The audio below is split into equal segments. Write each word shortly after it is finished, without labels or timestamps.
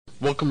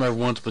Welcome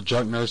everyone to the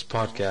Drunk Nerds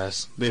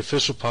Podcast, the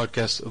official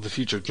podcast of the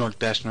future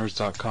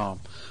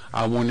drunk-nerds.com.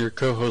 I'm one of your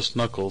co-hosts,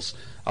 Knuckles.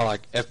 I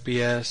like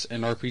FPS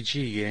and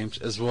RPG games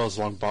as well as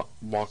long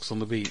walks on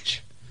the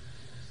beach.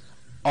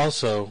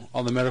 Also,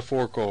 on the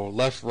metaphorical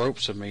left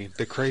ropes of me,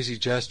 the crazy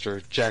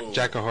jester,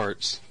 Jack of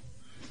Hearts.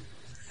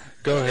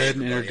 Go ahead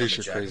and introduce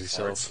your crazy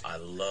self. I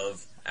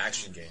love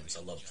action games.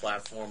 I love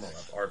platform. I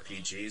love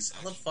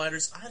RPGs. I love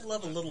fighters. I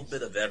love a little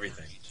bit of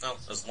everything. Well,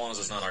 as long as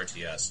it's not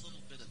RTS.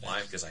 Why?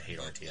 Because I hate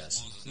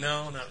RTS.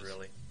 No, not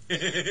really.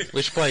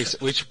 we should play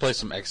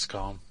some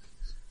XCOM,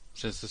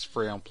 since it's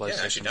free on PlayStation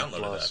yeah, I actually downloaded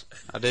Plus. that.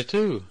 I did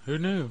too. Who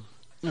knew?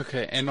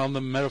 Okay, and on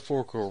the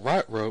metaphorical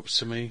right ropes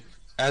to me,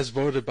 as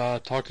voted by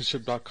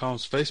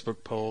TalkingShip.com's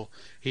Facebook poll,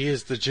 he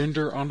is the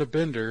gender on the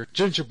bender,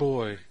 Ginger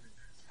Boy.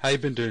 How you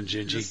been doing,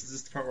 Gingy? Is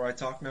this the part where I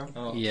talk now?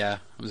 Oh. Yeah,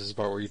 this is the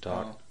part where you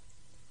talk.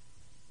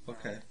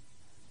 Okay.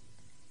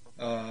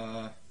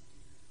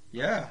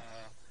 Yeah.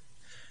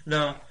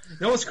 No. You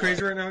know what's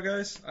crazy right now,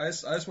 guys? I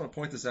just want to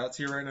point this out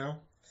to you right now.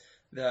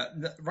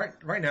 That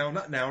right now,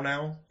 not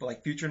now, but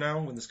like future now,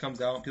 when this comes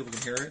out and people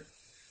can hear it,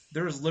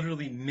 there is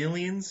literally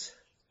millions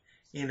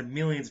and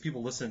millions of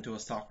people listening to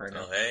us talk right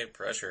now. Oh, hey,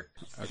 pressure.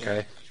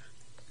 Okay.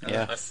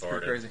 Yeah. I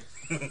farted. Crazy.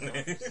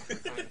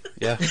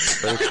 Yeah,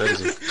 very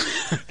crazy.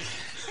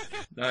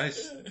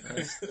 Nice.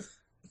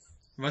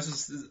 Am I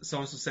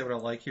supposed to say what I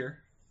like here?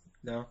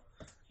 No.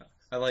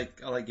 I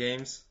like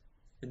games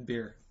and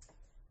beer.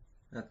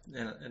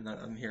 And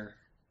I'm here.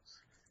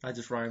 I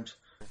just rhymed.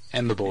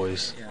 And the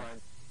boys. Yeah.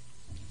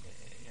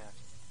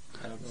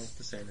 I don't know what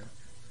to say now.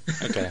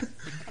 Okay.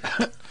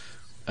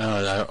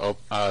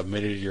 I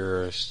admitted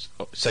your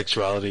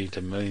sexuality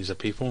to millions of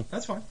people.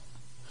 That's fine.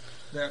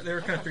 They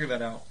were kind of figuring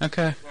that out.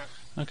 Okay.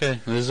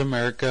 This is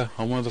America,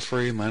 home of the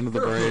free, land of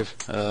the brave.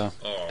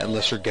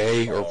 Unless you're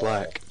gay or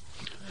black.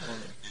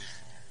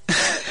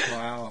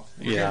 Wow.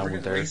 Yeah, we're I'm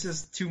getting there.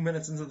 racist 2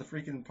 minutes into the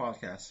freaking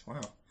podcast.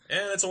 Wow.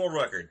 And it's a world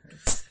record.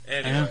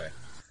 Anyway.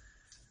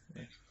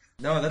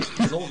 No, that's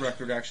his old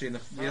record, actually. And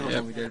the other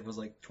one we did was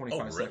like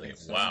 25 really?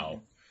 seconds. So,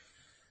 Wow.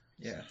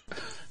 Yeah.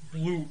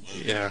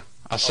 Yeah,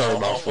 I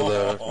started off with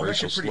a I'm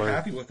racial actually pretty slur.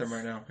 happy with him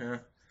right now. Yeah.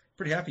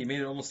 Pretty happy. He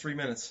made it almost 3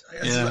 minutes.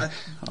 Yeah,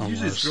 Usually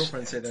his almost.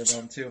 girlfriend say that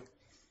about him, too.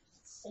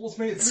 Almost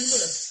made it 3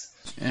 minutes.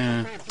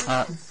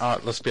 Yeah,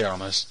 let's be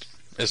honest.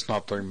 It's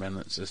not 3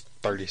 minutes. It's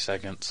 30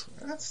 seconds.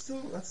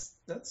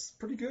 That's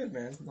pretty good,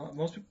 man.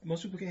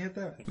 Most people can't hit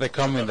that. They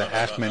call me the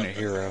half-minute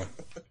hero.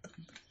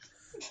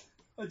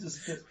 I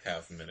just spit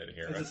Half-minute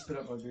hero.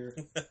 up my beer.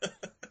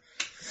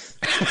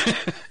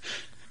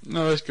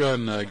 No, let's go ahead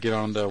and get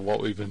on to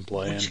what we've been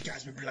playing. What you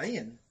guys been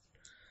playing?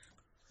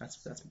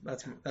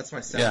 That's my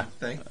sound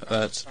thing.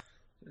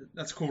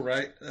 That's cool,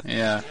 right?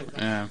 Yeah,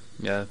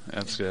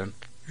 that's good.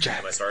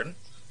 Am I starting?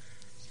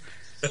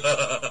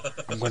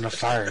 I'm gonna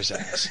fire his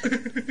ass.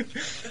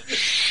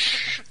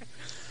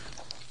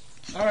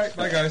 All right,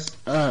 bye guys.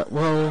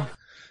 Well,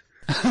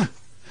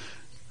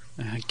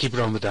 keep it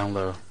on the down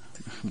low.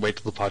 Wait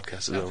till the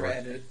podcast is over.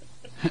 Edit.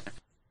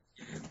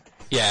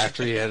 Yeah,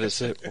 after he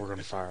edits it, we're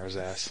gonna fire his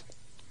ass.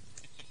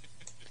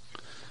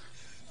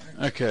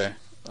 Okay,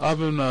 I've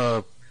been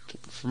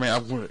for me,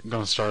 I'm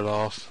gonna start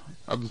off.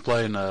 I've been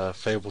playing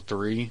Fable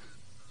 3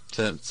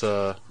 since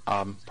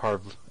I'm part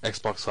of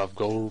Xbox Live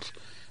Gold,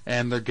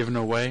 and they're giving it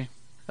away.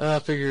 I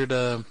figured,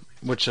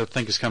 which I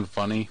think is kind of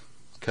funny,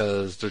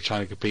 because they're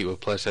trying to compete with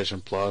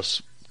PlayStation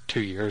Plus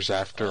 2 years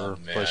after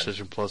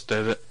PlayStation Plus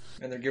did it.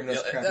 And they're giving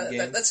us crappy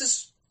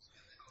games.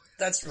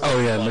 That's really Oh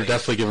yeah, and funny. they're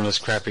definitely giving us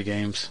crappy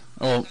games.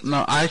 Well,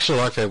 no, I actually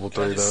like Fable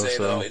 3 Can I just though. say,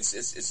 So though, it's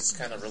just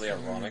kind of really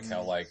ironic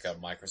how like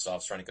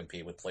Microsoft's trying to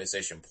compete with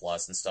PlayStation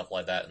Plus and stuff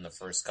like that in the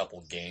first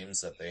couple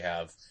games that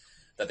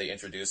they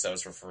introduced that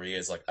was for free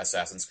is like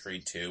Assassin's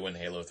Creed 2 and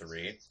Halo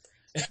 3.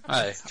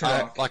 hey,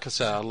 like I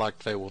said, I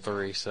like Fable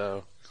 3.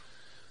 So,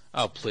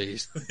 oh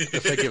please,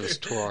 if they give us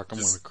Turok, I'm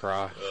gonna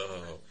cry.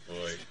 Oh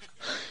boy.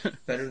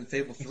 Better than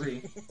Fable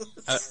 3.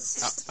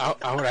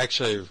 I would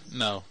actually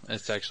no,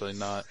 it's actually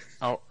not.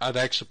 I'd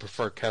actually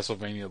prefer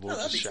Castlevania Lords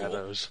of that'd be cool.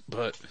 Shadows,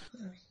 but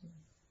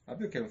I'd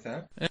be okay with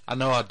that. I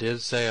know I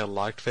did say I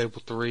liked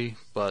Fable 3,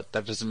 but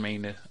that doesn't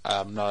mean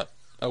I'm not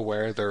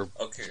aware there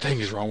are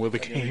things wrong with the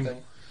game.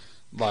 Everything.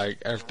 Like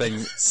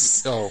everything.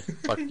 Oh,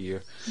 fuck you.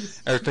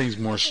 Everything's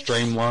more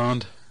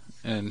streamlined,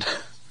 and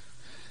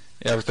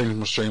everything's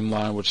more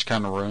streamlined, which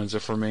kind of ruins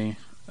it for me.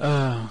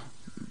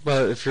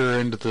 But if you're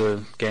into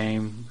the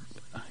game,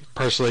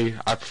 personally,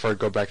 I prefer to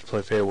go back and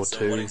play Fable 2.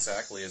 So what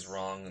exactly is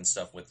wrong and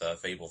stuff with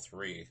Fable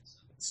 3 and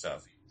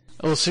stuff?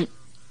 Well, see,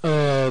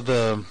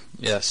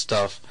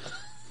 stuff.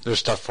 There's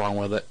stuff wrong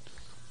with it.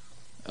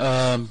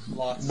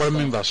 What I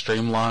mean by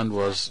streamlined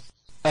was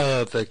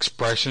the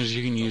expressions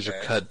you can use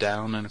are cut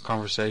down in a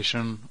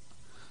conversation.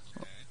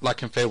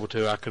 Like in Fable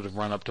 2, I could have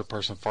run up to a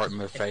person, fart in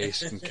their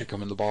face, and kick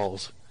them in the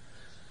balls.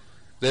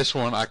 This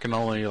one, I can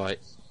only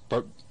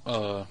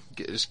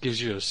it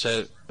gives you a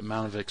set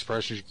amount of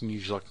expressions you can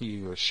use, like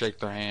you shake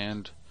their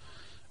hand,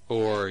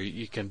 or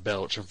you can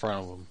belch in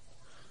front of them,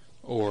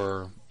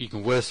 or you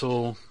can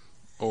whistle,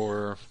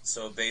 or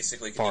So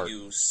basically, can fart.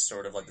 you do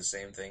sort of like the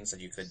same things that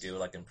you could do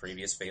like in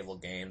previous Fable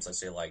games? Let's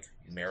say like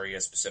marry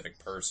a specific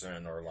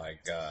person, or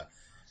like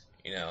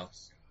you know,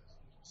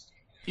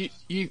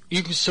 You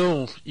can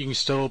still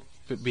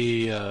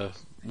be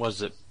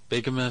was it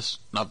bigamous?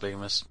 Not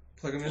bigamous.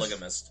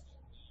 polygamist.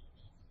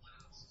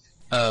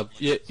 Yeah,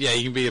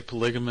 you can be a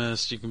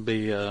polygamist. You can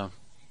be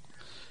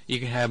you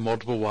can have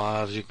multiple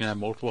wives. You can have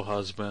multiple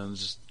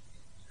husbands.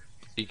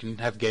 You can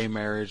have gay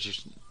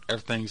marriage.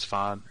 Everything's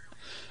fine.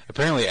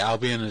 Apparently,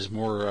 Albion is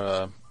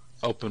more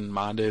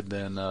open-minded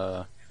than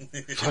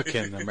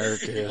fucking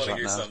America You is want to right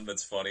hear now. something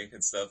that's funny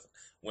and stuff?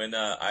 When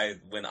I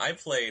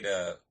played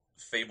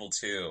Fable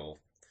 2,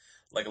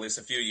 like at least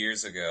a few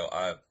years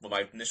ago, when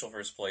my initial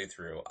first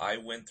playthrough, I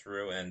went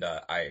through and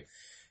I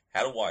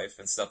had a wife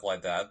and stuff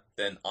like that.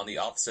 Then on the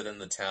opposite end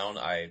of the town,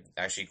 I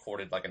actually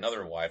courted like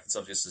another wife and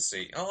stuff just to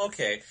see, oh,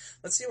 okay,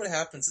 let's see what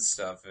happens and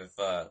stuff if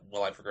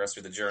while I progress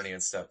through the journey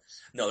and stuff.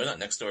 No, they're not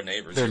next door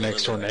neighbors. They're They're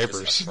next door literally, like,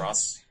 neighbors. just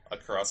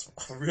across.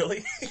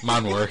 Really?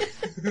 Mine were.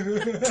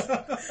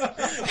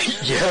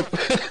 Yep.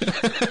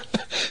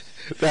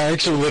 They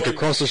actually live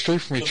across the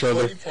street from each The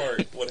other. funny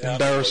part, what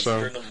happened was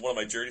during one of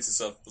my journeys and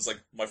stuff, was like,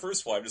 my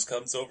first wife just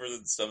comes over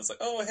and stuff, it's like,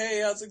 oh,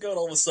 hey, how's it going?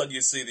 All of a sudden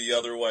you see the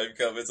other wife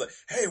come, it's like,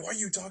 hey, why are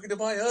you talking to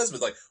my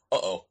husband? It's like,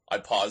 uh-oh, I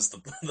paused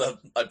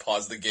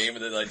the game,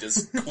 and then I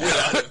just quit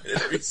out of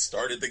it and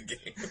restarted the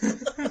game.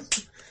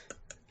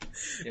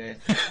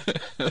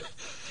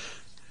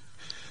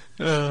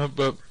 Yeah.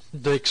 But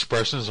the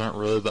expressions aren't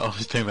really the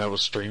only thing that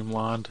was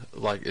streamlined.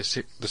 Like, the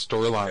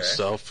storyline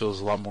itself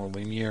feels a lot more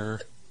linear.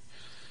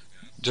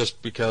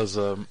 Just because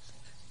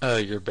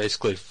you're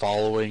basically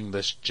following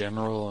this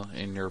general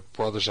in your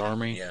brother's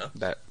army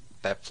that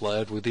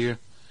fled with you.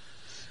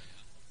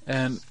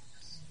 And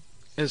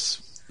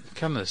it's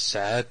kind of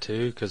sad,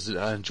 too, because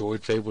I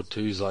enjoyed Fable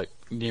 2's, like,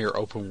 near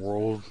open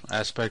world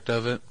aspect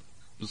of it.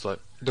 It's like,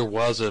 there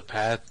was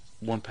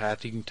one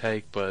path you can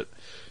take, but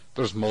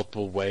there's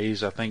multiple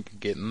ways, I think, of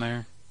getting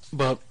there.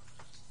 But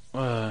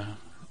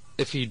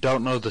if you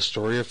don't know the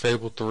story of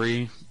Fable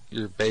 3,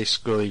 you're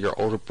basically your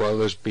older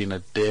brother's being a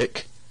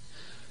dick,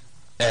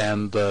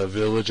 and the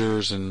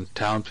villagers and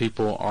town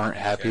people aren't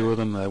happy with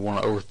him. They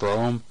want to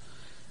overthrow him,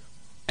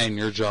 and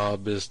your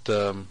job is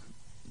to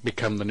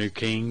become the new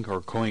king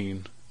or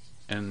queen,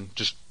 and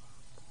just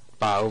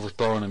by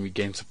overthrowing him, you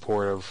gain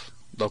support of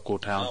local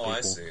town people. Oh,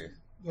 I see.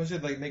 Was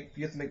it like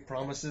you have to make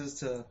promises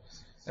to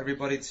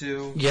everybody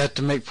too? You have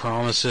to make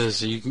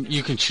promises.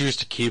 You can choose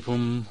to keep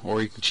them, or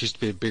you can choose to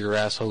be a bigger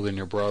asshole than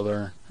your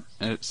brother.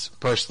 And it's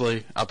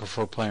personally, I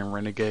prefer playing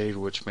Renegade,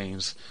 which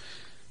means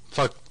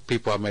fuck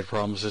people I made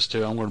promises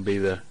to. I'm going to be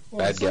the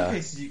bad guy. In some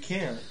cases you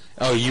can't.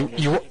 Oh,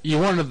 you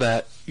wanted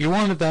that? You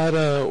wanted that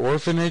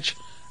orphanage?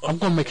 I'm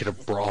going to make it a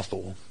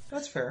brothel.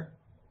 That's fair.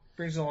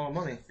 Brings a lot of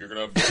money. You're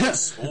gonna build a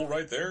school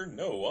right there?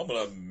 No, I'm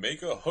gonna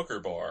make a hooker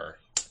bar.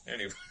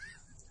 Anyway.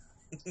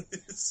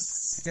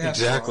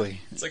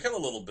 Exactly. It's like, hello,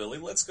 little Billy,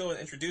 let's go and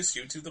introduce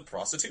you to the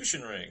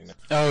prostitution ring.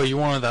 Oh, you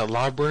wanted that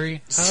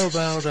library? How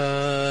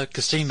about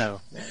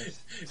casino?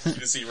 You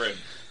just see right.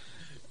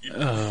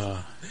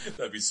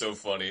 That'd be so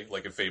funny,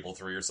 like in Fable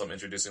 3 or something,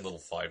 introducing little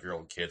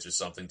 5-year-old kids or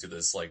something to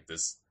this, like,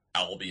 this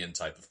Albion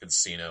type of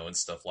casino and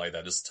stuff like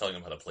that, just telling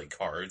them how to play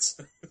cards.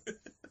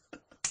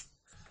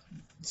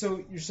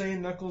 So you're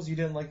saying, Knuckles, you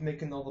didn't like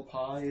making all the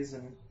pies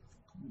and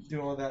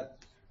doing all that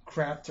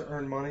crap to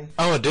earn money?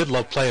 Oh, I did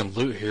love playing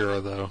Loot Hero,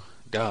 though.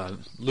 God,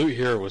 Loot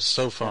Hero was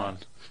so fun.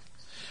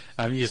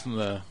 I'm using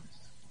the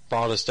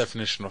broadest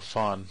definition of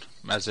fun,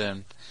 as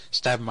in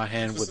stabbing my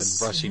hand with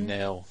a rusty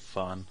nail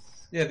fun.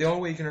 Yeah, the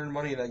only way you can earn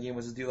money in that game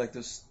was to do like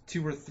those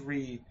 2 or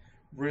 3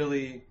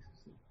 really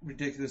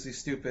ridiculously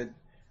stupid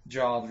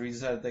jobs where you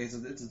just had it's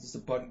just a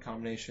button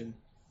combination,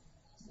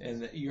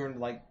 and you earn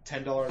like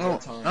 $10 at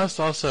a time. That's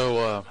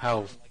also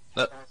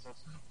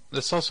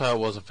that's also how it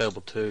was in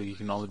Fable 2. You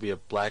can only be a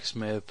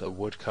blacksmith, a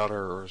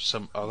woodcutter, or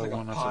some other like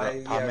one.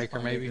 pie Maker,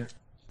 maybe. maker.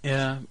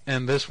 Yeah,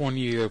 and this one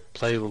you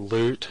play the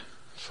loot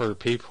for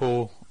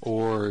people,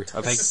 or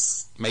I think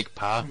make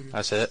pie.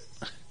 That's it.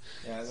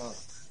 Yeah, I know.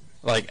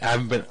 Like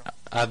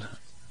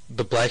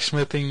the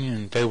blacksmithing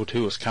in Fable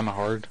 2 was kind of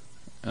hard,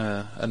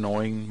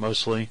 annoying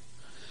mostly.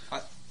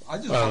 I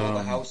just bought all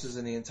the houses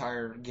in the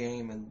entire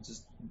game and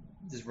just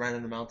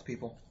rented them out to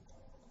people.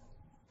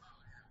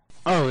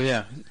 Oh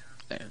yeah.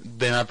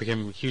 Then I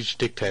became a huge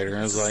dictator, and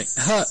I was like,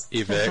 huh,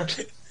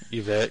 evict,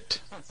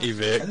 evict,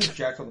 evict. I just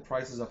jacked all the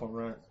prices up on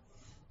rent.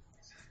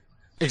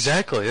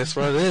 Exactly, that's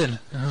what I did.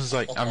 I was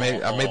like, I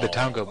made the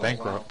town go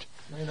bankrupt.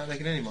 Wow. Now you're not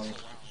making any money.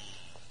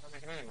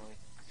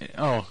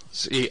 Oh,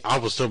 see, I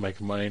was still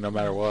making money no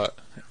matter what.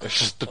 It's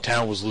just the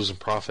town was losing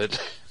profit.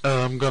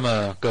 I'm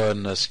gonna go ahead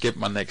and skip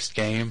my next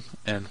game,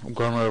 and I'm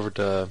going over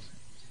to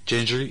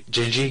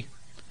Gingy.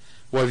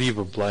 What have you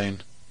been playing?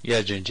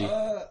 Yeah, Gingy.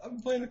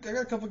 I'm playing. I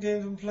got a couple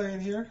games I'm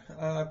playing here.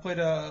 I played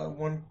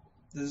one.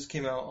 This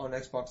came out on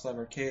Xbox Live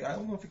Arcade. I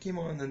don't know if it came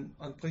out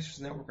on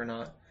PlayStation Network or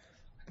not.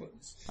 But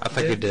I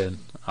think it did.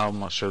 I'm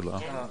not sure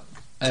though.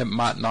 It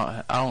might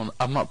not.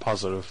 I'm not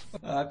positive.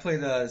 I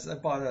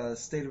bought a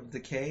State of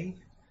Decay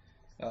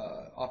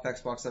off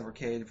Xbox Live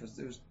Arcade. It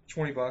was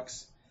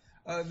 $20.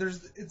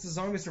 It's a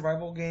zombie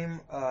survival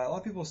game. A lot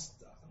of people,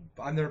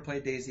 I've never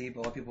played DayZ, but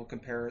a lot of people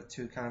compare it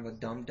to kind of a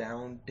dumbed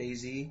down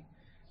DayZ.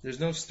 There's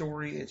no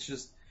story. It's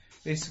just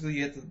basically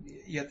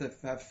you have to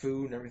have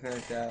food and everything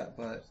like that.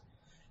 But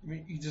I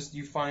mean,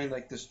 you find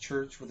like this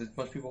church with a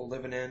bunch of people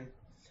living in,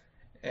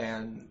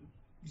 and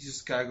you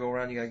just gotta go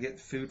around. You gotta get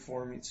food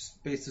for them. It's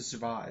basically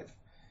survive.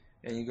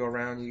 And you go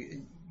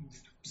around.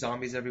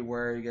 Zombies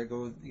everywhere. You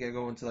gotta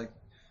go into like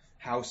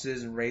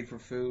houses and raid for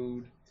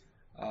food.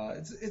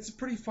 It's a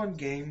pretty fun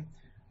game.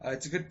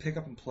 It's a good pick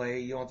up and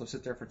play. You don't have to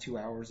sit there for 2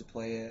 hours to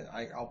play it.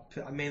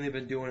 I've mainly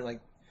been doing it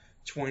like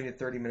 20 to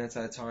 30 minutes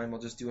at a time. I'll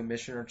just do a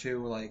mission or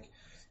two. Like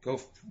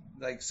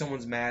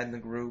someone's mad in the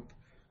group,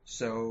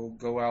 so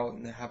go out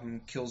and have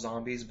them kill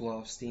zombies, blow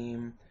off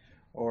steam,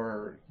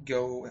 or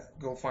go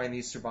find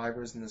these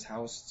survivors in this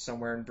house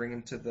somewhere and bring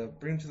them to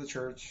the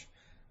church.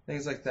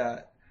 Things like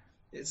that.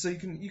 So you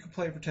can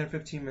play it for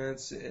 10-15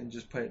 minutes and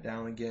just put it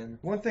down again.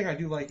 One thing I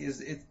do like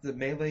is it's the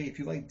melee. If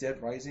you like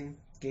Dead Rising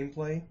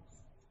gameplay,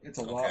 it's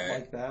a lot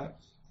like that.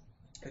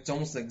 It's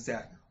almost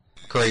exact.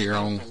 Create your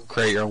own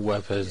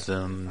weapons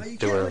and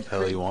do whatever the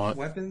hell you want.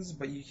 Weapons,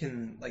 but you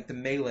can like the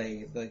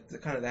melee, like the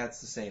kind of that's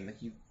the same.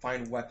 Like you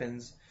find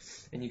weapons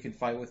and you can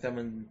fight with them,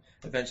 and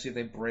eventually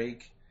they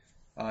break.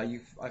 I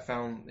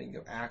found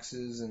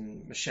axes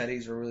and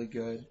machetes are really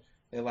good.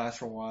 They last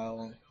for a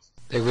while.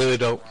 They really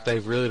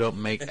don't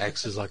make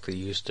axes like they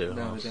used to.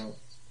 No, they don't.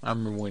 I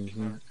remember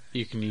when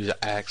you can use an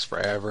axe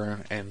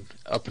forever and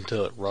up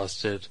until it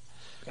rusted.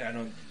 Yeah, I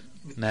know.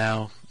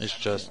 Now it's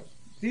just.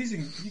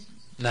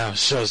 Now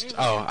it's just,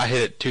 I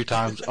hit it 2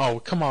 times. Oh,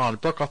 come on,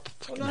 it broke off the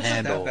fucking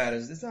handle.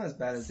 It's not as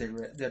bad as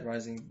Dead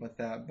Rising with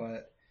that,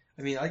 but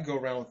I mean, I'd go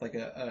around with like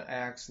an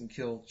axe and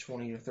kill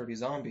 20 or 30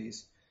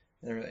 zombies,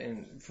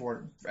 and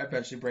before it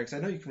eventually breaks. I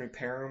know you can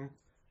repair them.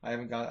 I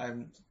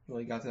haven't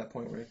really got to that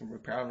point where you can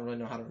repair. I don't really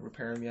know how to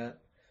repair them yet.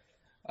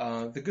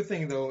 The good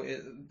thing though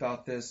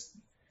about this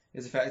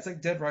is the fact it's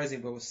like Dead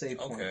Rising but with save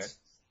points,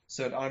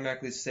 so it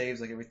automatically saves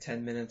like every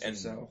 10 minutes or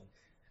so.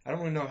 I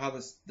don't really know how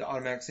the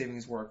automatic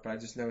savings work, but I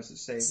just noticed it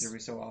saves every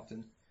so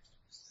often.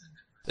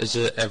 Is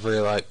it every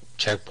like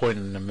checkpoint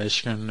in the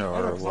mission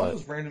or what? I'll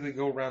just randomly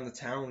go around the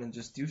town and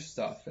just do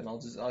stuff, and I'll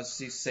just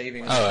see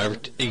saving.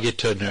 You get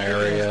to a new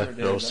area,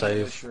 it'll save. I'm not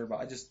really sure, but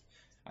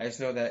I just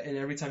know that, and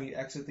every time you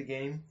exit the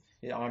game,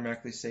 it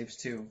automatically saves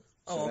too.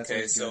 So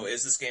okay. So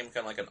is this game kind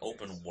of like an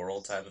open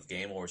world type of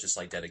game, or is it just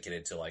like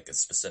dedicated to like a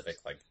specific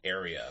like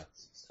area,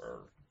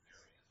 or?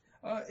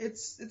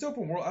 It's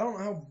open world. I don't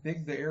know how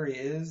big the area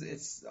is.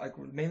 It's like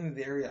mainly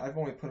the area. I've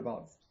only put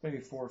about maybe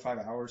 4 or 5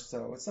 hours,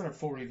 so it's not a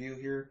full review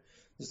here.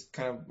 Just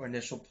kind of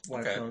initial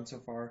what I've done so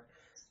far.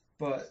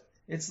 But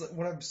it's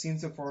what I've seen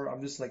so far.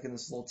 I'm just like in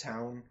this little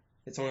town.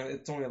 It's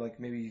only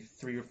like maybe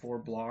 3 or 4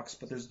 blocks,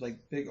 but there's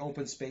like big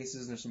open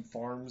spaces and there's some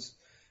farms,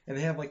 and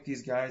they have like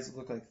these guys that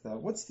look like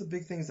what's the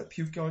big things that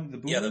puke on the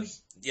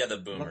boomers? Yeah, the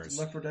boomers.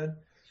 Left 4 Dead.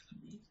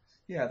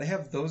 Yeah, they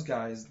have those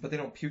guys, but they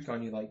don't puke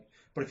on you like.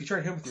 But if you try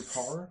to hit them with your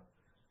car,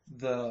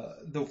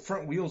 the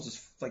front wheels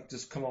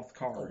just come off the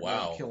car. Oh,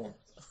 wow. And kill them.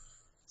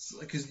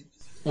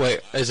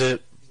 Wait, is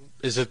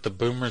it the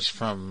boomers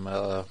from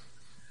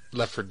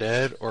Left 4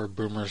 Dead or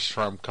boomers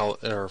from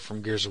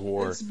Gears of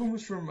War? It's the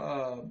boomers from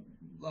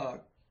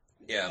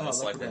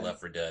most likely Left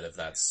 4 Dead if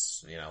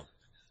that's Yeah,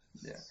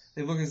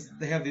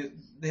 they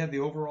have the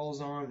overalls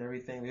on and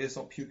everything. They just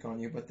don't puke on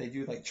you, but they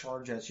do like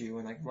charge at you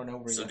and like run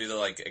over you. So do they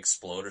like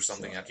explode or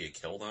something after you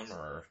kill them,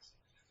 or?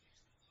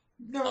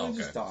 No, they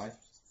just die.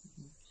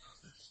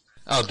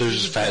 Oh, they're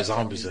just fat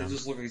zombies then. They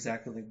just look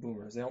exactly like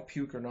boomers. They don't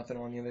puke or nothing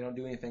on you. They don't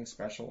do anything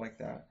special like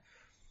that.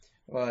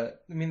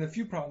 But, I mean, the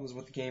few problems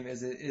with the game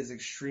is it is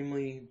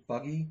extremely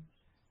buggy.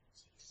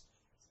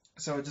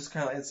 So it just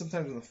kind of, and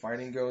sometimes when the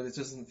fighting goes, it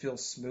just doesn't feel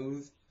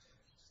smooth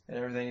and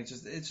everything.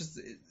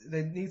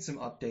 They need some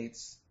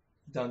updates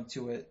done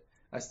to it.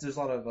 There's a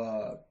lot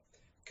of,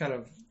 kind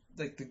of,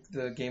 like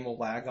the game will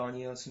lag on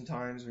you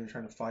sometimes when you're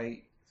trying to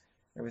fight.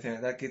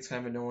 Everything that gets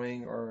kind of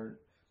annoying, or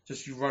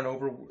just you run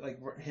over, like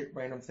hit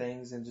random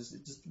things, and just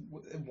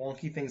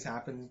wonky things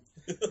happen.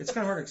 It's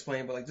kind of hard to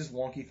explain, but like just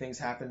wonky things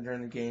happen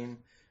during the game.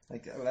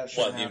 Like that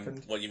shouldn't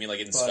happen. What you mean, like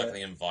getting stuck in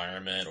the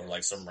environment, or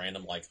like some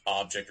random like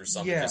object or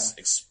something? Yeah.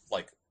 Just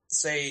like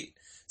say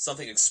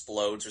something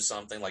explodes or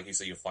something. Like you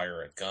say, you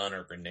fire a gun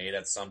or a grenade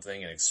at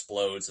something and it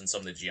explodes, and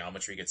some of the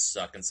geometry gets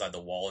stuck inside the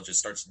wall and just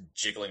starts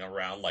jiggling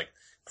around like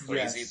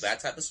crazy. Yes. That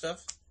type of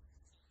stuff.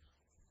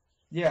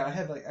 Yeah, I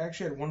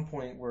actually had one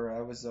point where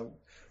I was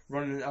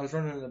running in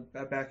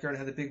the backyard and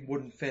had a big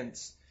wooden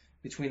fence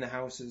between the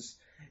houses,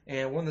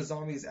 and one of the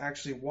zombies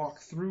actually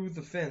walked through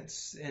the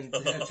fence and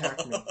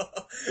attacked me.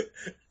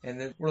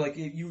 And then we're like,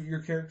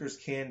 your characters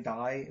can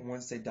die, and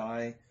once they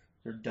die,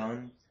 they're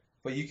done.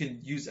 But you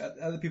can use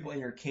other people in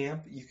your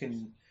camp. You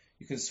can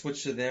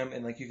switch to them,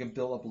 and like you can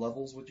build up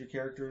levels with your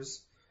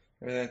characters,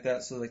 everything like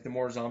that. So like the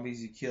more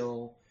zombies you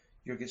kill,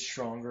 you'll get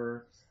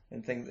stronger.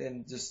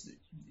 And just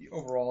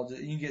overall,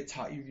 you get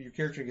your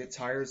character get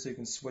tired, so you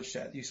can switch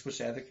to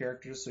other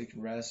characters, so you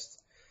can rest.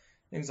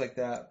 things like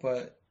that.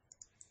 But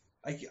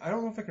I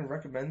don't know if I can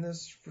recommend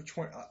this for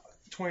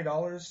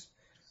 $20.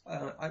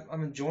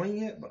 I'm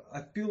enjoying it, but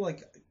I feel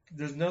like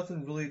there's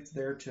nothing really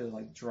there to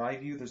like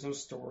drive you. There's no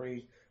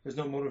story. There's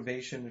no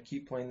motivation to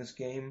keep playing this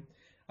game.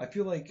 I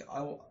feel like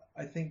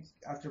I think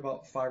after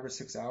about 5 or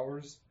 6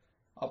 hours,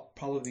 I'll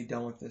probably be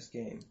done with this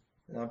game.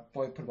 And I'll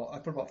probably put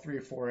about 3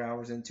 or 4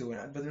 hours into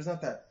it. But there's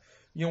not that,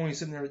 when you're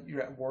sitting there,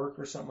 you're at work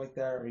or something like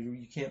that, or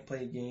you can't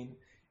play a game,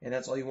 and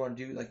that's all you want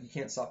to do. Like, you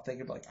can't stop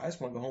thinking, like, I just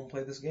want to go home and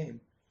play this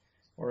game.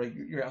 Or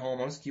you're at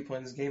home, I just keep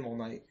playing this game all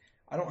night.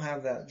 I don't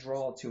have that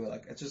draw to it.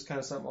 Like, it's just kind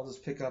of something I'll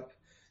just pick up,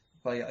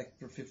 play like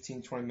for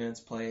 15, 20 minutes,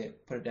 play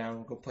it, put it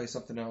down, go play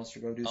something else, or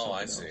go do something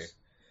else.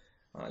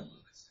 Oh, I see.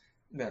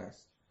 Yeah.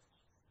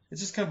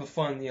 It's just kind of a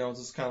fun,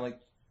 just kind of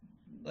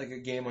like a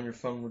game on your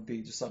phone would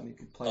be, just something you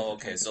could play. Oh,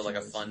 okay, so like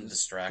a fun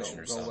distraction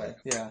or something. Away.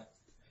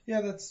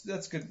 Yeah, that's good.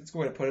 That's a good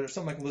way to put it. Or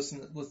something I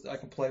can I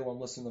can play while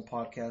I'm listening to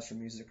podcasts or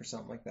music or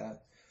something like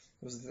that.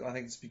 I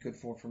think this would be good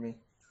for me.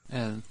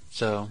 And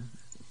so,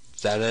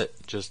 is that it?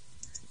 Just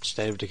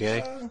State of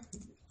Decay?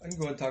 I can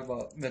go ahead and talk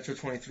about Metro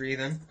 23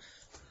 then.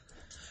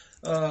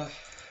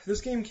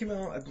 This game came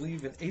out, I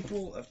believe, in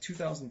April of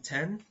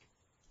 2010.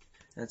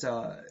 It's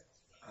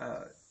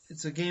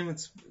a game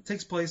it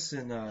takes place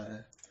in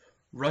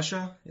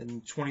Russia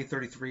in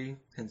 2033,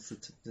 hence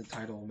the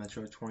title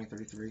Metro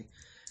 2033.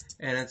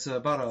 And it's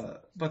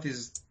about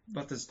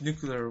this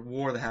nuclear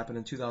war that happened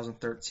in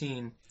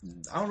 2013.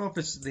 I don't know if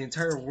it's the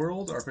entire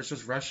world or if it's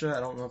just Russia. I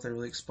don't know if they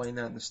really explain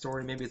that in the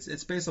story. Maybe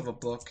it's based off a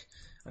book.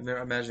 I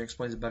imagine it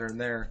explains it better in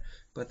there.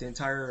 But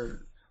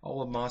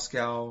all of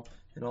Moscow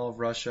and all of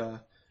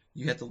Russia,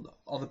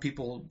 all the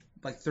people,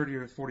 like 30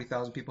 or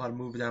 40,000 people, had to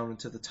move down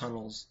into the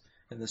tunnels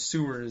and the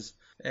sewers.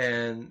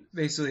 And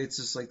basically it's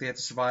just like they had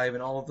to survive,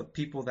 and all of the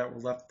people that were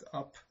left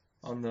up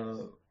on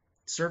the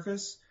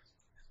surface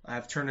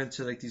have turned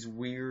into like these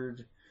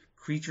weird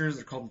creatures.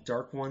 They're called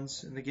Dark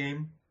Ones in the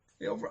game.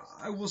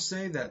 I will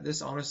say that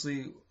this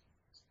honestly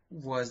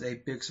was a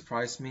big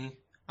surprise to me.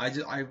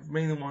 I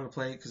mainly wanted to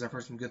play it because I've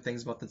heard some good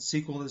things about the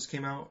sequel that just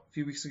came out a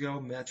few weeks ago,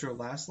 Metro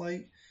Last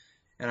Light.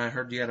 And I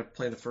heard you had to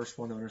play the first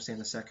one to understand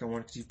the second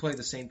one, because you play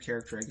the same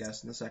character, I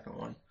guess, in the second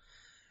one.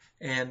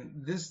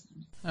 And this...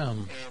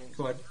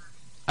 go ahead.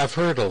 I've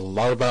heard a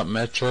lot about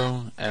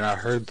Metro, and I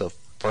heard the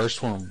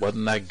first one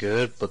wasn't that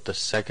good, but the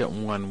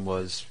second one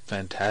was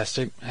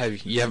fantastic.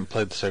 You haven't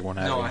played the second one,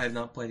 have you? No, I have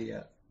not played it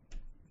yet.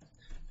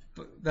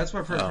 But that's why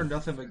I've heard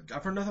nothing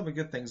but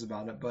good things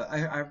about it. But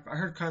I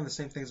heard kind of the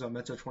same things about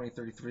Metro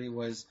 2033. It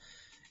was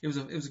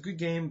a good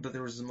game, but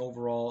there was some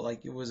overall,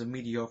 like, it was a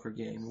mediocre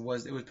game. It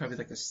was probably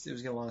like it was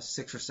getting a lot of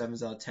 6 or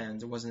 7s out of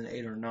 10s. It wasn't an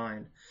 8 or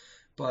 9.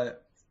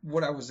 But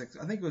I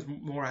think it was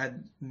more, I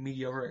had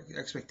mediocre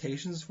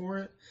expectations for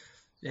it.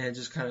 And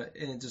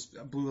it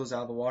just blew those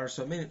out of the water.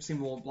 So it made it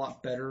seem a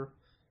lot better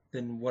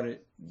than what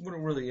it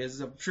really is.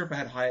 I'm sure if I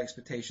had high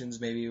expectations,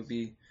 maybe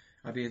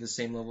I'd be at the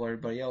same level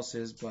everybody else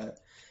is. But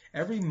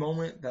every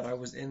moment that I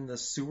was in the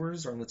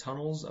sewers or in the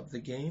tunnels of the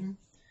game,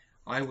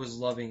 I was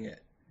loving it.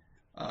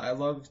 I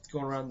loved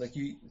going around.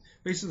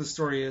 Basically, the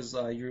story is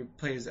you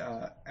play as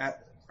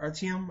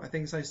Artyom, I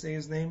think is how you say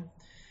his name,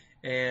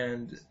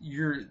 and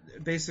you're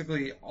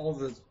basically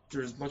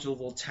there's a bunch of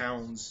little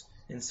towns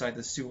inside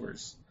the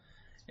sewers.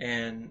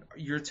 And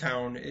your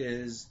town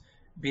is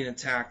being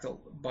attacked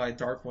by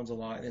Dark Ones a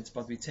lot, and it's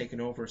about to be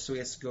taken over. So he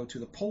has to go to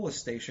the Polis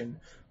station,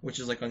 which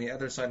is like on the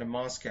other side of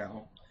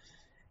Moscow,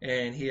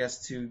 and he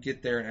has to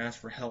get there and ask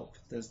for help.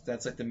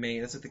 That's like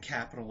the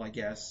capital, I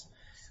guess,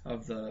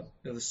 of the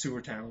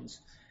sewer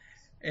towns.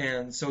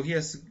 And so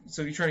you're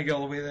trying to get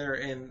all the way there.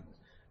 And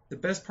the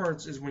best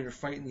part is when you're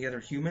fighting the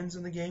other humans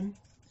in the game,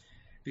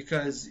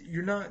 because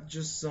you're not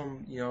just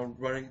some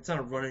running. It's not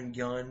a run and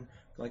gun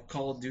like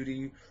Call of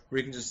Duty, where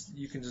you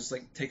can just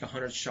like take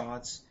 100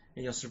 shots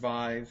and you'll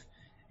survive,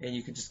 and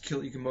you can just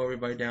you can mow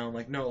everybody down.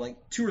 Like, no,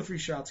 like 2 or 3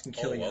 shots can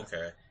kill you.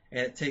 Okay.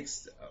 And it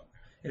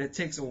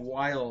takes a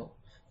while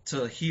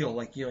to heal.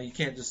 Like, you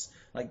can't just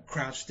like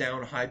crouch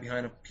down, hide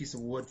behind a piece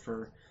of wood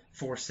for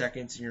 4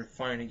 seconds and you're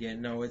fine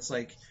again. No, it's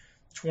like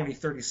 20,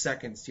 30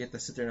 seconds you have to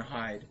sit there and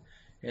hide.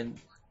 And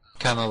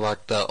kind of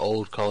like the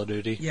old Call of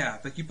Duty. Yeah,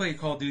 like you play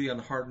Call of Duty on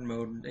the hardened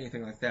mode and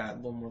anything like that, a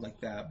little more like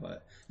that.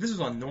 But this was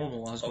on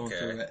normal. I was going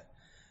through it,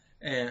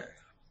 and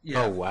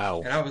yeah. Oh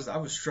wow! And I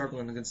was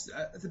struggling against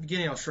at the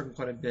beginning. I was struggling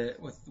quite a bit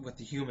with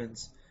the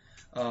humans,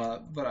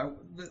 but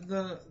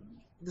the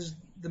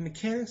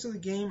mechanics of the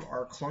game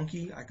are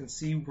clunky. I can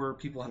see where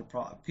people had a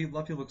problem. A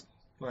lot of people,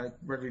 when I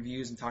read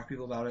reviews and talked to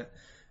people about it,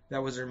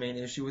 that was their main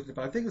issue with it.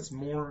 But I think it's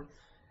more.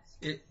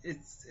 It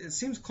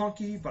seems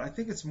clunky, but I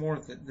think it's more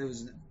that it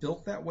was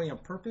built that way on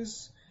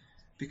purpose,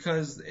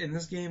 because in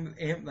this game,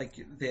 like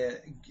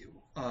the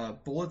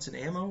bullets and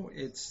ammo,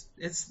 it's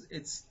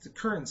the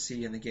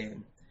currency in the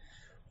game,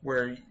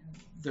 where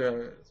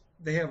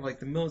they have like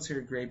the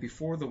military grade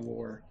before the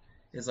war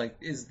is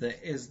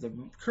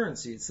the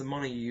currency. It's the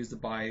money you use to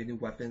buy new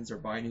weapons or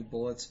buy new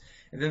bullets,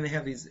 and then they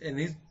have these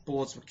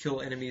bullets will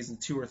kill enemies in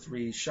 2 or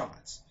 3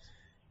 shots.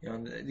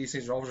 These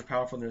things are ultra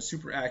powerful and they're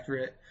super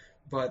accurate.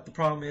 But the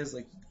problem is,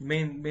 like,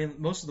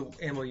 most of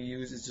the ammo you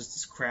use is just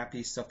this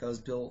crappy stuff that was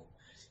built,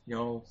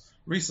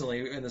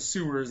 recently. In the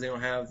sewers, they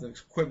don't have the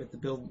equipment to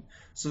build,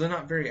 so they're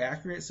not very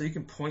accurate. So you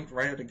can point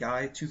right at a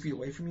guy 2 feet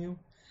away from you.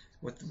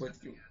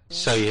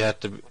 So you have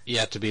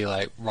to be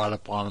like right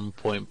up on him,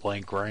 point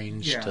blank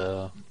range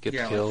to get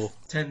the kill.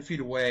 Like 10 feet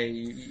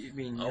away.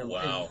 Oh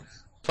wow.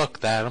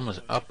 Fuck that!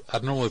 I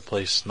normally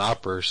play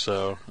sniper,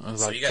 so I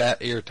was that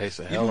irritates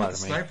the hell out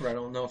of me. Sniper, I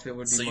don't know if it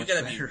would be much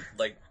better. You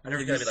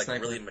gotta be like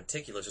really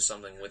meticulous or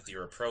something with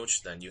your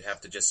approach. Then you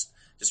have to just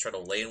try to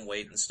lay in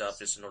wait and stuff,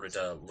 just in order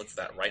to look for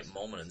that right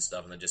moment and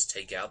stuff, and then just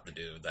take out the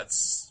dude.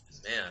 That's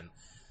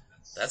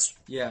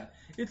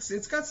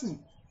It's got some.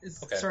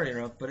 Okay. Sorry to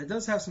interrupt, but it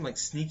does have some like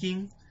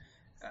sneaking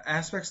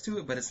aspects to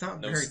it, but it's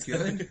not very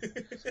good.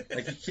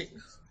 Like you can't.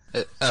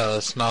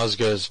 It's not as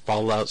good as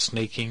Fallout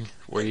sneaking,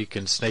 where you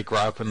can snake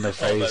right up in their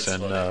face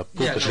and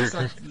poop the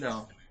trigger.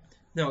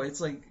 No,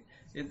 it's like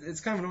it's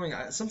kind of annoying.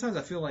 Sometimes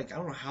I feel like I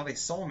don't know how they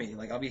saw me.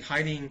 Like I'll be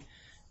hiding,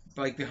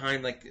 like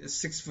behind like a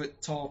 6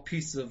 foot tall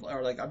piece of,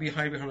 or like I'll be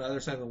hiding behind the other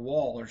side of the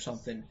wall or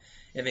something,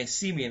 and they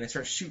see me and they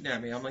start shooting at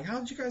me. I'm like, how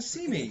did you guys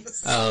see me?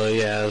 Oh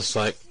yeah, it's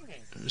like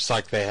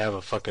they have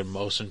a fucking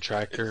motion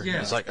tracker. Yeah,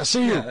 it's like I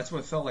see you. Yeah, that's what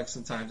it felt like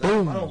sometimes. I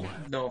don't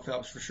know if that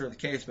was for sure the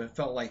case, but it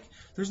felt like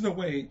there's no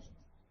way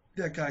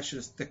that guy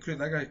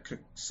could have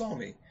saw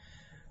me.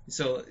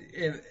 So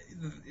it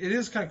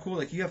is kind of cool.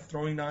 Like you have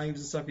throwing knives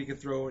and stuff you can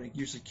throw, and it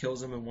usually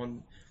kills them in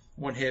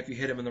one hit. If you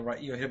hit him in the right,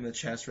 hit him in the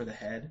chest or the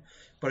head.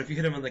 But if you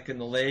hit him in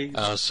the leg,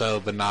 so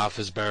the knife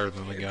is better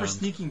than the gun for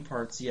sneaking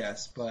parts.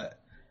 Yes, but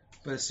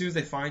as soon as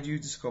they find you,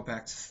 just go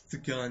back to the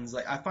guns.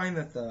 Like I find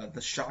that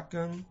the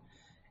shotgun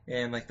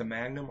and like the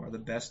Magnum are the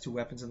best 2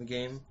 weapons in the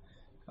game.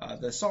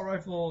 The assault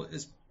rifle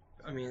is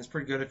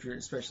pretty good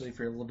especially if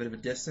you're a little bit of a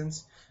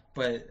distance.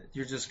 But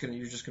you're just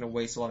gonna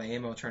waste a lot of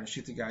ammo trying to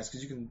shoot the guys,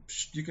 because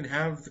you can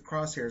have the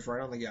crosshairs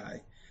right on the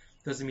guy.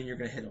 Doesn't mean you're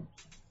gonna hit him.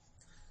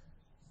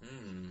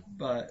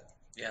 But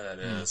yeah, that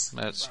is.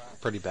 That's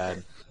pretty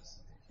bad.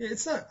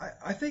 It's not.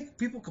 I think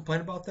people complain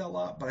about that a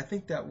lot, but I don't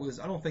think that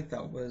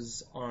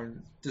was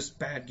on just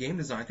bad game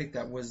design. I think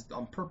that was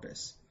on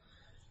purpose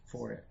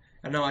for it.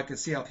 I know I can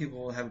see how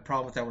people have a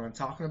problem with that when I'm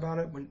talking about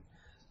it.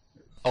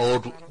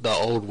 The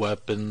old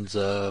weapons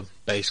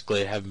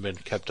basically haven't been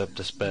kept up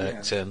to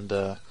specs, and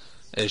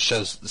it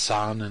shows the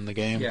sign in the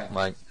game. Yeah.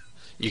 Like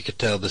you could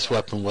tell this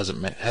weapon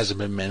hasn't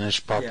been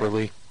managed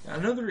properly. Yeah. I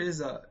know there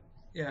is I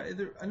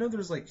know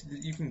there's like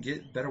you can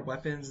get better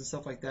weapons and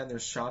stuff like that. And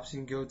there's shops you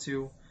can go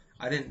to.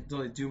 I didn't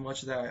really do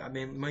much of that. I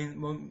mean,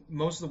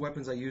 most of the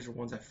weapons I used were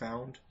ones I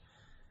found.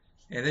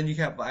 And then you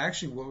have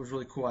actually what was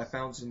really cool. I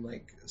found some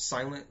like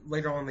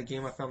later on in the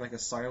game. I found like a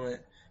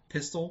silent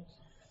pistol.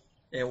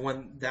 And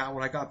when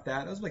I got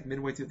that was like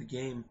midway through the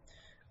game.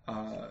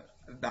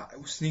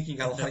 Sneaking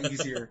got a lot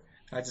easier.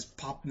 I just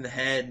popped in the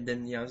head and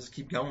then just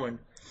keep going.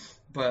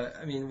 But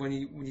I mean, when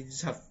you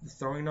just have the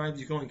throwing knives,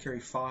 you can only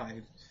carry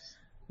 5,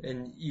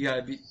 and you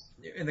gotta be.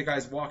 And the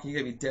guy's walking, you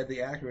gotta be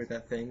deadly accurate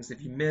at things.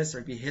 If you miss or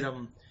if you hit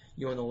him,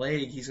 in the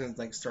leg, he's gonna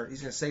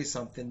He's gonna say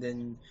something.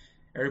 Then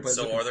everybody's.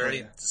 So are there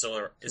any?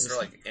 Is there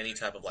like any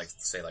type of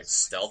say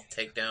stealth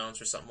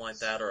takedowns or something like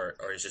that, or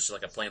is it just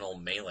like a plain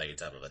old melee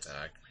type of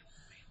attack?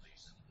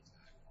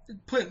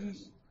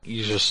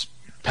 You just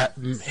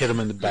hit him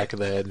in the back of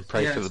the head and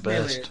pray for the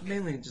best.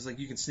 Mainly just like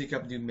you can sneak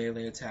up and do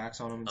melee attacks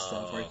on him and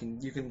stuff. Or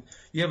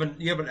you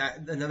have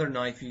another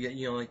knife you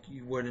get like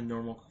you would in a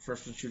normal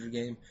first-person shooter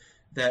game.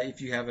 That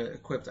if you have it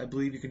equipped, I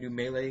believe you can do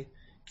melee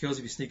kills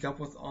if you sneak up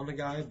on the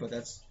guy. But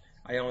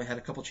I only had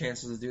a couple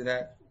chances to do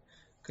that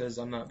because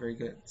I'm not very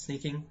good at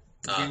sneaking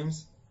in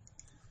games.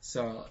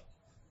 So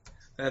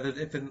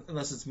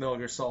unless it's Metal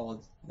Gear Solid,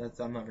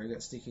 I'm not very good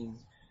at sneaking.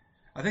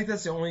 I think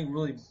that's the only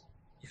really.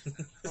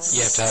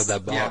 You have to have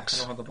that box.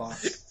 Yeah, I don't have the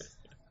box.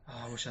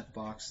 I wish I had the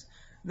box.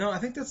 No, I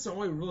think that's the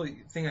only really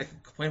thing I can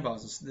complain about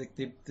is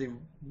they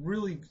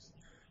really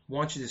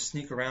want you to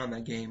sneak around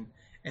that game,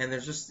 and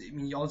there's just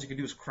all you can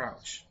do is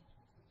crouch.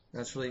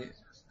 That's really.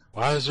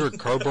 Why is there a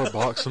cardboard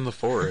box in the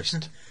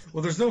forest?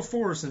 Well, there's no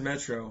forest in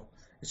Metro.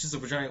 It's just a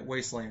giant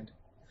wasteland.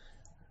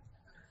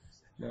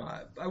 No,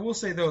 I will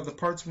say though the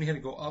parts when you had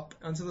to go up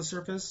onto the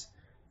surface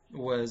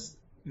was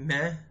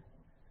meh.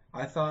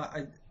 I thought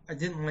I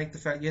didn't like the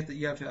fact you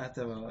have to have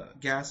a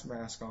gas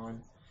mask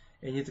on,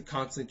 and you have to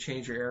constantly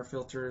change your air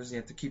filters. You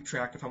have to keep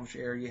track of how much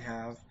air you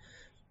have.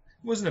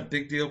 It wasn't a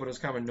big deal, but it was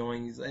kind of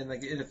annoying. And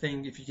like in a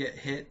thing, if you get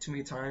hit too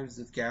many times,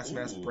 the gas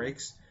mask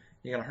breaks.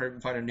 You gotta hurry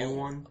and find a new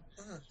one.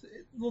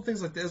 Little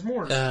things like that. There's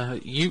more.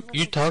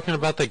 You talking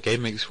about that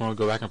game makes me want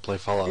to go back and play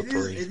Fallout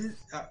 3.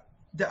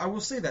 I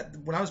will say that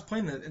when I was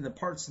playing in the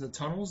parts in the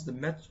tunnels, in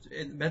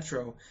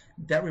Metro,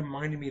 that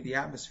reminded me of the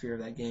atmosphere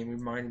of that game.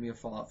 Reminded me of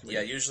Fallout 3.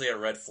 Yeah, usually a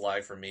red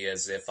flag for me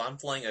is if I'm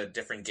playing a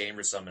different game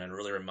or something and it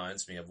really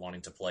reminds me of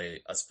wanting to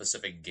play a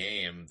specific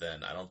game,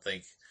 then I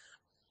think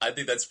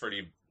that's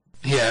pretty.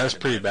 Yeah, that's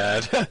pretty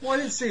bad. Well, I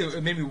didn't say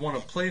it made me want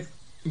to play.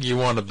 You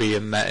want to be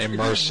in that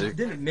immersive. It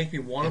didn't make me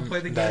want to play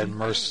the game,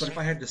 but if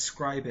I had to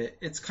describe it,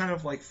 it's kind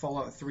of like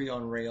Fallout 3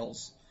 on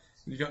rails.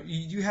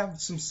 You have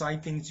some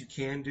side things you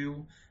can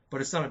do,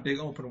 but it's not a big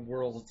open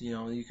world.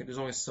 There's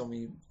only so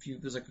many few.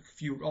 There's like a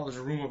few. Oh, there's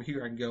a room over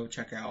here I can go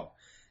check out,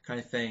 kind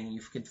of thing.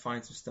 You can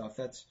find some stuff.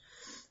 That's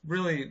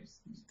really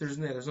there's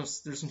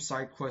some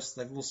side quests,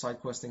 like little side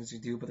quest things you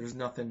do, but there's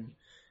nothing.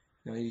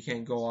 You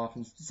can't go off,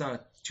 and it's not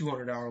a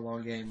 200-hour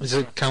long game. Is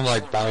it kind of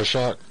like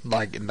BioShock,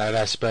 like in that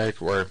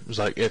aspect, where it's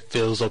like it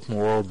feels open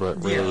world,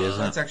 but really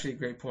isn't? That's actually a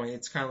great point.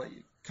 It's kind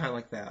of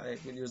like that.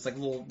 There's like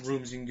little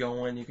rooms you can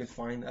go in, you can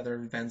find other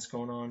events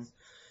going on.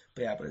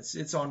 But yeah,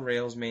 it's on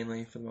rails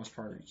mainly for the most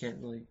part.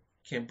 You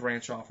can't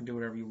branch off and do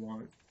whatever you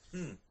want.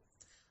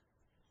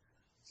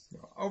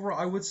 Overall,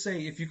 I would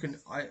say if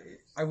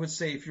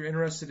you're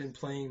interested in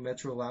playing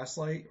Metro Last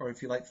Light, or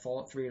if you like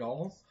Fallout 3 at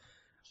all,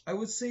 I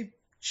would say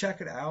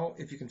check it out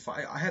if you can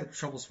find. I had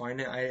troubles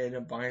finding it. I ended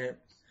up buying it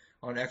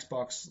on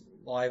Xbox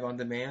Live on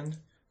demand,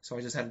 so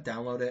I just had to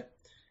download it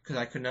because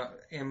I could not.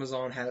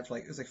 Amazon had it for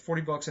it was like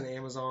 $40 on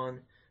Amazon.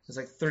 It was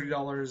like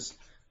 $30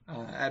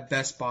 at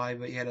Best Buy,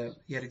 but you had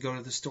to go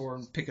to the store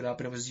and pick it up,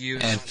 and it was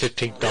used. And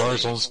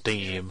 $15 on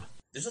Steam.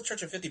 There's a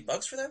charge of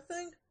 $50 for that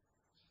thing?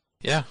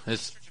 Yeah,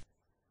 that's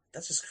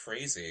just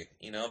crazy,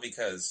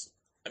 because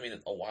I mean,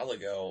 a while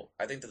ago,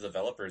 I think the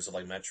developers of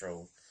like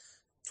Metro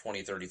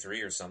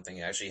 2033 or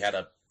something actually had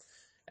like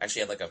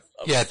a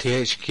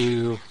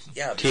THQ.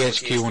 Yeah,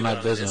 THQ went out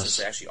of business.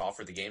 They actually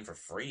offered the game for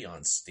free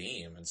on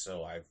Steam, and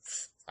so I've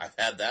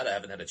had that. I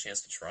haven't had a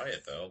chance to try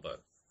it though,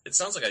 but it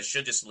sounds like I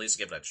should just at least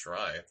give it a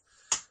try.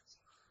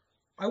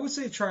 I would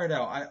say try it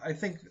out. I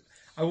think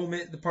I will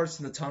admit the parts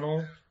in the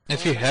tunnel.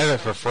 If you have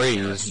it for free,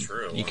 that's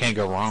true. You can't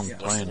go wrong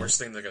What's playing the worst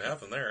thing that could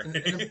happen there?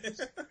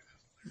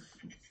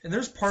 And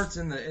there's parts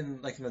in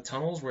the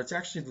tunnels where it's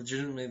actually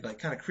legitimately like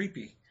kind of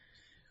creepy.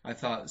 I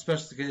thought,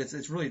 especially because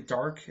it's really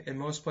dark in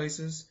most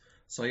places.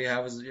 So you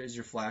have is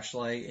your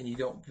flashlight, and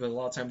but a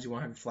lot of times you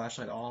want to have your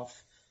flashlight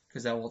off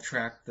because that will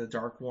attract the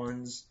dark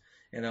ones,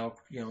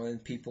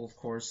 and people, of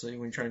course, when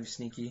you're trying to be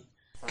sneaky.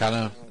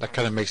 That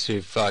kind of makes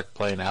me feel like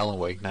playing Alan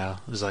Wake now.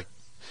 It's like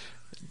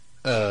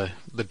the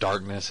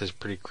darkness is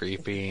pretty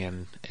creepy,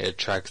 and it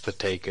attracts the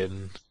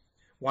Taken.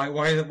 Why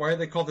are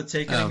they called the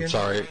Taken again? I'm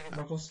sorry,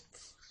 Knuckles?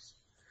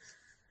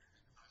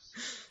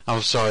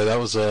 I'm sorry. That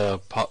was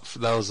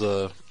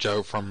a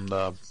joke from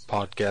the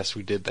podcast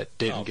we did that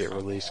didn't get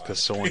released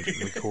because someone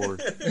didn't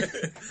record.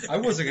 I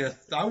wasn't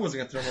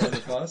gonna throw him under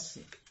the bus.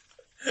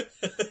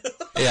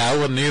 Yeah, I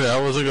wouldn't either. I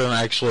wasn't gonna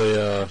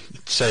actually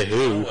say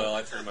who. Well,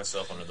 I threw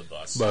myself under the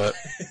bus. But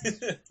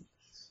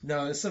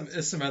no, it's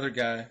some other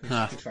guy who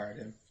fired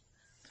him.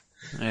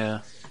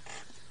 Yeah,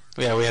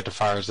 we had to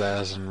fire his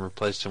ass and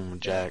replace him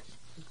with Jack.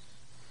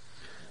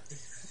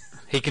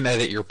 He can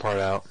edit your part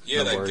out.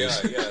 Yeah, no that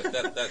worries. guy. Yeah,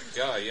 that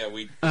guy. Yeah,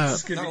 we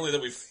not only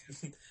did we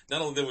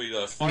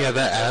fired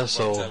that him,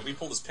 asshole. But, we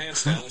pulled his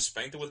pants down. We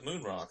spanked it with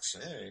moon rocks.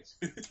 Hey.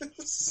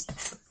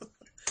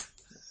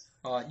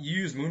 You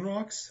use moon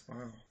rocks? Wow.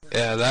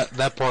 Yeah,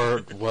 that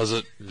part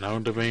wasn't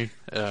known to me.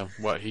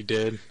 What he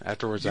did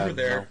afterwards, You I were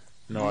there. had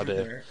no idea.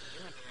 There.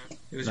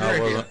 It was No, your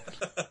it idea.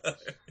 wasn't.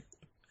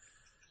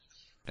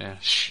 Yeah.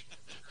 Shh.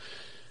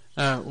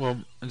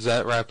 Well, does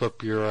that wrap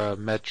up your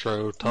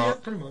Metro Yeah,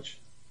 talk? pretty much.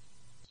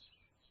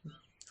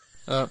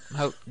 Jack, Well, what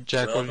I've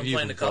have been you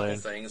playing been a couple playing?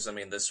 things. I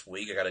mean, this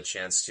week I got a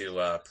chance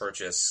to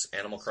purchase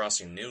Animal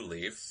Crossing New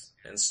Leaf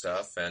and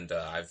stuff, and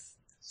I've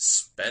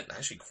spent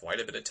actually quite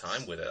a bit of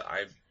time with it.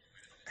 I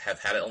have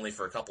had it only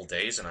for a couple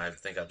days, and I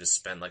think I've just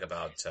spent like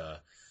about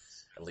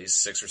at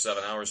least 6 or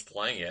 7 hours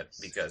playing it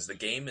because the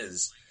game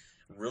is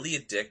really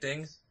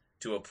addicting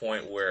to a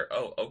point where,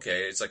 oh,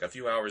 okay, it's like a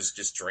few hours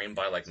just drained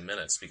by like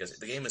minutes because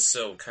the game is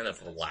so kind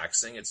of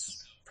relaxing.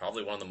 It's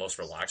probably one of the most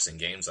relaxing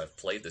games I've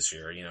played this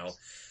year,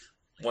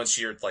 Once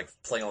you're like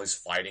playing all these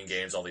fighting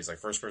games, all these like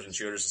first-person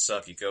shooters and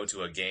stuff, you go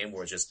to a game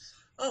where it's just,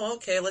 oh,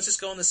 okay, let's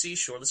just go on the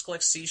seashore, let's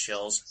collect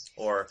seashells,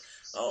 or,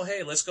 oh,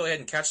 hey, let's go ahead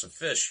and catch some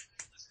fish.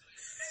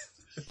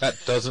 That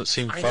doesn't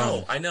seem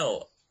fun. I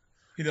know.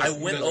 I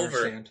went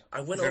over to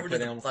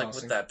like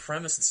with that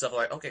premise and stuff.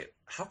 Like, okay,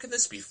 how can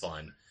this be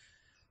fun?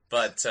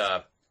 But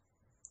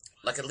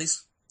like at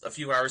least a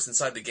few hours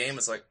inside the game,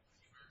 it's like,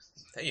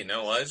 hey, you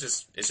know what?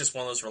 It's just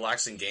one of those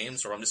relaxing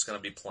games where I'm just gonna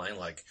be playing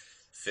like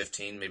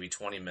 15, maybe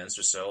 20 minutes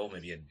or so,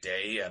 maybe a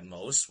day at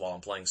most, while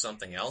I'm playing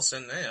something else.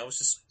 And hey, I was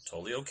just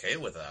totally okay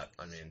with that.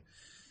 I mean,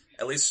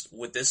 at least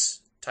with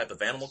this type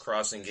of Animal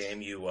Crossing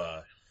game,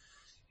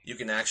 you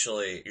can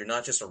actually, you're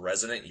not just a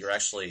resident,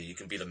 you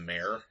can be the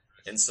mayor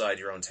inside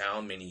your own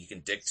town, meaning you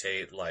can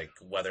dictate like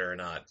whether or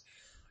not,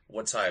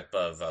 what type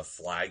of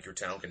flag your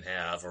town can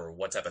have or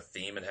what type of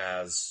theme it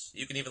has.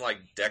 You can even like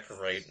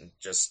decorate and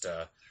just do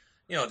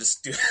all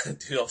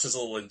this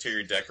little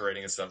interior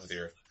decorating and stuff with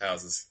your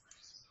houses.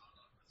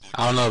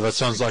 I don't know. That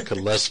sounds like a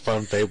less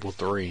fun Fable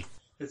 3.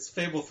 It's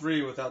Fable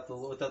 3 without the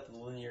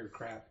linear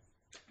crap.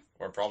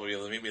 Or probably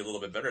maybe a little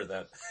bit better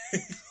than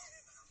that.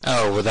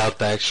 Oh, without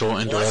the actual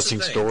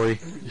interesting story.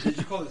 Did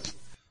you call it?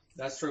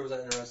 That story was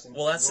that interesting.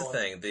 Well, that's the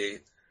thing. The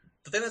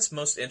thing that's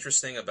most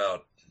interesting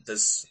about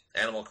this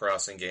Animal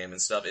Crossing game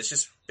and stuff, it's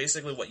just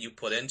basically what you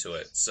put into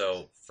it.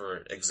 So,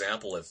 for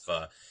example, if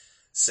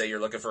say you're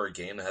looking for a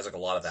game that has like a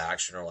lot of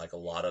action or like a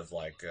lot of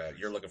like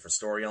you're looking for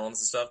story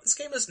elements and stuff. This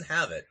game doesn't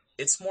have it.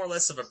 It's more or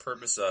less of a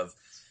purpose of,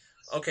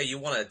 okay, you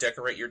want to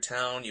decorate your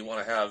town, you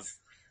want to have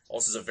all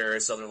sorts of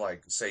various other,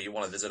 like, say you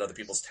want to visit other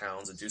people's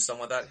towns and do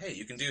something like that. Hey,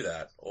 you can do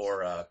that.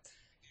 Or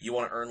you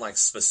want to earn like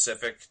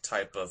specific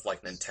type of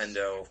like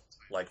Nintendo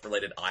like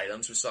related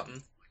items or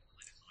something.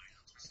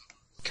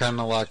 Kind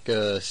of like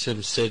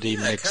SimCity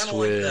mixed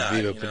with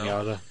Viva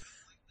Pinata.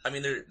 I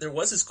mean, there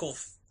was this cool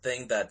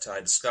thing that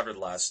I discovered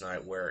last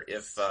night where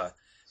if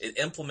it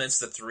implements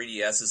the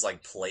 3DS's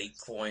like play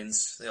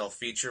coins,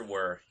 feature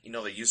where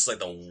they use like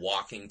the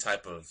walking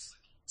type of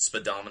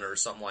speedometer or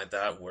something like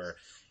that, where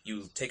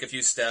you take a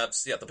few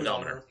steps. Yeah, the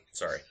pedometer.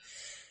 Sorry,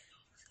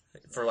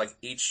 for like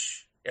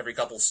every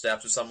couple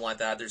steps or something like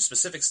that. There's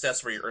specific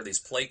steps where you earn these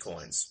play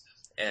coins,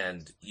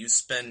 and you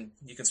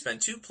can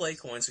spend 2 play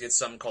coins to get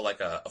something called like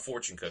a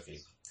fortune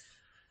cookie.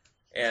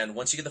 And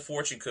once you get the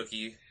fortune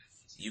cookie,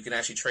 you can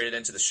actually trade it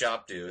into the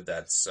shop dude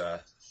that's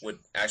would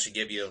actually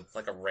give you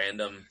like a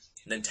random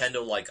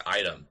Nintendo-like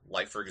item.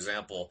 Like, for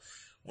example,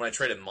 when I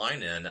traded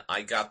mine in,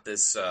 I got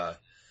this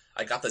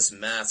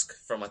mask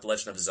from like The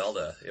Legend of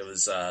Zelda. It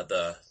was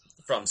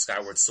from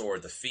Skyward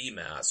Sword, the Fee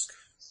mask,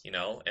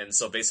 And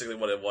so basically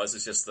what it was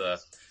is just the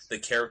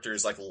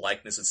characters like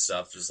likeness and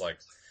stuff, just like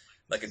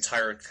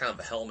entire kind of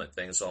a helmet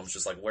thing. So I'm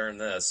just like wearing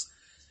this.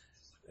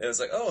 It was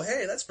like, oh,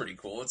 hey, that's pretty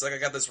cool. It's like I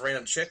got this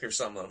random chick or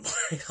something I'm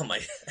wearing on my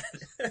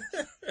head.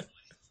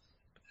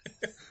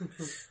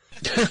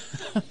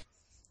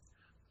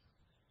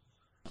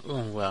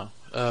 Oh, well.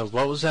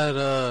 What was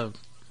that,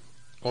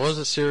 what was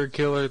the serial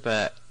killer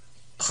that,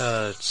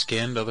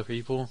 skinned other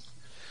people?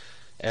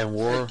 And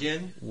wore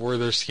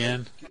their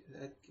skin?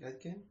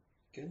 Again?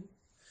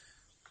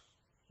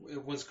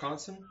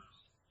 Wisconsin?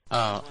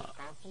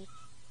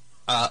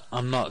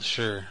 I'm not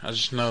sure. I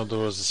just know there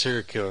was a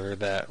serial killer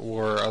that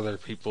wore other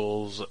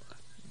people's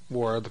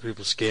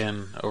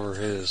skin over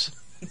his.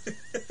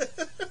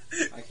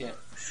 I can't.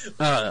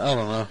 I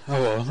don't know.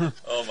 Oh well.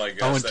 Oh my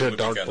gosh, I went to a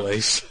dark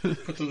place.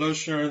 Put the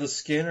lotion under the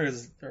skin, or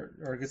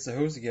it gets the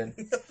hose again.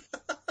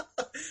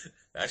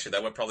 Actually,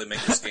 that would probably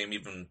make this game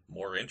even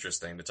more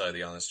interesting, to tell you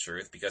the honest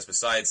truth, because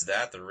besides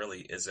that, there really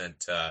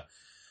isn't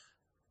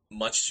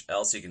much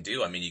else you can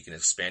do. I mean, you can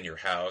expand your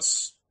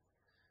house.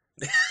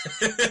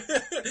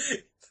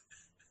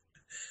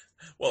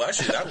 Well,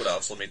 actually, that would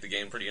also make the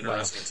game pretty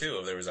interesting, too,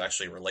 if there was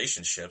actually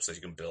relationships that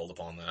you can build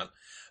upon that.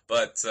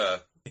 But,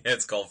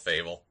 it's called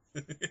Fable.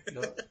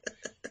 No.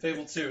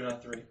 Fable 2,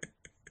 not 3.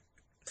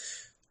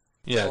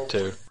 Yeah,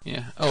 2.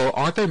 Yeah. Oh,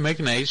 aren't they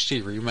making an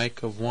HD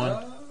remake of 1?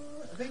 I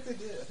think they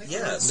did.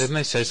 Yes. Didn't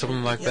they say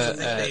something like that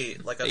at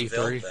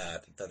E3?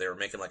 That they were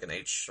making like an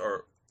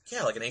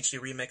HD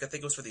remake. I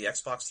think it was for the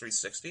Xbox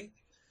 360.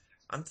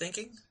 I'm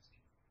thinking.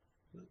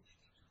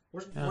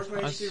 Where's my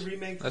HD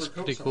remake for That's Coke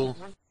pretty cool.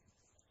 I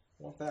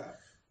want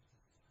that.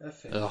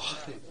 Ugh.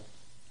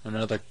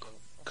 Another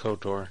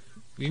KOTOR.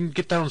 You can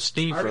get that on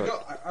Steam for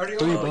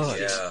 $3.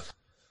 Yeah.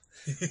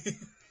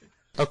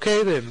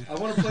 Okay then. I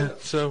want to play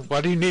that. So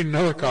why do you need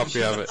another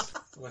copy of it?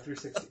 My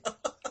 360.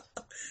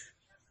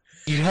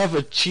 You have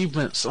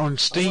achievements on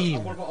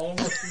Steam. I want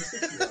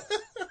 360.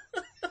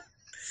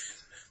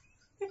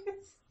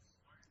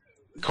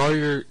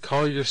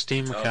 Call your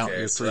Steam account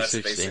your 360. So that's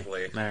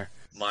basically there.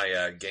 My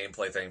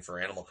gameplay thing for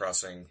Animal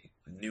Crossing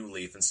New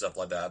Leaf and stuff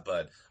like that.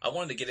 But I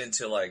wanted to get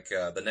into like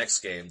the next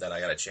game that I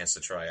got a chance to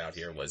try out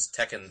here was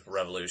Tekken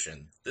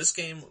Revolution. This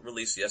game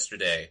released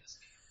yesterday.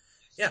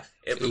 Yeah,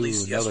 it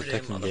released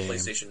yesterday on the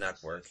PlayStation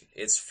Network.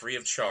 It's free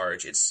of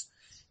charge. It's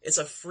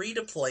a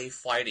free-to-play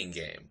fighting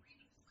game.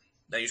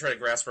 Now you try to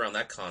grasp around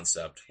that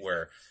concept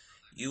where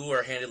you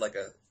are handed like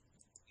a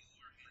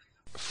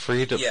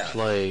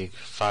free-to-play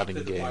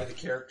fighting game.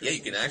 Yeah,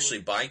 you can actually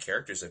buy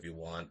characters if you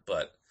want,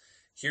 but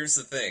here's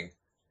the thing.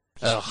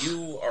 Ugh,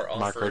 you are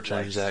offered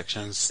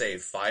microtransactions. Like, say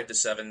 5 to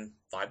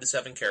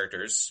 7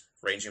 characters,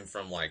 ranging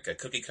from like a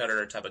cookie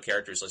cutter type of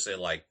characters, let's say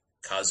like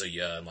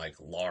Kazuya and like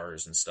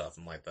Lars and stuff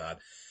and like that.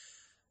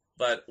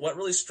 But what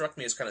really struck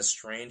me as kind of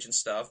strange and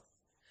stuff,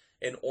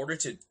 in order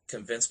to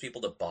convince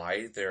people to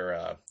buy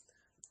their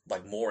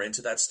like more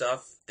into that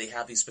stuff, they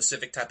have these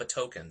specific type of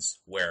tokens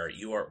where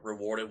you are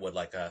rewarded with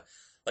like a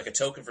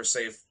token for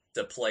say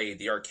to play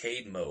the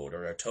arcade mode,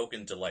 or a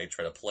token to like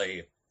try to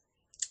play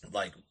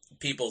like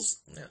people's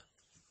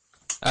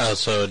Oh,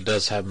 so it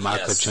does have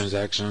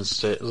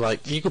microtransactions. Yes.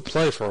 Like you could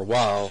play for a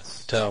while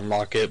to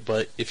unlock it,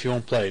 but if you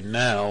want to play it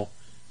now,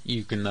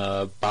 you can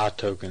buy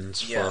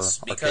tokens for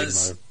arcade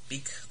mode.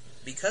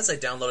 Because I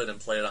downloaded and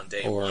played it on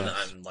day one,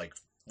 I'm like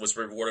was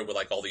rewarded with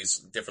like all these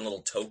different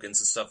little tokens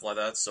and stuff like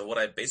that. So what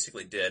I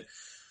basically did,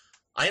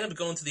 I ended up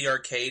going to the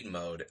arcade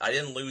mode. I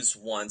didn't lose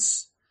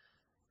once.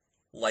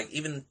 Like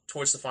even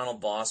towards the final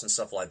boss and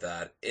stuff like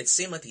that, it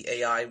seemed like the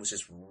AI was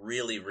just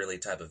really, really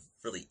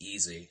really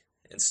easy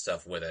and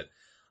stuff with it.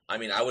 I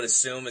mean, I would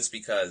assume it's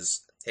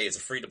because hey, it's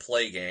a free to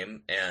play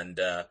game, and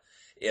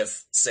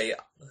if say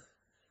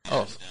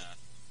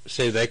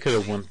they could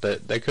have went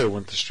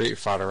the Street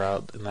Fighter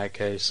route in that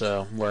case,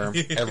 where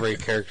every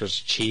character's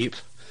cheap.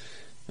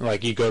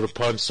 Like, you go to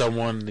punch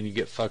someone, and then you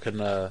get fucking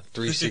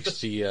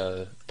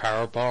 360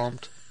 power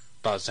bombed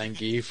by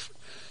Zangief.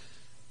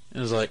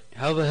 And it's like,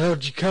 how the hell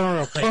did you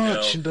counter a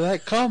punch into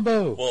that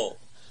combo? Well,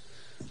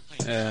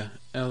 yeah,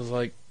 and I was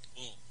like,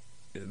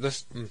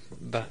 that's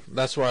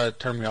why it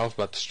turned me off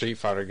about the Street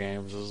Fighter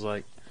games. It was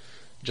like,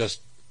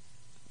 just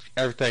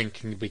everything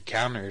can be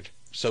countered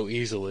so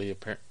easily.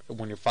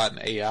 When you're fighting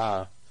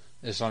AI,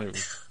 it's not even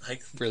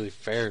really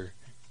fair.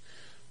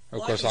 Of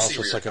course,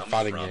 also it's like a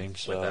fighting game.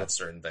 So with that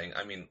certain thing,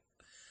 I mean,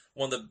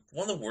 one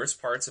of the worst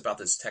parts about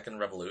this Tekken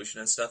Revolution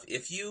and stuff,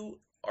 if you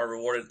are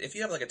rewarded, if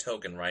you have like a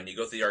token, right, and you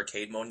go through the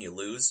arcade mode and you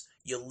lose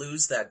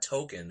that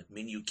token,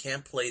 meaning you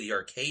can't play the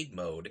arcade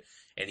mode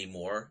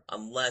anymore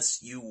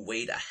unless you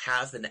wait a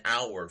half an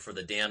hour for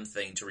the damn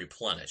thing to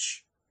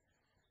replenish.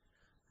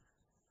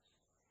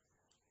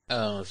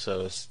 Oh,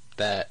 so it's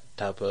that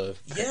type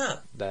of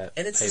that,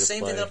 and it's the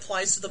same thing that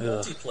applies to the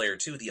multiplayer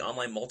too. The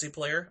online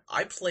multiplayer,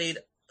 I played.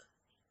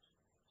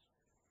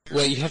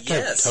 Wait, you have to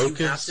have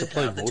tokens to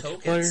play multiplayer?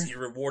 Tokens. You're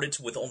rewarded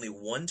with only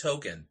one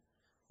token.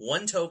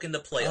 One token to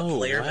play a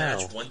player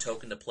match, one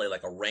token to play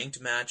like a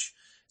ranked match.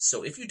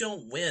 So if you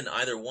don't win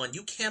either one,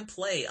 you can't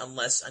play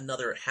unless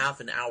another half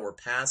an hour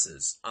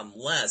passes.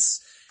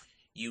 Unless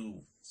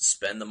you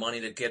spend the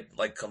money to get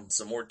like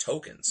some more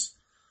tokens.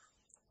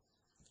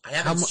 I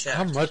haven't checked.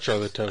 How much are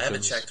the tokens? I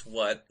haven't checked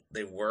what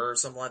they were or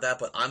something like that,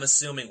 but I'm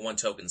assuming one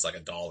token's like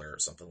 $1 or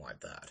something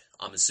like that.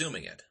 I'm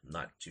assuming it. I'm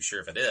not too sure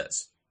if it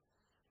is.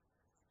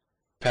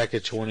 Pack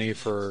of 20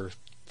 for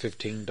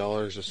 $15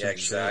 or something. Yeah,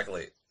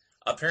 exactly.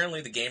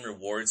 Apparently the game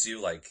rewards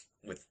you like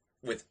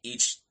with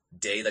each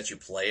day that you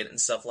play it and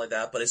stuff like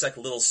that, but it's like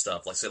little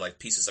stuff, like say like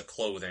pieces of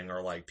clothing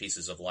or like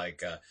pieces of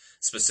like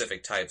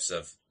specific types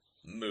of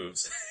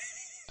moves.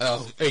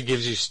 Oh, it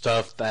gives you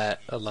stuff that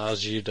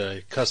allows you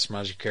to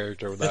customize your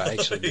character without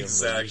actually being able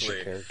to use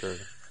your character.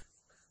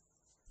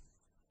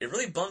 It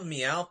really bummed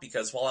me out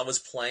because while I was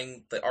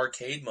playing the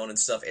arcade mode and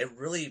stuff, it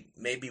really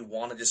made me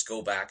want to just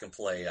go back and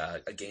play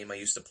a game I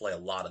used to play a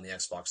lot on the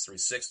Xbox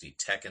 360,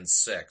 Tekken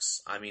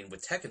 6. I mean,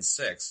 with Tekken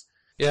 6...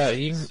 Yeah,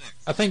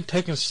 I think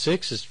Tekken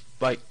 6 is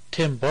like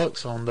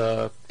 $10 on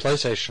the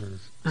PlayStation.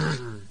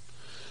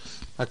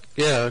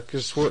 Yeah,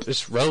 because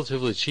it's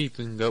relatively cheap.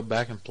 You can go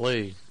back and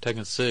play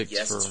Tekken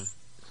 6 for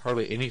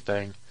hardly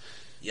anything.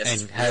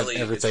 Yes, and have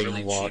everything it's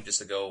really cheap just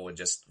to go and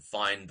just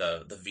find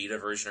the Vita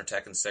version of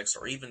Tekken 6,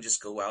 or even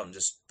just go out and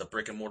just the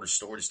brick and mortar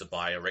store just to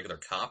buy a regular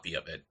copy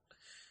of it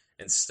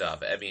and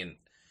stuff. I mean,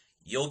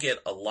 you'll get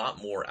a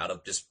lot more out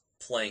of just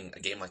playing a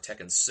game like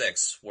Tekken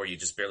 6, where you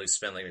just barely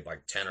spend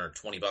like $10 or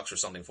 $20 or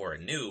something for it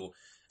new,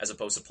 as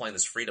opposed to playing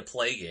this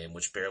free-to-play game,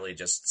 which barely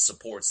just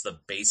supports the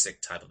basic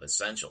type of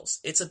essentials.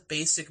 It's a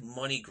basic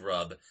money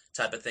grub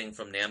type of thing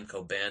from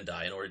Namco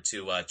Bandai in order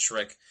to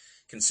trick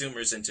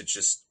consumers into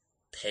just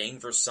paying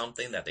for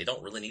something that they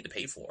don't really need to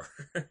pay for.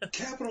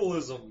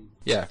 Capitalism.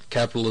 Yeah,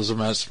 capitalism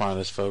at its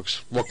finest,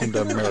 folks. Welcome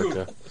to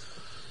America.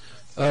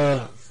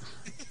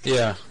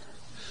 Yeah.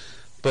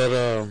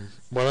 But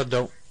what I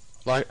don't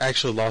like,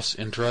 actually lost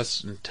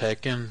interest in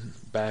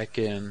Tekken back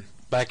in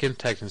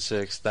Tekken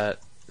 6. That,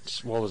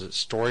 what was it,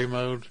 story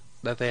mode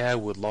that they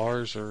had with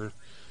Lars, or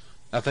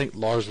I think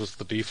Lars was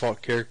the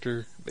default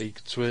character that you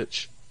could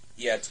switch.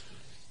 Yeah.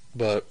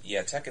 But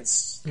Tekken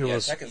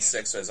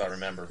 6, as I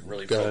remember,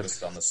 really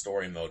focused on the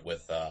story mode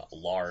with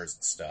Lars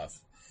and stuff.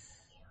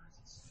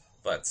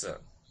 But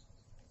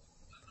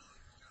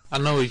I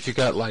know if you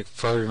got like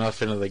further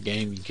enough into the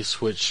game, you could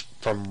switch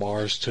from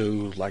Lars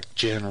to like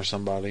Jin or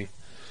somebody.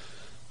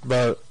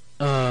 But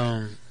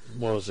what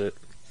was it?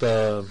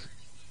 The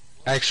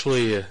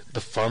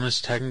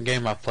funnest Tekken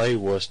game I played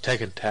was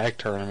Tekken Tag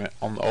Tournament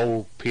on the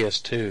old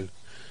PS2,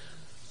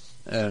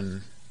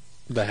 and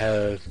they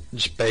had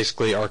just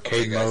basically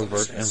arcade mode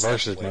and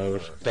versus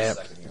mode. Dun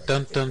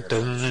dun dun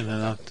dun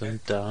dun dun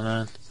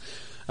dun.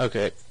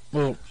 Okay,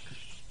 well,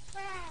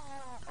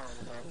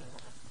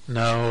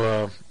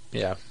 no,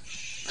 yeah.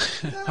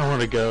 I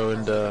want to go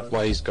into,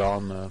 while he's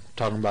gone,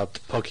 talking about the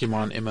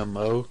Pokemon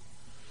MMO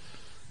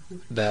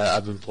that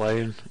I've been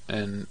playing,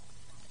 and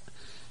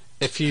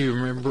if you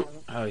remember,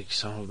 oh, you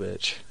son of a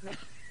bitch.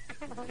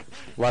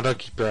 Why don't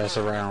you keep your ass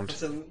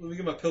around? Let me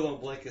get my pillow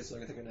and blanket so I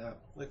can take a nap.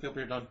 Wake me up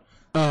when you're done.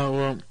 Oh,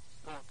 well,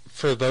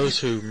 for those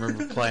who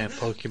remember playing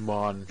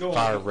Pokemon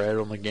Fire Red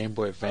on the Game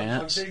Boy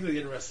Advance, I'm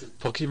vaguely interested.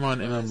 Pokemon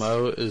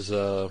MMO is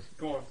a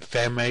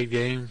fan-made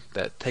game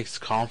that takes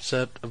the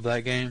concept of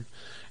that game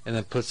and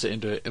then puts it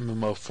into an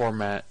MMO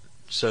format.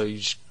 So you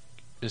just,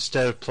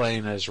 instead of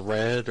playing as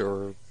Red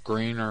or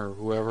Green or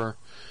whoever,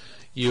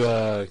 you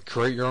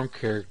create your own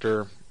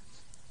character,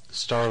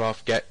 start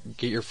off, get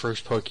your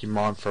first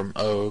Pokemon from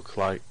Oak,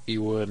 like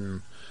you would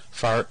in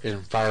Fire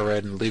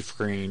Red and Leaf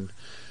Green,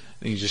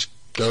 and you just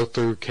go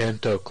through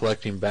Kanto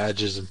collecting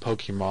badges and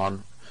Pokemon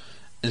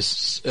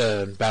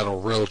and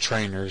battle real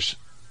trainers.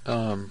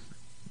 But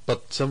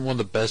one of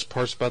the best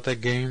parts about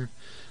that game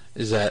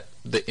is that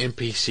the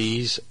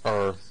NPCs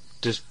are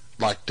just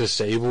like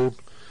disabled.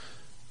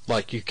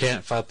 Like you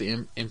can't fight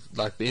the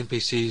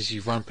NPCs.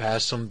 You run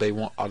past them, they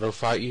won't auto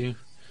fight you.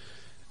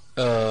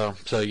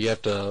 So you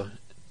have to,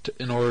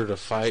 in order to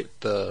fight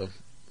the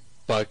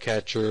bug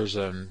catchers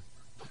and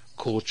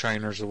cool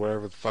trainers or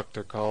whatever the fuck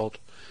they're called,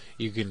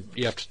 you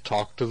have to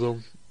talk to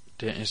them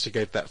to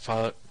instigate that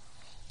fight,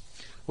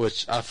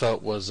 which I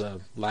felt was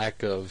a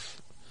lack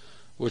of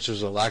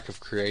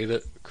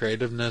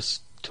creativeness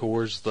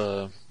towards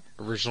the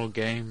original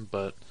game.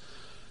 But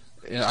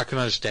I can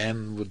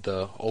understand with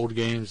the old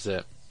games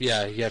that you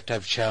have to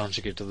have a challenge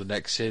to get to the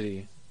next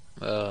city.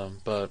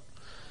 But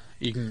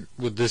you can,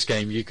 with this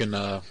game, you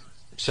can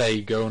say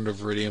you go into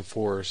Viridian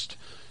Forest,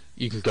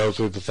 you can go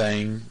through the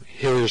thing,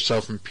 heal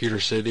yourself in Pewter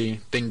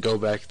City, then go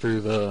back through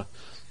the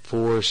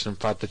forest and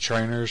fight the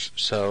trainers.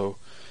 So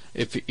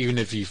even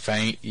if you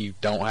faint, you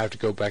don't have to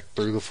go back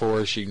through the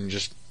forest. You can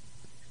just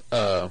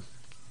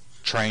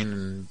train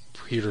in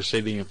Pewter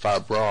City and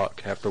fight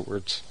Brock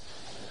afterwards.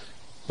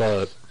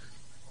 But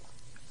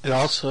it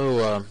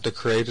also, the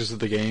creators of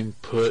the game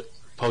put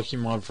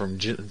Pokemon from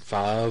Gen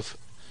 5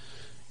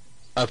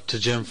 up to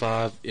Gen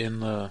 5 in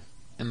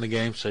the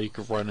game, so you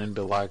could run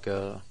into like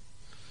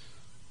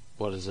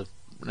what is it?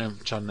 I'm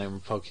trying to name a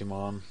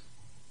Pokemon.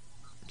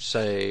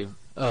 Say,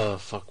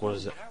 what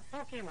is it?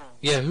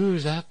 Yeah,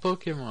 who's that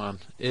Pokemon?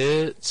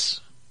 It's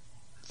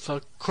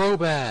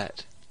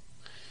Crobat.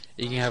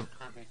 You can have,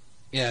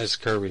 yeah, it's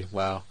Kirby.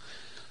 Wow.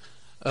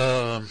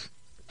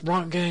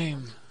 Wrong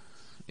game.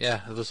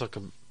 Yeah, it looks like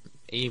an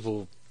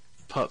evil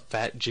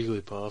fat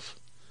Jigglypuff.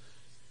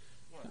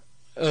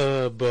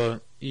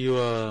 But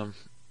you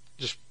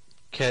just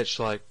catch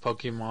like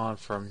Pokemon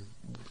from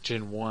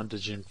Gen 1 to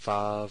Gen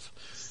 5,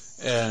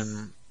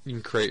 and you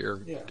can create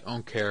your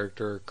own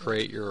character,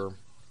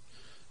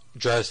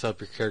 dress up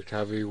your character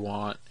however you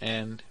want.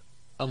 And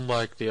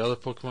unlike the other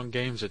Pokemon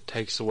games, it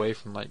takes away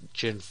from like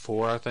Gen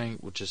 4, I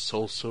think, which is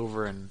Soul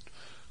Silver and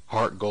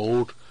Heart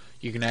Gold.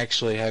 You can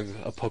actually have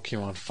a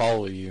Pokemon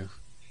follow you,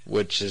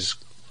 which is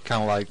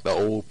kind of like the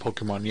old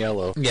Pokemon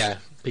Yellow. Yeah,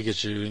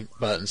 Pikachu,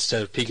 but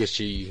instead of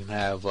Pikachu, you can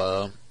have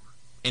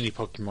any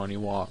Pokemon you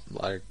want,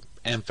 like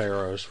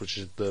Ampharos, which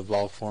is the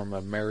evolved form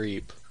of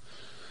Mareep.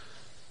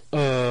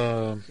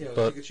 But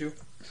Pikachu.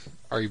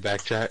 Are you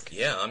back, Jack?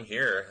 Yeah, I'm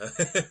here.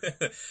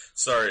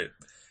 Sorry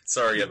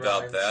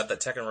about that. The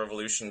Tekken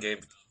Revolution game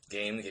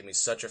gave me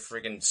such a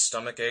freaking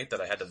stomachache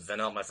that I had to vent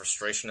out my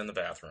frustration in the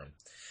bathroom.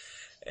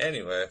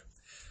 Anyway.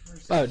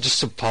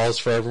 Just to pause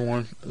for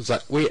everyone, is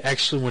that we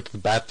actually went to the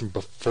bathroom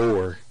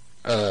before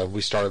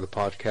we started the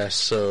podcast,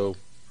 so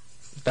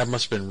that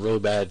must have been really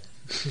bad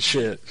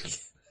shit.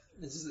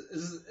 Is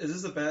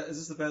this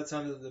the bad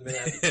time that the man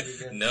have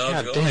to again? No,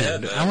 God go damn,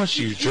 ahead, man. how much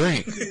do you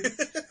drink?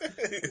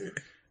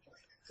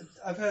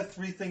 I've had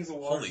 3 things of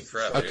water. Holy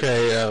crap!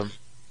 Okay,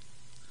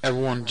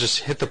 everyone, just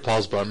hit the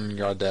pause button in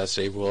your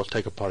Audacity. We'll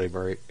take a potty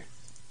break.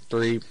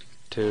 3,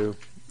 2.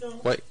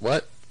 No. Wait,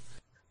 what?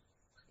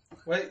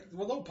 Wait,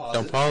 well, don't pause.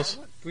 Don't pause.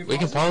 We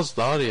can pause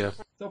the audio.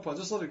 Don't pause.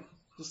 Just let it.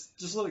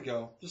 Just let it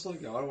go. Just let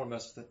it go. I don't want to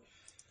mess with it.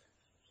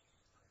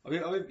 I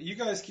mean, you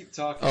guys keep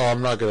talking. Oh,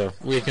 I'm not gonna.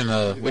 We can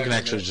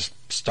actually just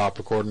stop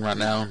recording right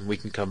now, and we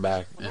can come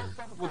back. And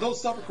Well, don't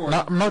stop recording.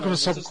 I'm not gonna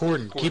stop just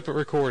recording. record. Keep it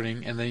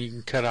recording, and then you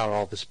can cut out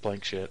all this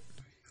blank shit.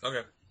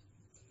 Okay.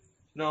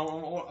 No,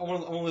 I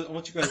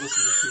want you guys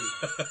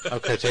listening to.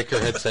 Okay, take your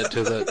headset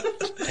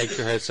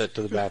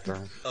to the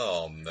bathroom.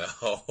 Oh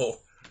no.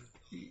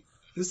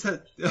 This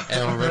had.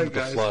 And remember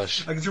to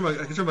flush. I can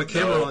turn my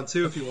camera on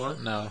too if you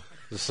want. No,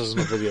 this isn't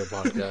a video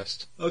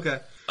podcast. Okay.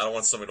 I don't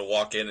want somebody to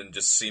walk in and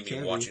just see me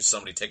Can watching we?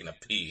 somebody taking a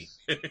pee.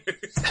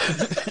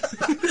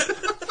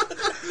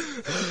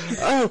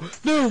 Oh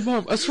no,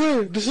 Mom! I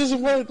swear this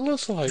isn't what it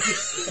looks like.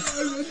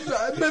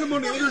 I met him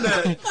on the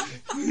internet.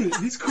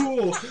 He's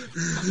cool.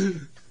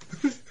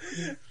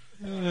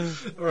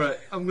 All right,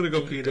 I'm gonna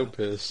go pee. Go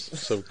piss,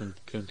 so we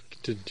can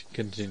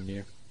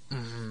continue.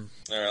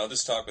 Alright, I'll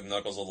just talk with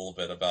Knuckles a little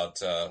bit about,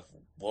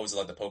 what was it,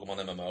 like the Pokemon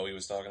MMO he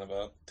was talking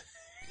about?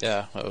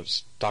 Yeah, I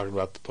was talking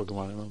about the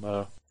Pokemon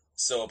MMO.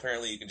 So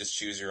apparently you can just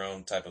choose your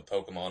own type of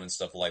Pokemon and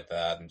stuff like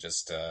that, and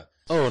just,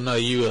 Oh no,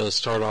 you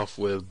start off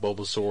with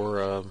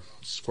Bulbasaur,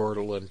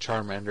 Squirtle, and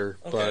Charmander,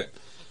 Okay. but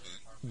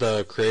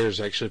the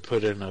creators actually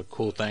put in a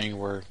cool thing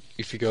where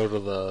if you go to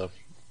the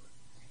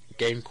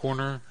Game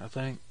Corner, I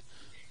think,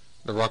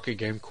 the Rocket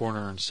Game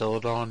Corner in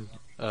Celadon,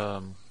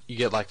 you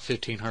get like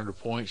 1,500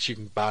 points, you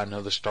can buy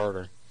another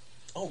starter.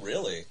 Oh,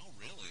 really?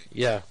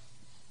 Yeah,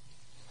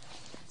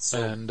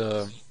 So, and,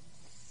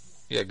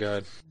 yeah, go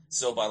ahead.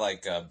 so by,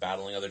 like,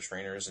 battling other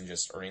trainers and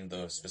just earning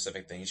the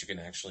specific things, you can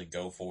actually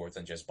go forth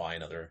and just buy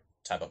another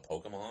type of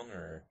Pokemon,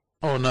 or?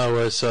 Oh no,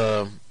 it's,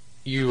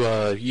 you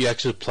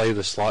actually play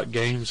the slot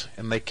games,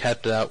 and they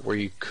capped it out where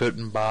you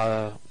couldn't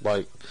buy,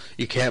 like,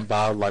 you can't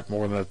buy, like,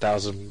 more than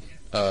 1,000,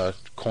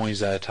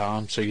 coins at a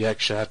time, so you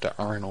actually have to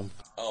earn them.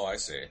 Oh, I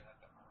see.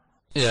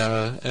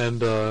 Yeah,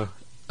 and,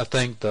 I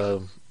think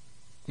the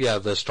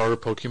starter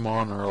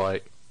Pokemon are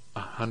like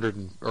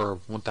 100 or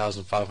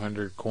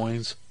 1,500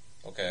 coins.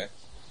 Okay.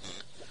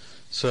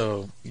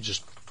 So you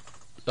just,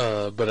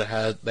 but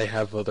they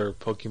have other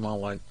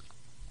Pokemon like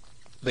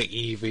the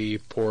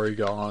Eevee,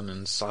 Porygon,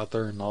 and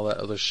Scyther, and all that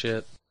other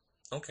shit.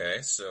 Okay,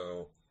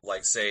 so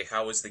Like, say,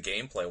 how is the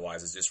gameplay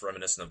wise? Is it just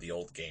reminiscent of the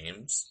old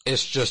games?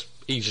 It's just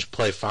you just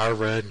play Fire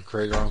Red and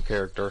create your own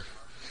character.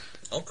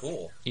 Oh,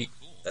 cool. You,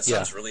 That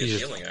sounds really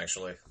appealing,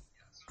 actually.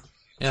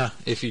 Yeah,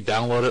 if you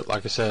download it,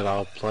 like I said,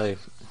 I'll play.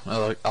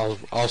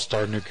 I'll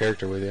start a new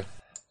character with you.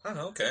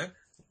 Oh, okay.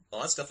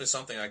 Well, that's definitely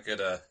something I could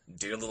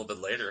do a little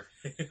bit later.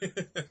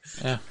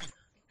 Yeah.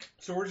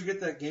 So where'd you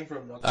get that game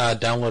from? I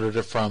downloaded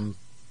it from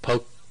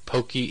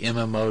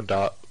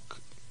PokeMMO.uk,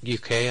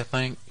 I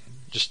think.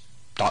 Just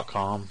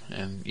 .com,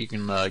 and you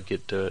can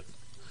get to it.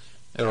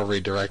 It'll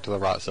redirect to the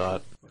right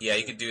side. Yeah,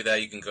 you can do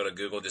that. You can go to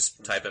Google,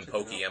 just type in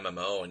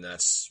PokeMMO, and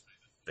that's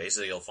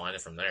basically you'll find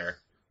it from there.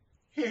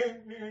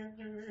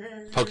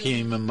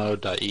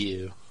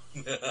 PokeMMO.eu.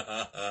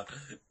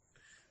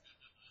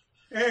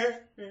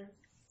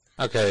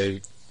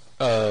 Okay,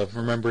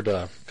 remember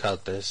to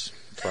cut this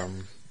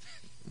from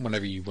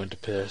whenever you went to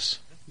piss.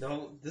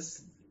 No,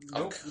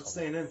 nope, it's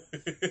staying in.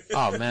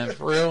 Oh man,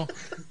 for real?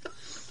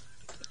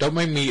 Don't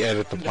make me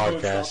edit the No,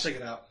 podcast. I'll take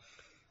it out.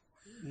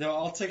 No,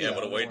 I'll take it out. Yeah,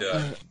 what a way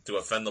to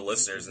offend the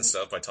listeners and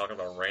stuff by talking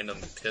about random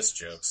piss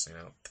jokes, you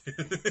know.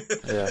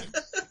 Yeah.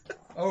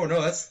 Oh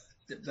no, that's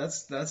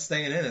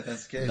staying in if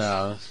that's the case.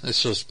 No,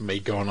 it's just me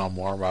going on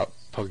more about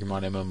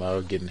Pokemon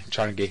MMO,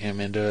 trying to get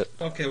him into it.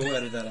 Okay, we'll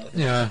edit that out.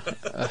 Yeah.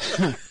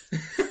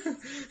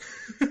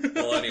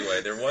 Well,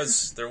 anyway, there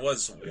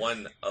was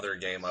one other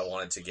game I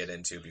wanted to get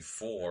into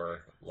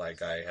before,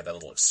 like I had that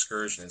little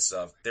excursion and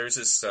stuff. There's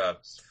this,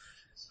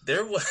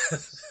 there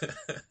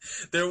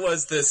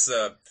was this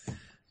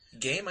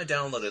game I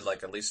downloaded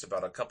like at least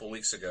about a couple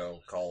weeks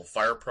ago called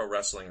Fire Pro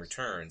Wrestling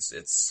Returns.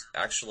 It's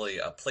actually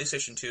a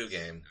PlayStation 2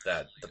 game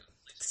that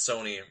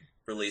Sony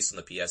released on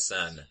the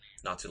PSN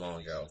not too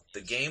long ago.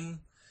 The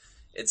game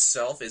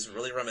itself is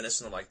really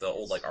reminiscent of like the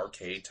old like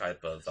arcade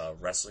type of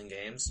wrestling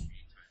games.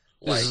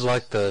 This is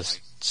like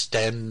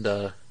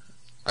the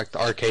like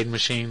the arcade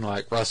machine,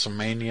 like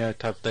WrestleMania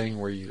type thing,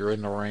 where you're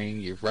in the ring,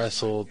 you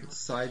wrestle.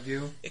 Side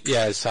view?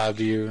 Yeah, it's side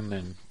view, and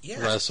then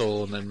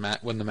wrestle, and then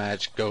win the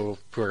match,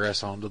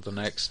 progress on to the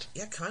next.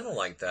 Yeah, kind of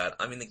like that.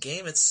 I mean, the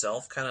game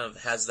itself kind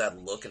of has that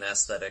look and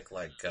aesthetic,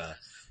 like,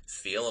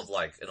 feel of,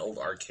 like, an old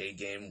arcade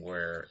game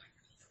where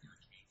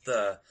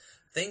the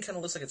thing kind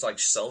of looks like it's, like,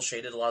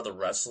 cel-shaded. A lot of the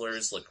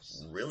wrestlers look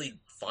really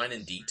fine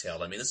and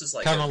detailed. I mean, this is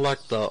like... Kind of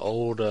like the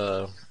old,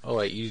 oh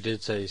wait, you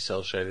did say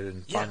cel-shaded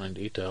and fine and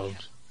detailed.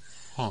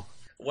 Huh.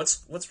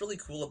 What's really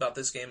cool about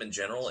this game in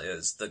general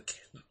is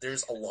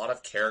there's a lot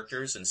of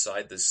characters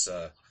inside this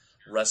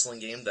wrestling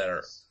game that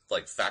are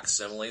like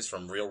facsimiles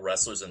from real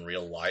wrestlers in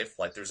real life.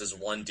 Like there's this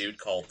one dude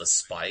called the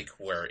Spike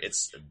where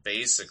it's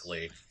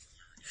basically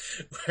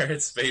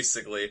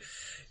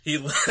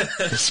he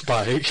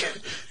Spike.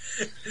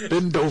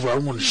 Bend over, I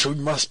want to show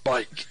you my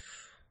spike.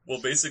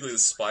 Well, basically the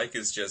Spike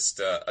is just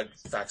a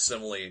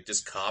facsimile,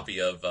 just copy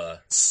of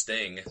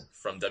Sting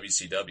from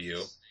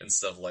WCW and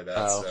stuff like that.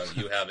 Oh. So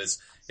you have his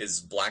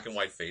black and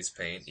white face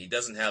paint. He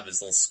doesn't have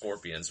his little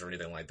scorpions or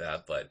anything like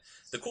that, but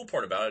the cool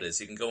part about it is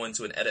you can go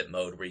into an edit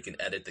mode where you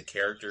can edit the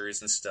characters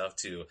and stuff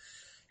to,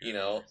 you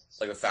know,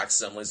 like the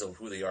facsimiles of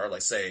who they are.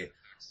 Like say,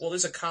 well,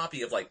 there's a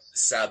copy of like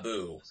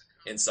Sabu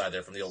inside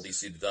there from the old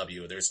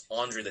ECW. There's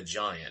Andre the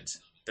Giant.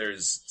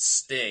 There's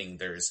Sting.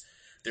 There's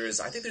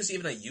I think there's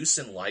even a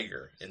Yusin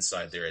Liger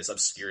inside there, as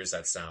obscure as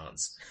that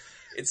sounds.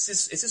 It's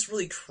just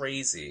really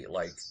crazy.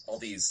 Like all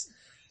these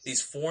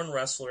foreign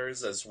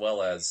wrestlers, as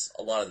well as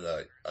a lot of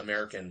the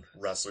American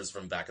wrestlers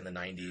from back in the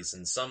 90s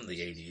and some of the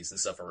 80s and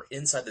stuff, are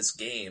inside this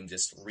game,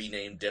 just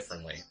renamed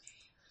differently.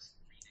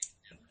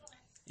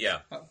 Yeah.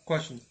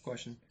 Question.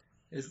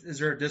 Is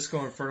there a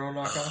Disco Inferno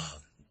knockoff?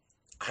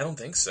 I don't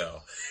think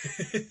so.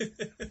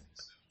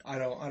 I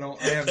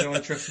have no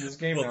interest in this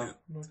game now.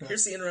 Okay.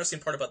 Here's the interesting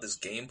part about this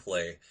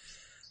gameplay.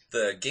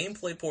 The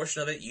gameplay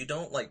portion of it, you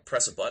don't like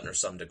press a button or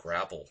something to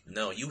grapple.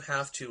 No, you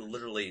have to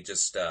literally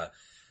just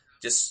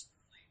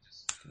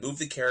move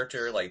the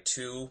character like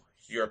to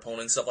your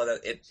opponent and stuff like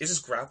that. It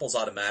just grapples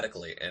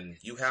automatically, and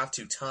you have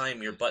to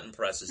time your button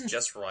presses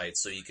just right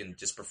so you can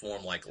just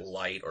perform like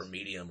light or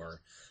medium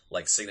or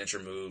like signature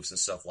moves and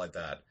stuff like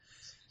that.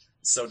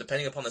 So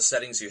depending upon the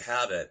settings you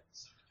have it,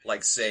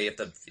 like say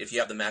if you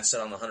have the match set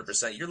on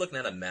 100%, you're looking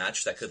at a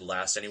match that could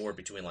last anywhere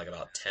between like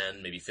about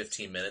 10, maybe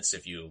 15 minutes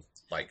if you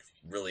like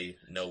really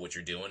know what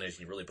you're doing, if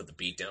you really put the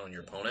beat down on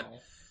your opponent. Wow.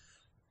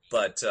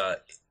 But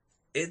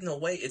in a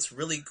way, it's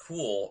really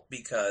cool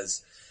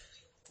because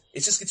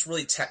it just gets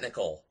really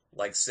technical.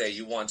 Like say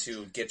you want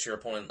to get your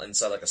opponent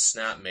inside like a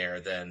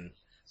snapmare, then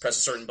press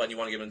a certain button. You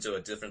want to get into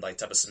a different like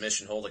type of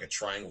submission hold, like a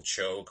triangle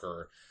choke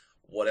or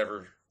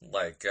whatever.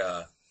 Like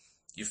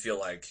you feel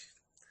like.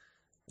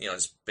 You know,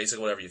 just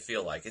basically whatever you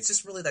feel like. It's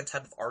just really that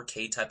type of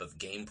arcade type of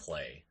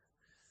gameplay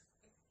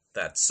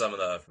that some of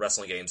the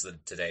wrestling games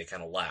today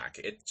kind of lack.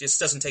 It just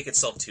doesn't take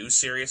itself too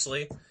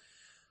seriously.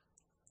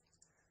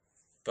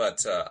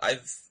 But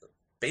I've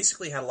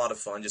basically had a lot of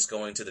fun just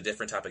going to the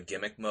different type of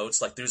gimmick modes.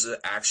 Like there's an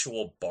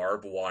actual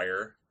barbed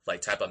wire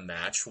like type of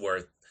match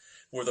where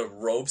where the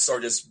ropes are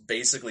just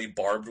basically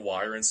barbed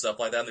wire and stuff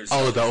like that. There's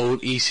the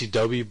old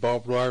ECW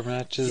barbed wire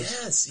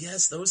matches?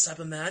 Yes, those type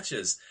of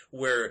matches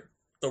where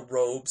the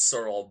ropes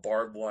are all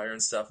barbed wire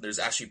and stuff. There's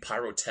actually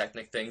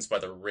pyrotechnic things by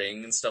the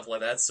ring and stuff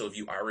like that, so if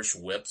you Irish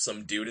whip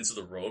some dude into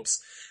the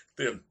ropes,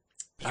 you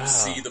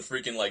see the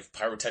freaking, like,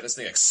 pyrotechnics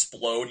thing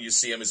explode, and you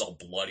see him, he's all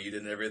bloodied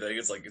and everything.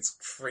 It's like, it's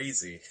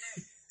crazy.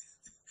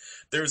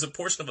 There's a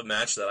portion of a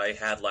match that I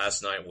had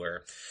last night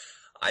where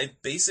I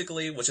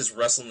basically was just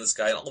wrestling this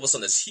guy, and all of a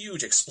sudden this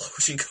huge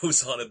explosion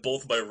goes on, and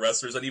both my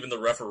wrestlers, and even the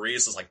referee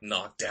is just, like,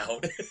 knocked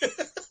out.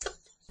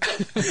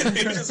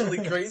 It was just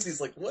really crazy. He's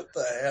like, what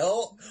the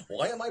hell?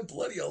 Why am I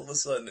bloody all of a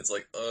sudden? It's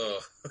like,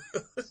 ugh.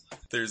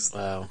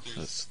 Wow.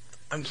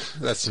 I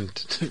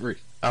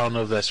don't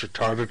know if that's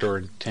retarded or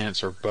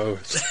intense or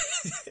both.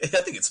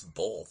 I think it's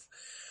both.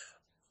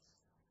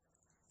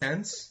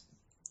 Tense?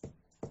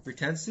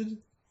 Retensed?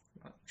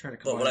 I'm trying to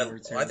come But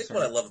words here. I think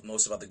what I love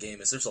most about the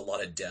game is there's a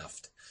lot of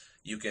depth.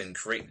 You can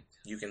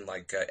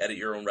edit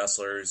your own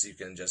wrestlers. You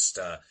can just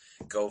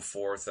go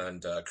forth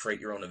and create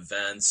your own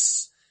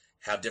events.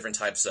 Have different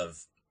types of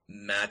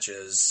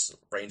matches,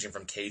 ranging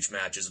from cage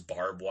matches,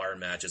 barbed wire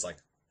matches, like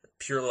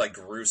purely like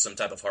gruesome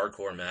type of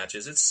hardcore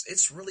matches.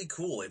 It's really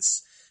cool.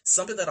 It's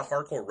something that a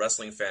hardcore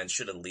wrestling fan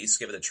should at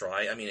least give it a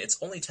try. I mean, it's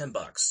only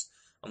 $10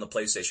 on the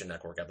PlayStation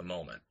Network at the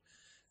moment,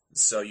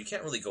 so you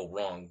can't really go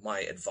wrong.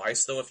 My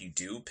advice, though, if you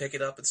do pick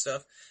it up and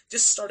stuff,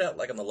 just start out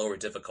like on the lower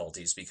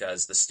difficulties,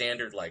 because the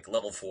standard like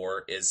level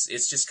 4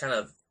 it's just kind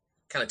of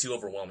too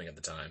overwhelming at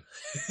the time.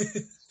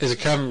 Is it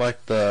kind of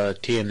like the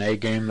TNA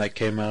game that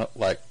came out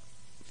like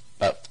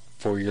about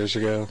 4 years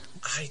ago?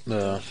 I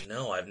don't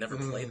know. I've never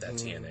played that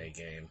TNA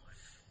game.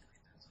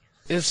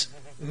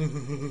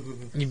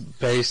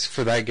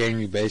 For that game,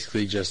 you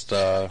basically just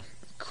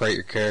create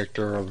your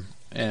character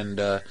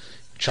and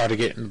try to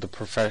get into the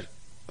profession.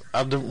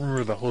 I don't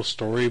remember the whole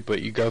story,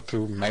 but you go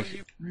through.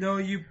 No,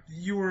 you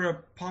were a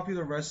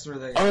popular wrestler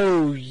that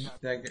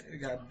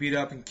got beat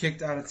up and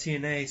kicked out of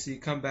TNA, so you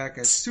come back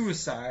as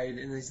Suicide,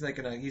 and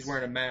he's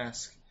wearing a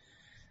mask,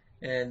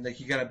 and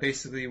like you gotta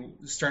basically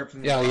start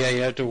from the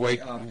you have to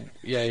wait.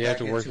 You have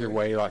to work your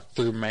way like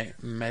through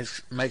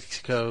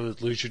Mexico,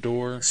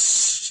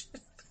 Luchador.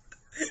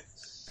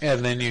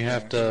 And then you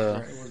have to.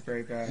 It was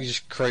very bad. You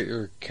just create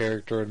your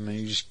character, and then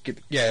you just get,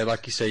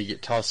 like you say, you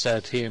get tossed out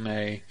of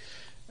TNA.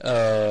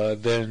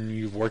 Then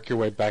you work your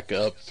way back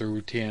up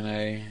through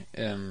TNA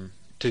and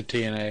to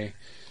TNA,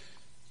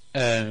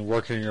 and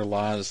working your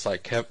lines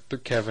like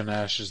Kevin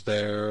Nash is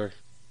there,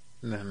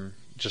 and then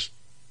just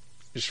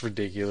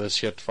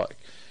ridiculous. You have to fight.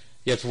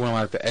 You have to win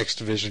like the X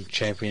Division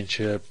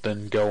Championship,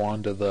 then go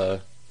on to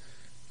the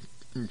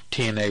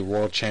TNA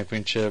World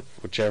Championship,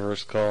 whichever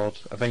it's called.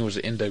 I think it was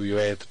the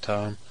NWA at the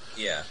time.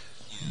 Yeah.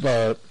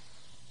 But,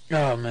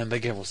 oh man, that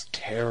game was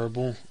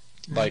terrible.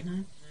 Like,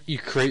 you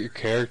create your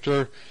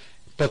character,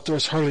 but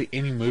there's hardly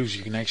any moves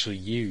you can actually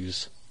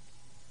use.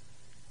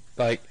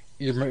 Like,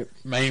 your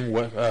main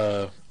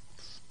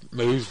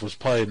move was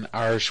probably an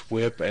Irish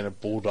whip and a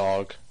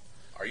bulldog.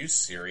 Are you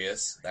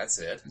serious? That's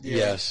it? Yeah.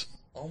 Yes.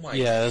 Oh my god.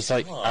 Yeah, it's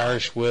like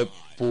Irish whip,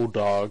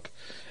 bulldog,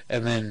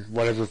 and then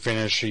whatever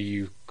finisher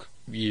you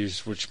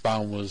used, which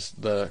mine was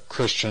the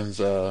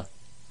Christian's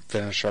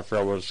finisher. I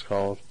forgot what it's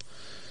called.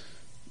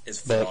 Is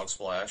Frog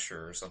Splash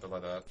or something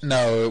like that?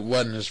 No, it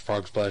wasn't his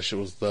Frog Splash. It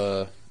was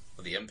the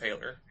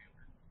Impaler.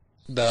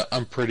 The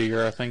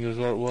Unprettier, I think is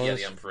what it was. Yeah,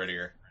 the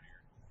Unprettier.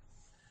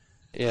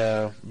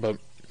 Yeah, but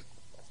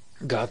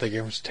God, that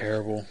game was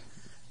terrible.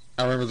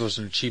 I remember there was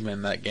an achievement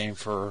in that game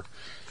for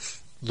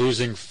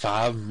losing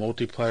 5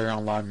 multiplayer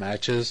online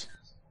matches.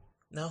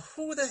 Now,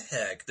 who the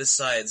heck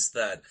decides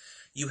that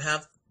you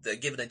have to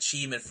give an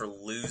achievement for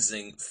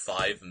losing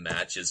 5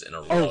 matches in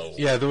a row? Oh,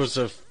 yeah, there was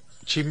a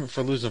achievement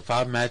for losing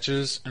 5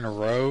 matches in a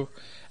row,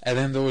 and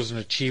then there was an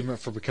achievement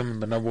for becoming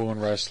the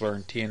 #1 wrestler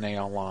in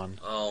TNA Online.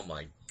 Oh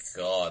my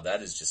god,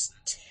 that is just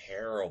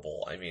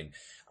terrible. I mean,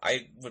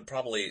 I would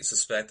probably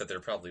suspect that there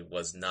probably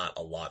was not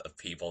a lot of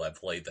people that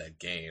played that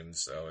game,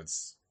 so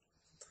it's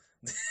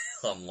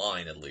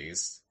online at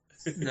least.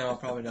 No,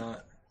 probably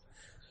not.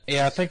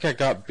 Yeah, I think I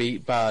got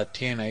beat by a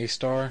TNA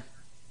star.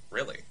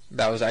 Really?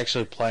 That was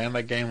actually playing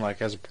that game,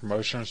 like, as a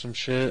promotion or some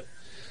shit.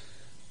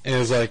 And it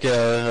was like,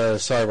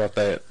 sorry about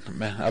that.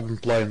 Man, I've been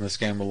playing this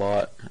game a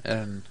lot.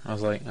 And I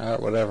was like, alright,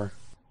 whatever.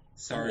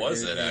 Sorry, who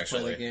was dude, it,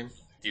 actually? game.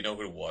 Do you know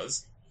who it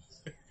was?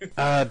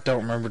 I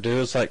don't remember, dude. It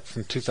was like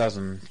from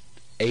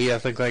 2008, I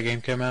think that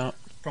game came out.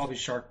 Probably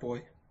Shark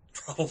Boy.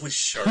 Probably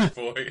Shark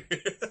Boy.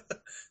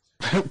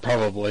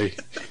 Probably.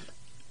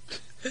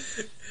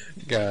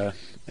 Yeah,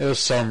 it was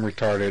some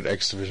retarded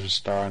X Division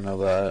star, I know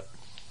that.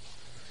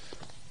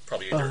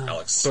 Probably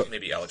either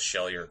maybe Alex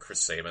Shelley or Chris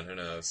Sabin, who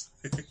knows?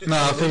 No,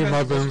 I think it might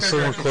have been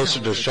someone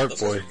closer to Shark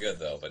Those Boy. are good,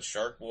 though, but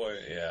Shark Boy,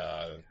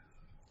 yeah.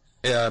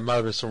 Yeah, it might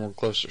have been someone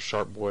closer to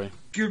Shark Boy.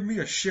 Give me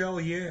a shell,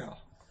 yeah.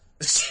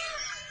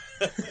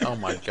 Oh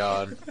my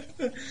god.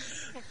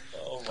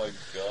 Oh my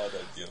god,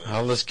 I give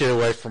it. Let's get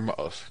away from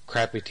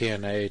crappy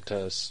TNA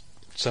to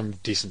some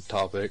decent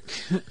topic.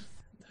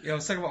 Yeah,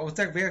 let's talk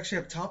about. We actually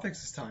have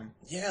topics this time.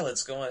 Yeah,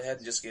 let's go ahead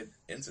and just get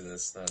into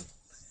this then.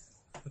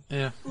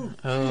 Yeah.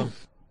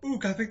 Ooh,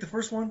 can I pick the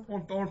first one? I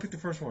want to pick the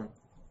first one.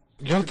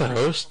 You're the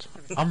host?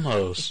 I'm the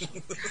host.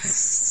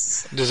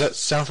 Does that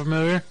sound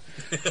familiar?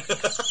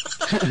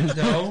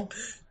 No.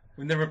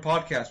 We've never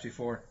podcast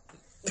before.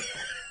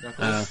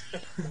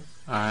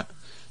 Alright.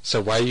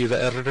 So why are you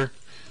the editor?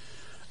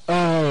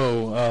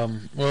 Oh,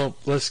 well,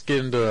 let's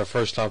get into our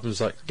first topic. It's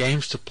like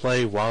games to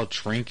play while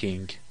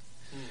drinking.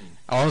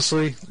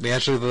 Honestly, the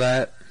answer to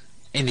that,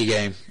 any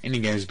game. Any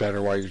game is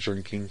better while you're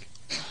drinking.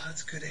 Oh,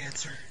 that's a good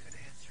answer.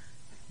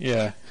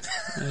 Yeah.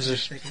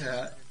 Think of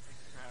that.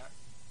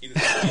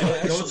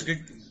 It's a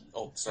good.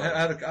 Oh, sorry. I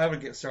had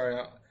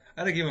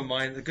a game of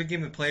mine. A good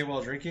game to play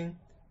while drinking.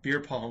 Beer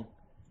pong.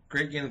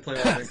 Great game to play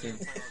while drinking.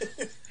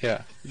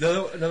 Yeah.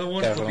 Another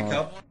one. Definitely. Flippy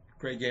cup.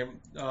 Great game.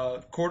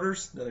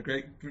 Quarters. Another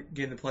great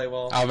game to play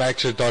while. I'm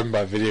actually talking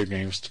about video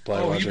games to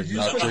play while drinking,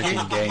 not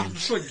drinking games. You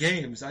just put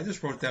games. I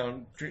just wrote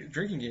down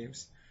drinking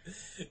games.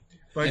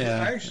 But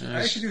Yeah, I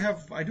actually do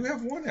have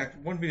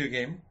one video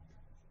game.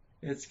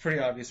 It's a pretty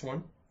obvious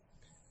one.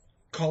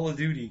 Call of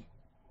Duty.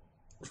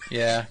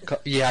 Yeah,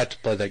 you had to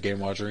play that game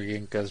while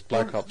drinking because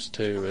Black Ops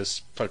 2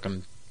 is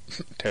fucking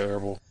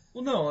terrible.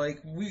 Well, no,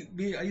 like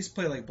I used to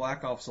play like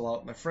Black Ops a lot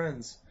with my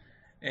friends,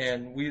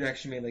 and we'd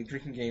actually made like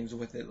drinking games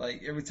with it.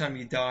 Like every time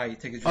you die, you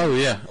take a drink. Oh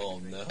yeah. Oh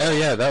no. Oh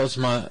yeah, that was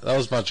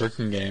my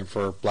drinking game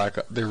for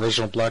the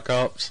original Black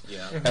Ops.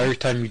 Yeah. Every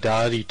time you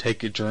died, you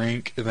take a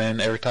drink, and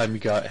then every time you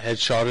got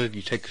headshotted,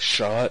 you take a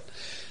shot.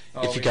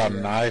 If you got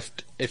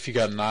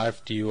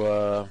knifed,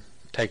 you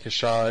take a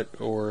shot,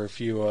 or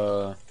if you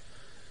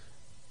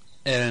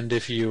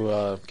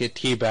get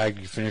teabagged,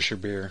 you finish your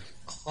beer.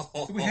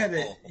 We had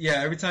it.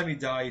 Yeah, every time you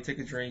die, you take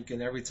a drink,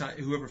 and every time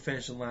whoever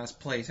finished in last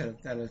place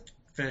had to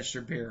finish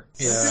their beer.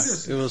 Yeah,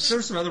 there were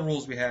some other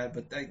rules we had,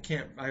 but I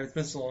can't. It's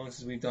been so long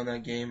since we've done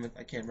that game.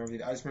 I can't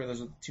remember. I just remember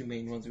those were the two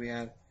main ones we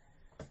had.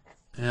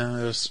 Yeah,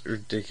 it was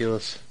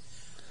ridiculous.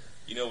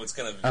 You know what's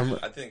kind of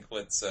I think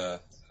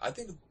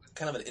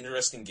kind of an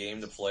interesting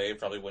game to play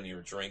probably when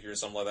you're drinking or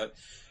something like that.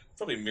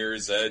 Probably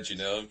Mirror's Edge, you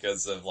know,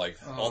 because of like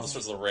all the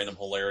sorts of random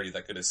hilarity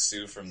that could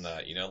ensue from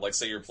that. You know, like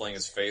say you're playing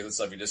as Faith and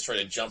stuff, you just try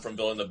to jump from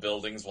building to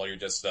buildings while you're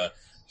just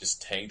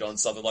tanked on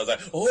something like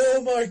that.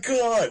 Oh my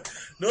god!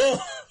 No!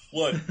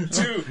 1,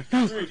 2,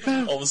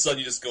 3. All of a sudden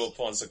you just go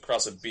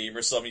across a beam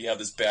or something. You have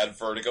this bad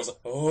vertigo. It's like,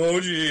 oh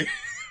gee.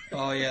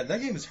 Oh yeah,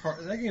 that game is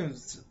hard. That game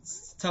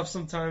is tough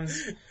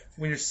sometimes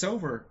when you're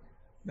sober.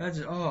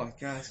 Imagine, oh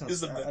god,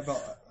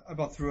 I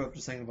about threw up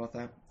just thinking about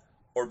that.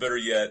 Or better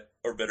yet,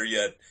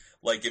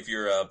 like if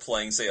you're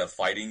playing, say, a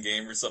fighting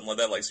game or something like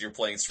that, like so you're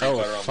playing Street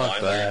Fighter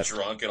Online where you're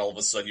drunk and all of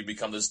a sudden you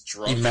become this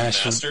drunken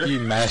master. You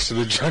master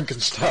the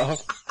drunken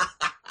stuff.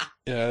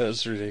 Yeah,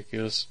 that's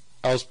ridiculous.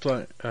 I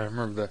think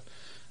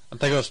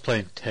I was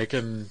playing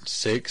Tekken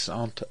 6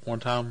 one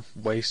time,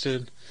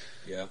 wasted.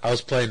 Yeah. I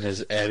was playing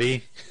as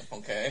Eddie.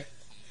 Okay.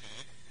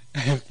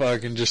 And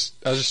fucking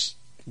I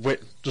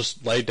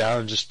just laid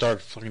down and just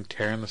started fucking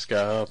tearing this guy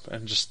up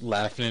and just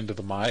laughing into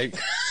the mic.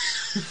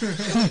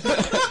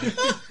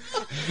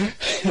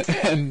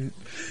 And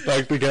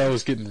like the guy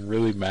was getting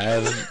really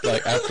mad.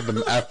 Like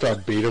after I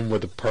beat him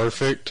with a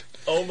perfect.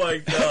 Oh my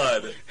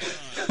god!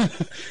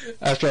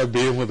 After I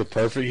beat him with a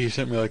perfect, he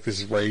sent me like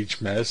this rage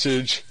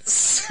message.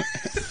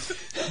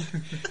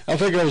 I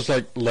think I was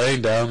like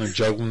laying down and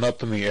juggling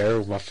up in the air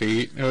with my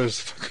feet. It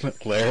was fucking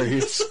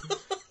hilarious.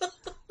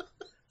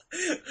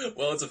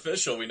 Well, it's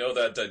official. We know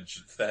that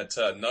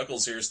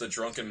Knuckles here is the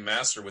drunken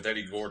master with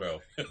Eddie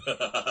Gordo.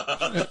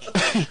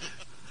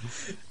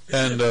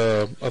 And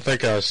I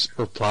think I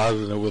replied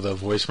with a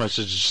voice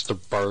message, just a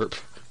burp.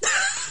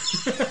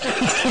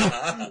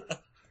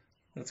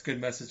 That's a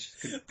good message.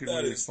 Good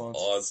That is response.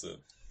 awesome.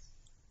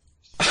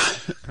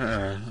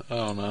 I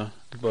don't know,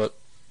 but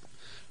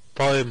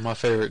probably my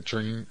favorite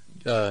game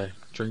to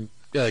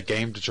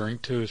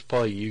drink to is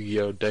probably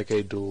Yu-Gi-Oh!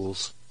 Decade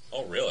Duels.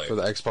 Oh, really? For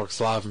the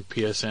Xbox Live and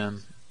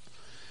PSN.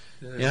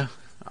 Yeah,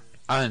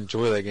 I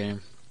enjoy that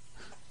game.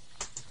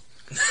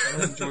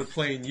 I enjoyed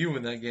playing you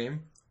in that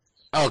game.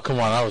 Oh, come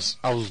on, I was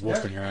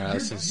whooping your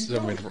ass in so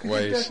many different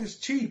ways. Your deck is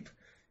cheap.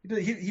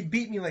 He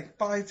beat me like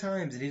 5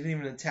 times and he didn't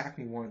even attack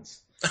me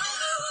once.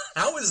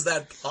 How is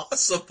that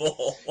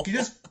possible? He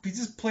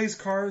just plays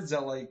cards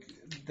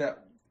that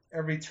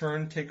every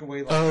turn take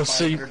away like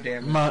 500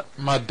 damage.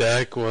 My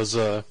deck was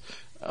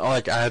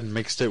like I had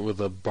mixed it with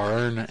a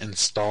burn and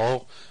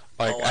stall.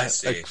 Like I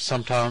see. Like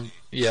sometimes,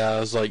 I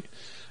was like,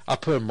 I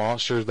put a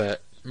monster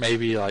that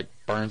maybe like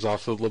burns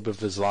off a little bit of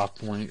his life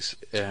points,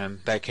 and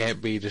that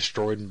can't be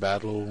destroyed in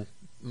battle.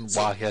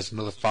 While he has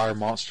another fire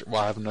monster,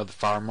 while I have another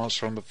fire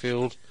monster on the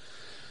field.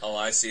 Oh,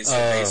 I see. So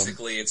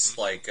basically, it's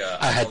like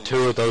I had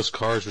 2 of those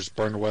cards, which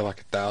burned away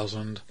like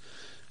 1,000.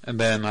 And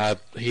then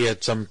he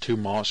had 2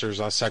 monsters.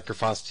 I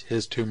sacrificed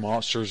his 2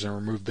 monsters and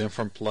removed them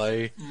from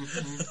play.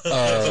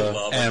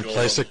 And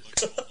placed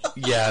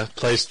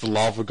the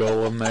lava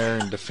golem there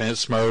in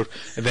defense mode,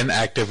 and then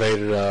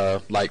activated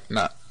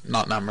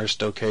not Nightmare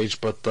Steel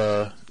Cage, but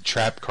the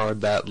trap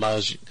card that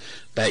allows you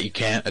that you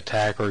can't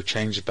attack or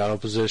change the battle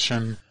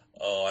position.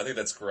 Oh, I think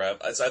that's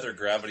it's either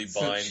Gravity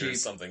Bind or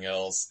something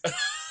else.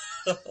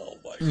 Oh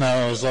my god.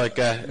 No, it was like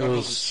it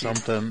was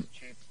something.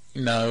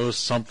 No, it was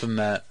something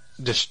that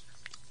just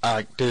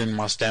during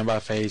my standby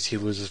phase, he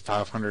loses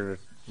 500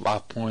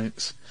 life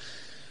points,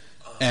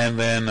 and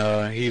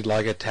then he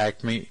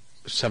attacked me.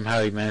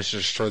 Somehow he managed to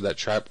destroy that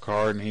trap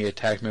card, and he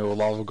attacked me with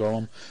Lava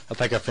Golem. I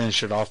think I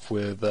finished it off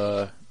with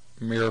not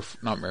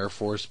Mirror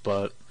Force,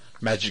 but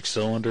Magic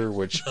Cylinder,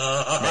 which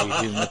made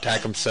him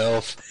attack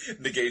himself.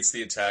 Negates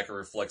the attack or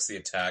reflects the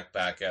attack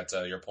back at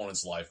your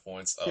opponent's life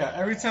points. Oh. Yeah,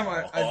 every time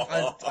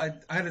I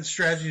had a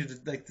strategy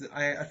to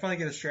I finally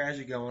get a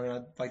strategy going,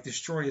 and I'd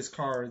destroy his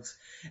cards,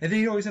 and then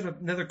he always had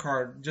another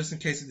card just in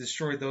case it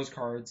destroyed those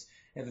cards.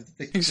 And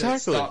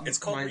exactly, it's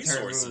called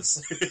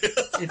resources.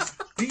 It's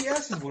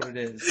BS, is what it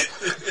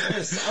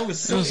is. I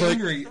was so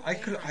angry. I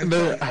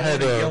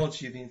had to yell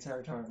at you the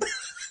entire time.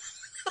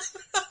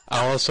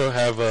 I also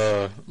have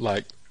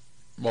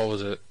what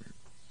was it?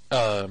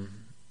 Not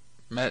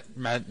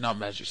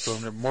Magic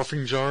Cylinder,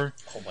 Morphing Jar.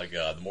 Oh my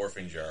god, the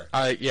Morphing Jar.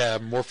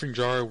 Morphing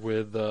Jar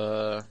with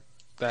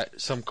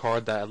some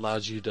card that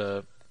allows you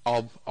to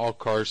all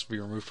cards to be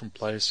removed from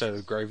play instead of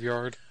the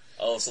graveyard.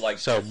 Oh, so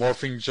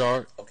Morphing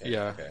Jar. Okay.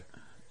 Yeah. Okay.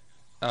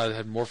 I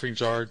had Morphing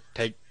Jar,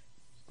 take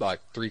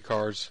 3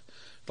 cards.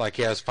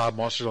 He has 5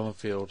 monsters on the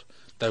field.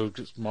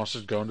 Those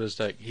monsters go into his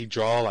deck. He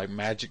draw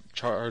magic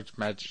cards,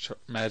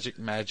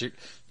 magic,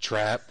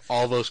 trap.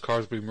 All those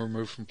cards be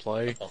removed from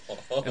play,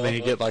 and then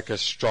you get a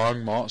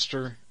strong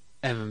monster,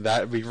 and then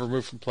that be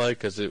removed from play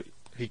because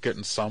he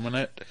couldn't summon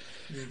it.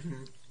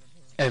 Mm-hmm.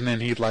 And then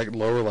he'd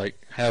lower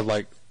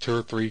have 2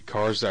 or 3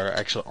 cards that are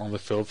actually on the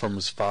field from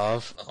his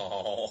 5.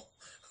 Oh.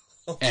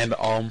 And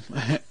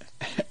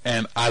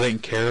and I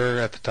didn't care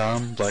at the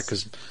time,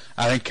 because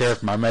I didn't care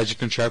if my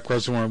magic and trap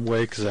cards went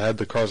away because I had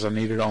the cards I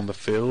needed on the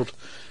field.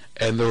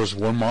 And there was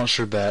one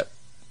monster that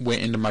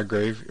went into my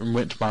grave and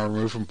went to my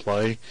remove from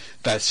play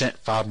that sent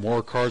 5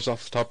 more cards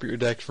off the top of your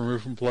deck to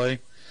remove from play.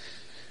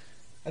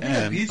 I think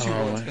I beat you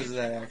once because of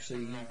that. Actually,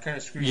 you kind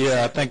of screwed.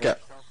 Yeah, I think.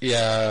 He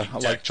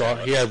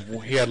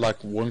had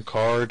 1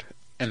 card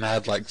and I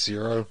had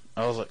 0.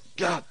 I was like,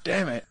 God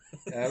damn it.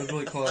 Yeah, it was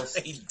really close.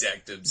 He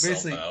decked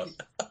himself out.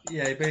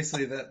 Yeah,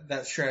 basically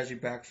that strategy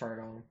backfired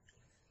on him.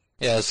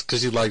 Yeah, it's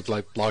because he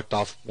blocked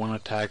off 1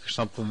 attack or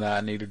something that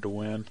I needed to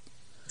win.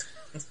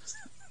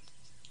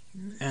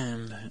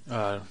 And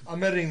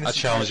I'm editing this. I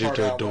challenge you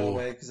to a duel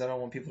because I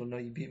don't want people to know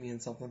you beat me in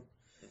something.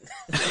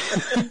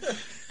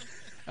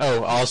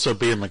 Oh, I also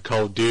beat him in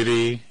Call of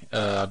Duty.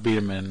 I beat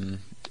him in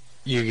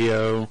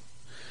Yu-Gi-Oh.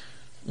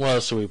 What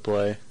else do we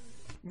play?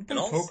 We played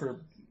poker,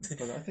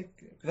 but I think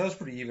that was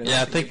pretty even.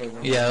 Yeah,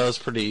 that was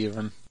pretty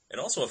even. And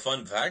also a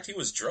fun fact, he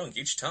was drunk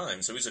each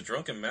time, so he's a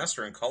drunken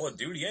master in Call of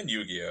Duty and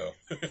Yu-Gi-Oh!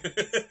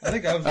 I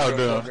think I was a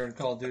drunk in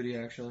Call of Duty,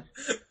 actually.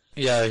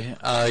 Yeah,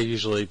 I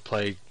usually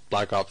play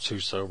Black Ops 2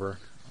 sober,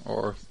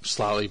 or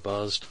slightly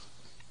buzzed.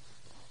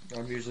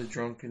 I'm usually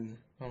drunk and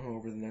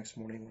hungover the next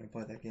morning when I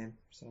play that game,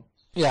 so...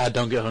 Yeah, I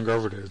don't get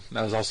hungover, dude.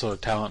 That is also a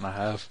talent I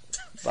have.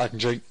 I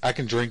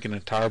can drink an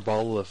entire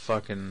bottle of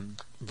fucking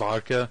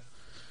vodka.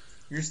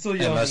 You're still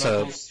young,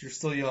 Knuckles. You're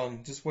still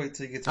young. Just wait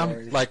till you get to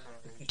our age. I'm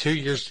 2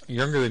 years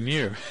younger than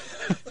you.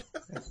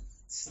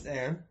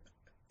 And?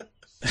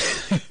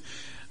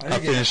 I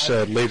finished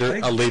a liter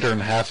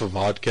and a half of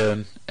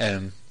vodka,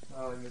 and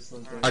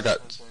I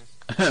got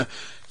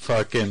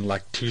fucking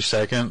 2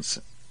 seconds.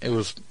 It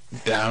was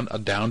down. I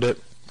downed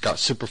it. Got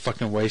super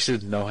fucking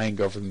wasted. No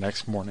hangover the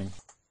next morning.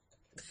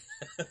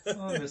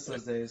 Oh, I miss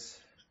those days.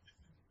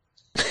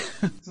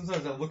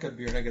 Sometimes I look at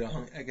beer and I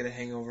get a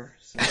hangover.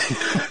 So.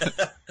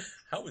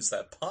 How is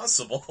that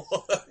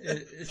possible?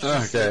 It's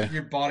just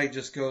your body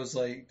just goes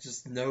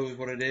just knows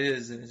what it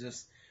is, and it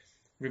just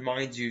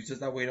reminds you.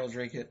 Just that way, you don't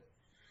drink it.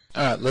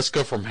 All right, let's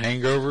go from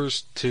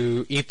hangovers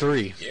to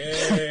E3.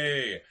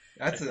 Yay!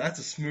 That's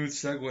a smooth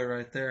segue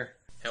right there.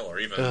 Hell, or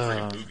even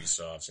freaking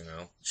Ubisoft, you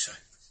know.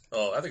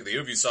 Oh, I think the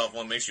Ubisoft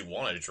one makes you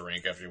want to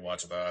drink after you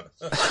watch that.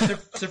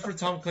 Except for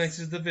Tom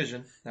Clancy's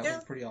Division. That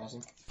was pretty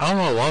awesome. I don't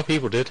know, a lot of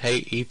people did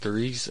hate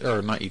E3's,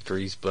 or not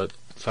E3's, but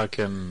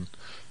fucking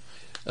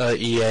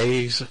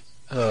EA's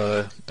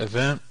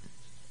event.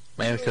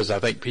 Man, because I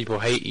think people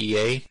hate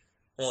EA.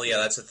 Well, yeah,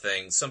 that's the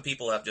thing. Some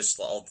people have just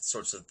all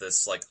sorts of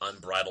this,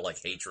 unbridled,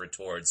 hatred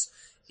towards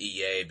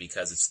EA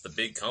because it's the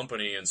big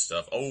company and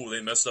stuff. Oh,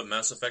 they messed up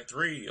Mass Effect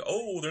 3.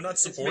 Oh, they're not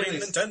supporting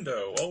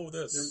Nintendo. Oh,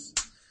 this...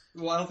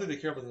 Well, I don't think they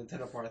care about the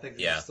Nintendo part. I think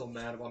they're still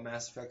mad about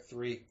Mass Effect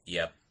 3.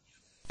 Yep.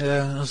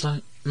 Yeah, I was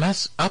like,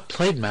 I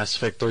played Mass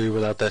Effect 3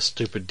 without that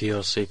stupid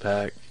DLC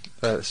pack.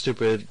 That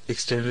stupid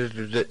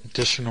extended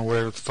edition or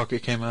whatever the fuck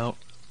it came out.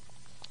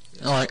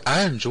 And,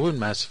 I enjoyed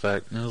Mass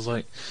Effect, and it was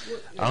like,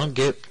 I don't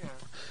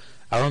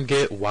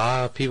get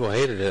why people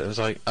hated it. It was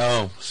like,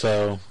 oh,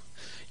 so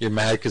you're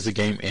mad because the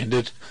game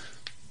ended?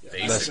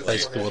 Basically. That's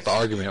basically what the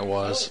argument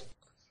was.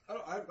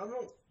 I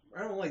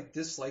don't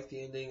dislike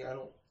the ending. I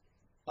don't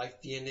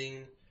like the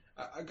ending.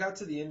 I got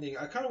to the ending.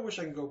 I kind of wish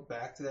I could go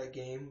back to that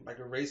game,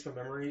 erase my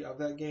memory of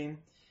that game,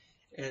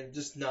 and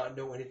just not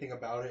know anything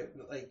about it,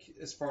 like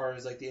as far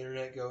as like the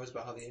internet goes,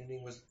 about how the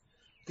ending was,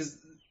 because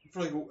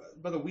for like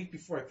about a week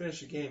before I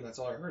finished the game, that's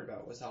all I heard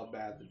about was how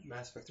bad the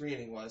Mass Effect 3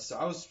 ending was. So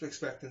I was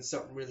expecting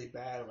something really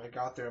bad. When I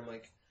got there, I'm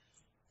like,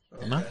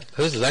 okay. No,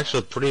 this is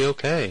actually pretty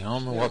okay. I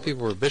don't know what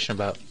people were bitching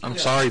about. I'm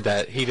sorry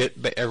that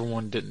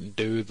everyone didn't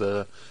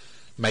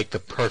make the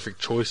perfect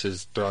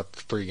choices throughout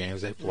the 3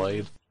 games they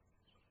played.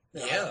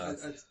 Yeah.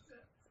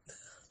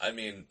 I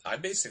mean, I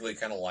basically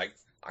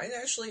I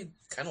actually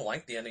kind of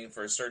like the ending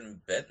for a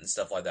certain bit and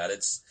stuff like that.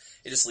 It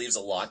just leaves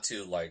a lot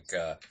to like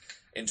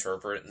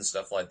interpret and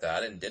stuff like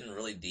that, and didn't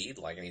really need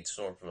like any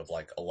sort of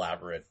like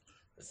elaborate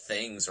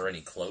things or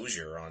any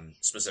closure on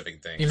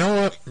specific things. You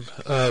know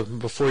what?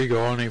 Before you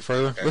go on any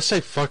further, let's say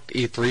fuck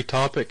the E3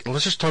 topic and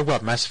let's just talk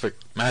about Mass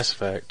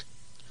Effect.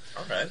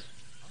 Okay.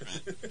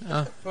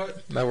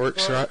 That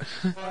works, right?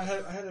 I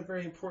had a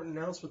very important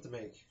announcement to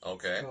make.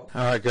 Okay. Oh.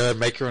 All right, go ahead.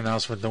 Make your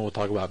announcement, then we'll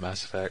talk about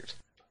Mass Effect.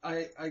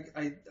 I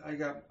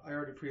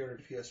already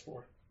pre-ordered a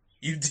PS4.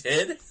 You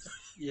did?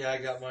 Yeah, I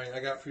got mine. I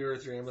got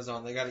pre-ordered through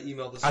Amazon. They got an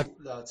email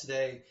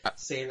today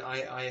saying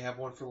I have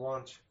one for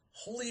launch.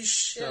 Holy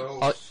shit!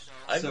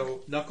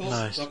 So Knuckles,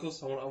 nice.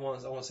 Knuckles, I want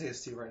to say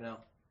this to you right now.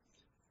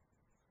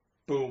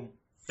 Boom.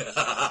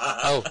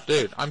 Oh,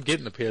 dude, I'm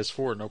getting the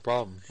PS4, no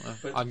problem.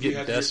 I'm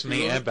getting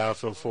Destiny and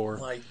Battlefield 4.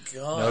 My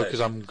God. No,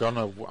 because I'm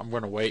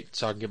gonna wait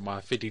so I can get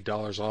my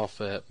 $50 off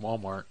at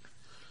Walmart.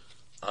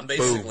 I'm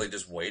basically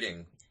just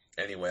waiting.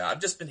 Anyway, I've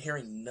just been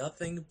hearing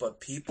nothing but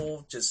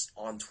people just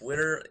on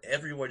Twitter,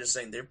 everywhere, just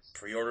saying they're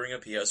pre-ordering a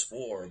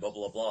PS4, blah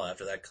blah blah.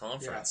 After that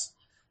conference,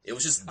 it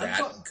was just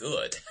that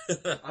good.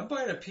 I'm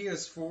buying a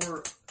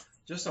PS4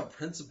 just on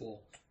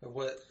principle of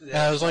what.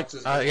 I was like,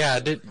 I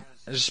did.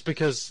 Just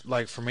because,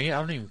 like, for me, I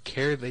don't even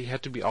care that you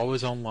have to be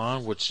always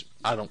online, which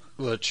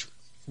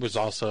was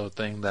also a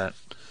thing that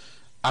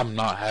I'm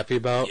not happy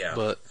about. Yeah.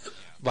 But,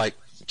 like,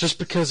 just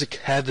because it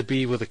had to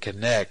be with a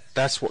Kinect,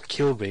 that's what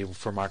killed me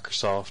for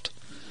Microsoft.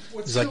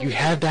 It's like, you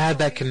had to have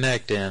that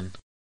Kinect in.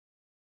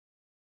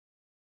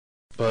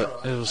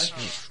 But it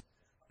was...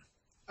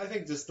 I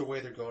think just the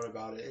way they're going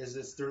about it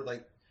is they're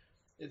like,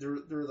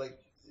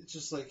 it's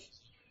just like,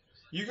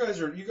 you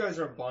guys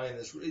aren't buying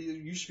this.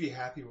 You should be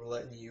happy we're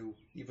letting you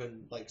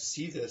even like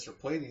see this or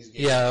play these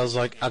games. Yeah, I was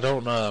like, I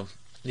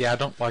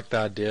don't like the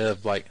idea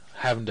of like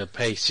having to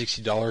pay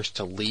 $60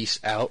 to lease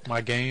out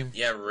my game.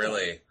 Yeah,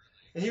 really.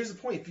 And here's the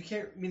point: if you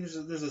can't, I mean,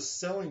 there's a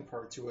selling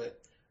part to it.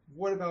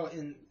 What about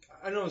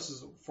I know this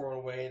is far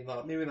away,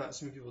 and maybe not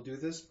so many people do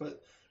this,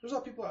 but there's a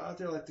lot of people out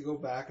there like to go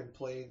back and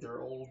play their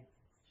old.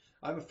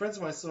 I have friends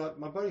of mine.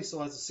 My buddy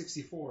still has a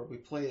 64. We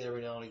play it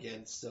every now and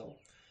again still.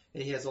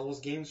 And he has all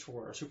those games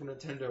for it, Super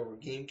Nintendo or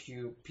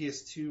GameCube,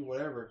 PS2,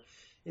 whatever.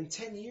 In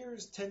 10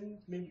 years,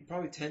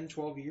 probably 10,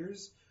 12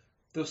 years,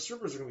 those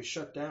servers are going to be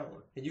shut down.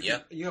 And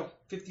you have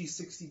 50,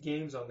 60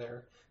 games on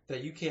there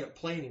that you can't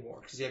play anymore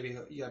because you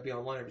got to be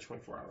online every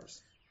 24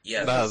 hours.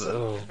 Yeah.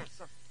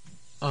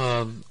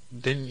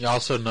 Didn't you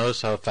also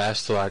notice how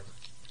fast like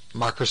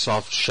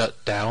Microsoft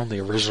shut down the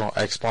original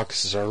Xbox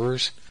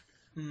servers?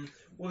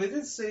 Well, they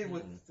did say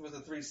with the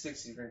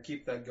 360 they're going to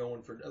keep that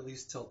going for at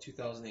least till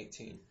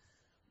 2018.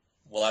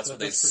 Well, that's what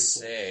they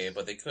say,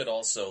 but they could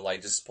also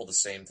like just pull the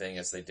same thing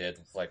as they did,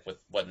 like with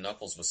what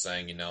Knuckles was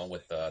saying,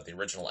 with the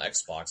original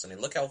Xbox. I mean,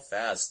 look how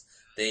fast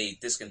they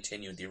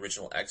discontinued the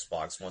original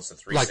Xbox once the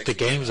 360. Like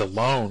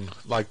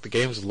the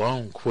games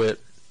alone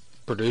quit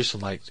producing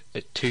like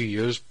 2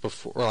 years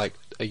before, like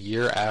a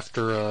year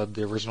after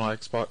the original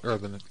Xbox or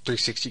the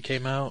 360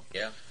 came out.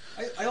 Yeah,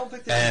 I don't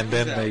think they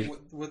do that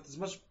with as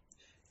much.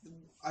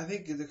 I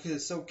think because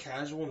it's so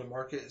casual and the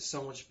market is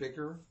so much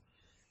bigger.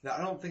 Now,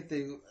 I don't think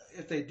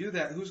if they do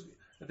that,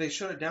 if they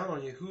shut it down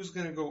on you, who's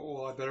going to go,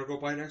 oh, I better go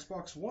buy an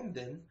Xbox One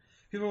then?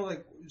 People are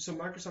like, so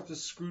Microsoft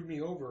just screwed me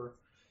over.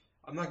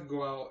 I'm not going to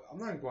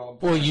go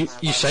out. Well, you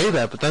say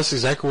that, but that's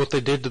exactly what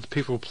they did to the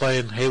people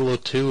playing Halo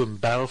 2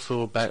 and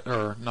Battlefield,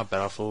 or not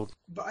Battlefield.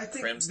 But I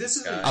think Crimson this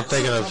is. I'm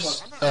thinking of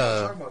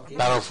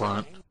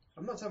Battlefront.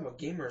 I'm not talking about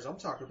gamers. I'm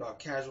talking about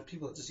casual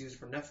people that just use it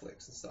for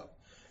Netflix and stuff.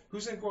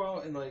 Who's going to go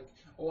out and like,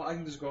 oh, I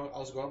can just go out.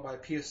 I'll just go out and buy a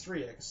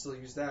PS3. I can still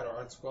use that, or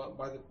I'll just go out and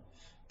buy the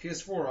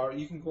PS4, or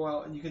you can go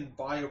out and you can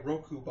buy a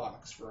Roku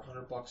box for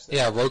 $100.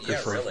 Yeah, Roku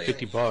for really.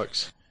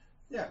 $50.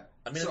 Yeah,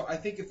 I mean, so I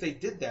think if they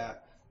did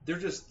that, they're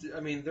just.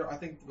 I mean, I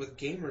think with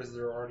gamers,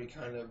 they're already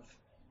kind of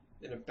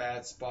in a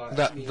bad spot.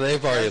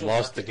 They've already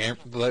lost the game.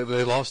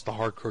 They lost the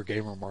hardcore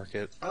gamer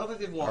market. I don't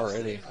think they've lost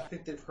already. I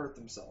think they've hurt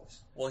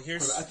themselves. Well,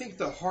 I think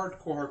the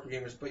hardcore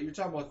gamers, but you're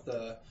talking about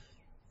the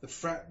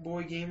frat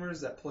boy gamers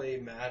that play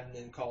Madden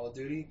and Call of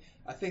Duty.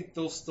 I think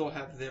they'll still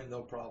have them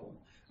no problem.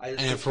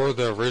 And for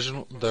the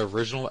original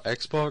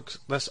Xbox,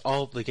 that's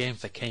all the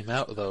games that came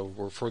out though.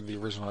 Were for the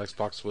original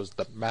Xbox was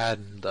the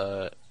Madden,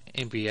 the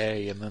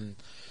NBA, and then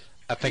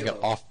I think an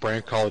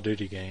off-brand Call of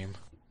Duty game.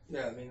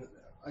 Yeah, I mean,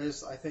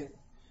 I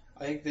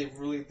think they've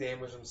really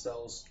damaged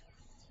themselves.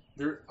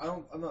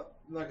 I'm not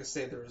gonna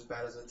say they're as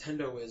bad as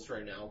Nintendo is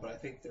right now, but I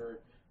think they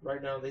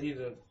need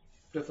to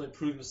definitely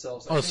prove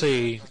themselves.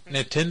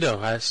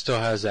 Nintendo still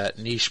has that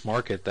niche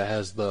market that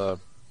has the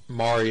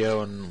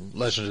Mario and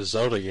Legend of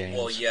Zelda games.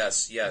 Well,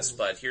 yes,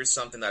 but here's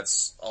something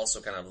that's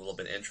also kind of a little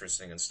bit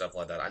interesting and stuff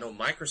like that. I know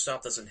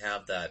Microsoft doesn't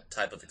have that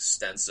type of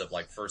extensive,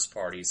 like, first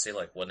party, say,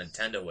 like, what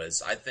Nintendo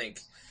is. I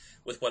think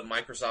with what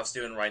Microsoft's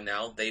doing right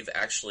now, they've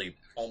actually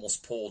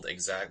almost pulled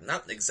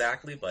not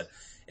exactly, but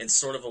in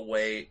sort of a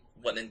way,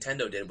 what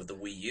Nintendo did with the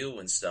Wii U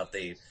and stuff.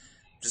 They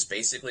just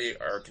basically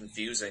are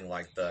confusing,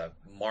 like, the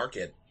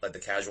market, like the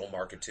casual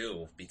market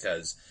too,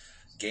 because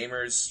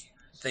gamers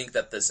think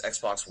that this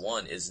Xbox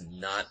One is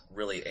not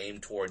really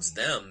aimed towards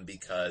them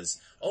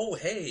because, oh,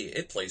 hey,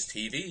 it plays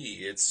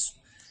TV,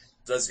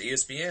 does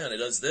ESPN, it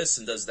does this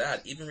and does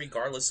that, even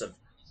regardless of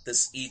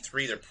this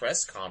E3, their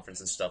press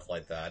conference and stuff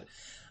like that.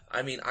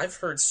 I mean, I've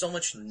heard so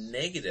much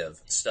negative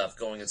stuff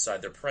going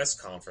inside their press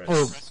conference.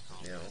 Well,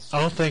 you know.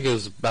 I don't think it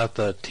was about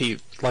the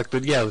TV. Like, the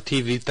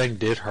TV thing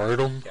did hurt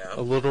them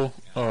a little.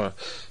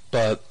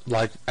 But,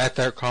 like, at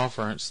that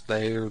conference,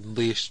 they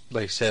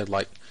said,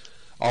 like,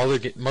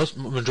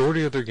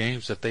 majority of their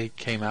games that they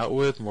came out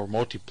with were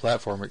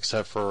multi-platform,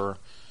 except for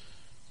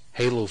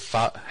Halo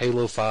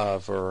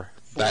 5 or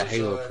that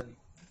Halo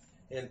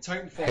and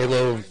Titanfall.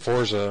 Halo and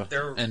Forza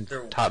and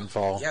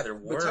Titanfall. Yeah, there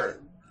were.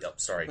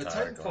 Sorry, but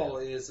Tyler,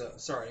 Titanfall is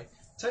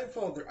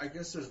Titanfall. I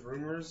guess there's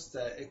rumors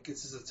that it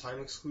gets as a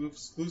time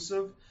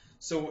exclusive.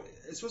 So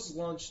it's supposed to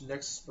launch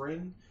next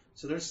spring.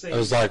 So they're saying it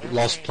was like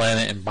Lost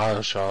Planet and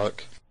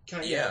BioShock.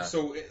 Yeah.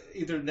 So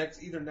either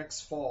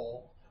next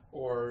fall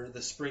or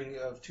the spring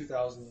of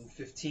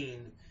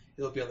 2015,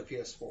 it'll be on the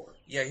PS4.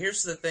 Yeah,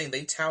 here's the thing.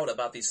 They tout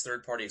about these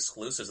third-party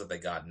exclusives that they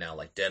got now,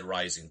 like Dead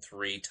Rising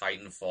 3,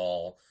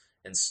 Titanfall,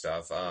 and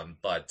stuff.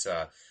 But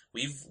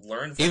we've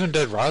learned... Even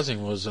Dead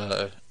Rising was...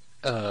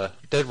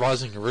 Dead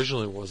Rising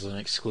originally was an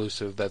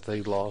exclusive that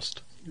they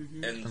lost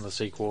in the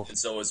sequel. And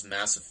so was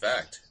Mass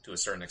Effect, to a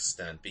certain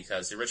extent,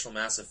 because the original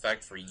Mass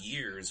Effect for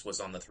years was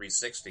on the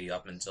 360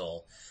 up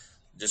until...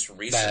 just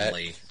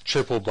recently. That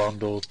triple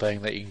bundle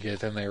thing that you can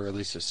get, and they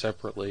released it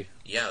separately.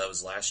 Yeah, that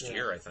was last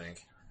year, I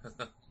think.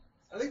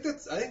 I think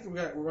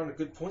we're on a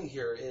good point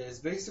here. Is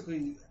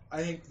basically,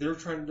 I think they're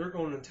going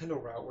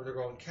Nintendo route where they're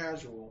going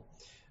casual,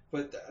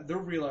 but they're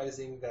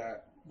realizing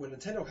that what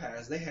Nintendo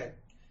has,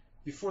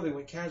 before they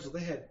went casual,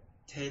 they had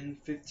 10,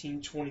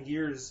 15, 20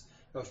 years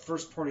of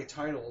first party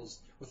titles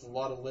with a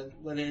lot of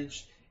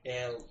lineage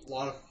and a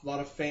lot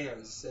of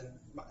fans, and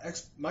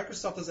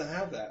Microsoft doesn't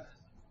have that.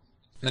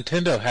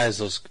 Nintendo has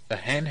those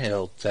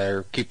handhelds that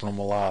are keeping them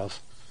alive.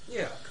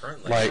 Yeah,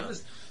 currently.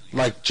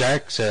 Like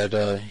Jack said,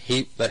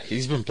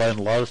 he's been playing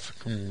a lot of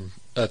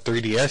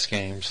 3DS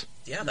games.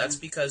 Yeah, that's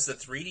because the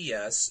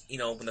 3DS,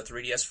 when the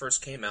 3DS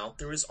first came out,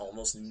 there was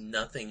almost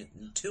nothing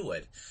to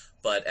it.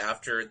 But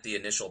after the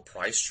initial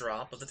price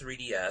drop of the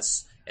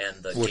 3DS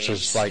and the which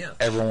games, was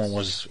everyone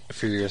was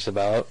furious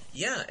about.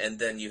 Yeah, and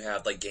then you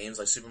have like games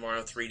like Super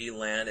Mario 3D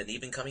Land, and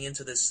even coming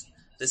into this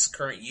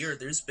current year,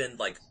 there's been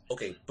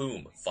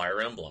boom,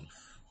 Fire Emblem,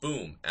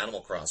 boom,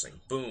 Animal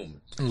Crossing,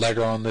 boom.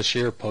 Later on this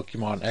year,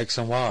 Pokemon X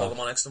and Y.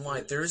 Pokemon X and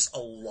Y. There's a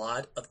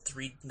lot of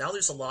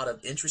there's a lot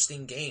of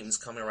interesting games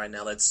coming right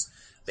now that's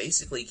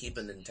basically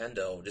keeping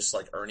Nintendo just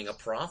earning a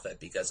profit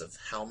because of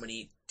how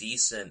many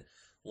decent,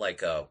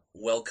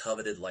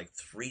 well-coveted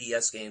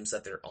 3DS games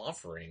that they're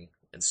offering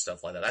and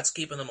stuff like that. That's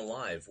keeping them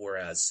alive,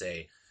 whereas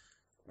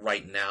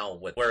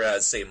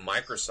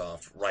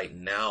Microsoft right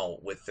now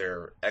with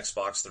their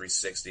Xbox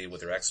 360,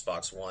 with their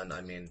Xbox One, I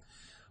mean,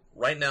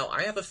 right now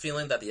I have a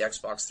feeling that the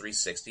Xbox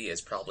 360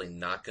 is probably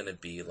not going to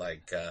be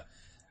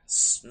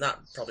it's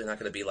probably going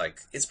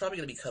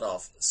to be cut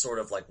off sort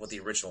of like what the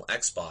original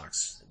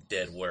Xbox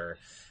did, where,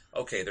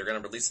 okay, they're going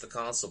to release the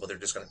console, but they're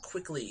just going to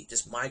quickly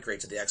just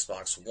migrate to the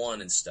Xbox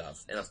One and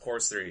stuff. And of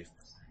course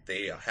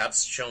they have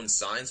shown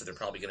signs that they're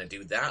probably going to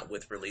do that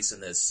with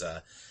releasing this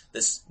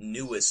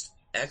newest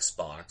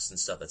Xbox and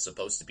stuff that's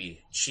supposed to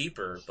be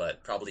cheaper,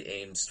 but probably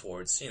aims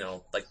towards,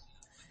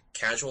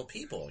 casual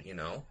people,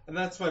 And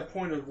that's my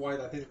point of why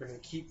I think they're going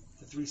to keep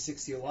the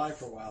 360 alive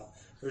for a while.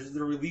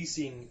 They're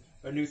releasing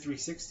a new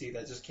 360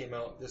 that just came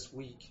out this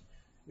week.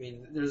 I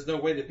mean, there's no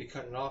way they'd be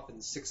cutting it off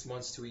in 6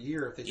 months to a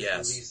year if they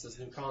just released this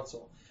new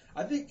console.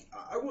 I think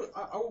I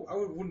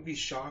wouldn't be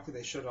shocked if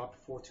they shut it off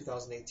before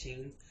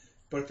 2018,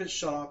 but if it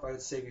shut off, I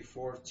would say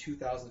before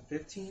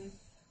 2015,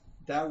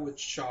 that would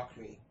shock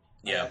me.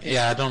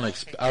 Yeah, I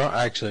don't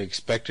actually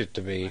expect it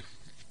to be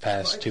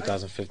past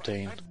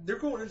 2015. They're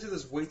going into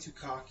this way too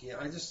cocky.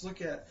 I just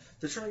look at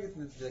they're trying to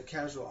get the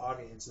casual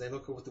audience, and they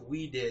look at what the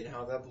Wii did and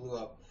how that blew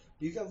up.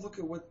 But you got to look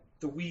at what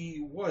the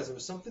Wii was. It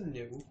was something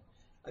new,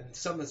 and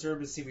something that's never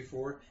been seen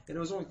before, and it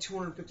was only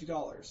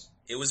 $250.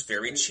 It was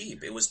very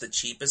cheap. It was the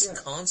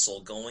cheapest console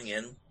going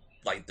in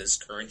this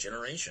current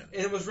generation.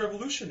 And it was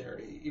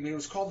revolutionary. I mean, it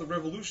was called the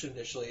Revolution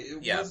initially.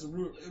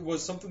 It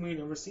was something we'd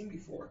never seen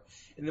before.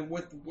 And then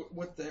what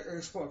the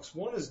Xbox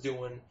One is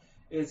doing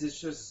is it's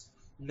just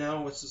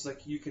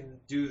you can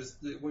do this,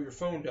 what your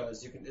phone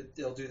does.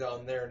 It'll do that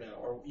on there now,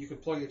 or you can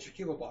plug it to your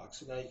cable box,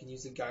 so now you can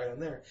use the guide on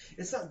there.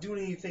 It's not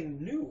doing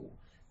anything new.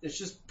 It's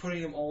just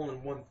putting them all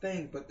in one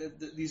thing. But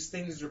these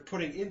things they're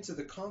putting into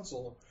the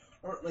console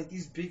aren't like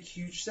these big,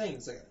 huge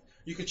things.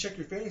 you can check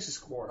your fantasy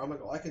score. I'm like,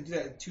 I can do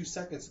that in 2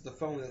 seconds with the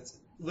phone that's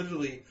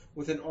literally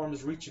within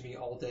arm's reach of me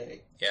all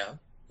day. Yeah.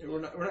 And we're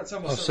not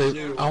talking about something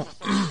new.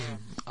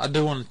 I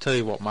do want to tell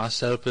you what my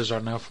setup is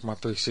right now for my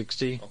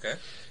 360. Okay.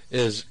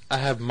 Is I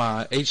have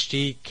my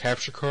HD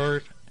capture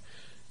card,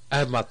 I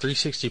have my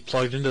 360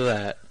 plugged into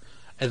that,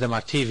 and then my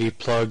TV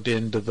plugged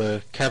into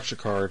the capture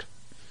card.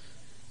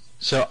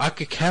 So I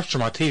could capture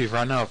my TV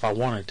right now if I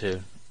wanted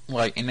to.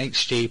 Like in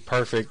HD,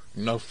 perfect,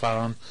 no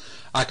phone.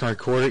 I can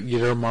record it,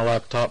 get it on my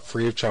laptop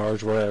free of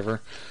charge, whatever.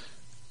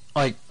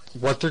 Like,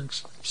 what they're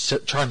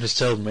trying to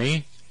sell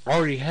me, I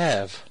already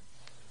have.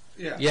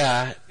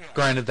 Yeah,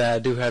 granted that I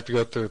do have to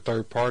go through a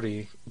third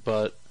party,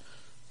 but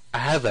I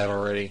have that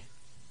already.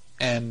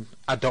 And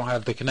I don't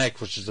have the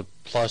Kinect, which is a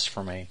plus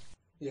for me.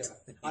 Yeah,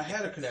 I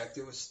had a Kinect.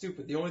 It was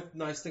stupid. The only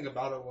nice thing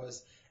about it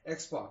was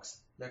Xbox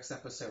next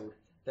episode.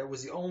 That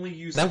was the only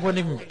use. That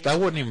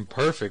wasn't even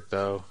perfect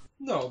though.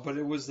 No, but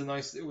it was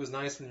nice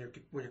when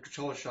your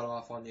controller shut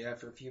off on you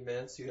after a few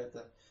minutes. You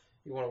don't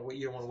want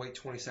to wait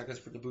 20 seconds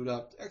for it to boot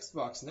up.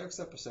 Xbox next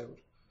episode.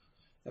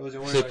 That was the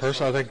only. See,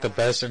 personally, I think the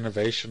best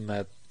innovation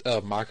that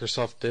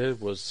Microsoft did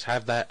was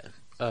have that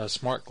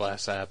Smart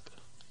Glass app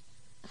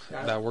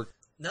that worked.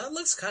 Now it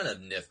looks kind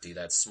of nifty,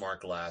 that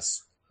Smart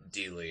Glass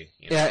dealie.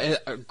 Yeah,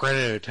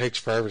 granted it takes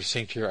forever to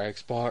sync to your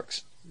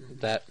Xbox,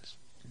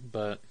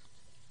 but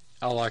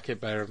I like it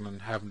better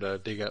than having to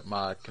dig up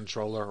my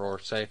controller or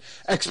say,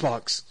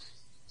 Xbox,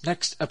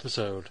 next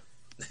episode.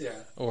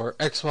 Yeah. Or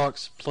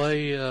Xbox,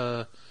 play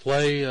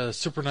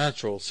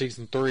Supernatural,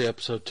 Season 3,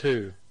 Episode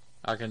 2.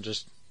 I can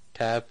just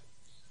tab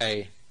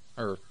A,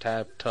 or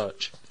tab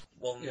touch.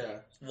 Well,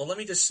 let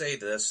me just say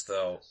this,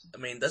 though. I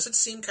mean, does it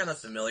seem kind of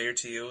familiar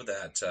to you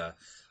that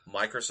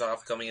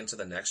Microsoft coming into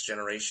the next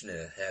generation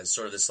has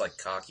sort of this, like,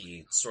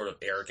 cocky, sort of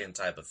arrogant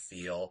type of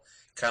feel?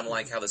 Kind of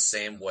like how the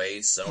same way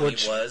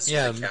Sony was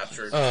when they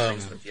captured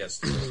things with the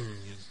PS2.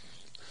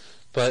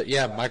 But,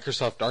 yeah,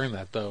 Microsoft earned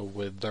that, though,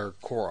 with their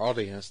core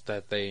audience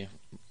that they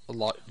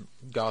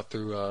got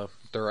through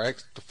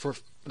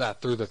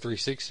through the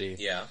 360.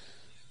 Yeah.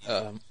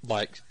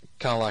 Like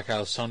kind of like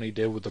how Sony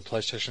did with the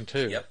PlayStation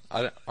 2. Yep.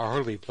 I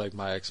hardly played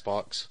my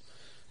Xbox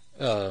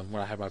when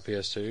I had my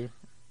PS2,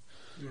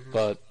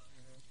 but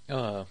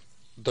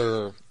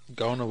they're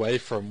going away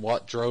from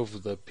what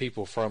drove the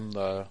people from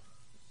the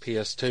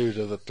PS2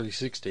 to the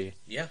 360.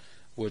 Yeah.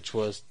 Which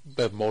was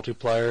the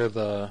multiplayer,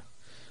 the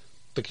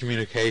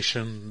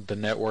communication, the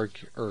network,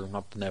 or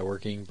not the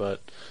networking,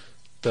 but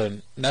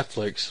the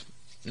Netflix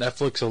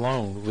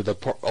alone with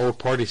the old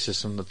party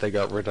system that they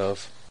got rid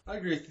of. I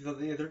agree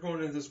with you. They're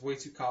going into this way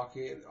too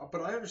cocky,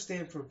 but I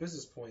understand from a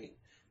business point,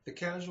 the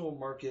casual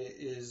market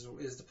is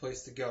the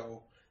place to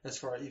go as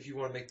far as if you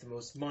want to make the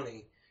most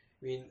money.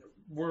 I mean,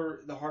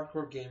 the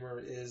hardcore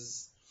gamer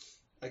is,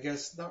 I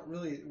guess, not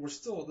really. There's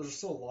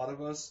still a lot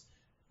of us,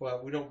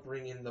 but we don't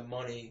bring in the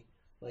money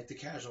like the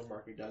casual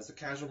market does. The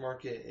casual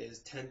market is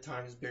 10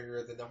 times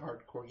bigger than the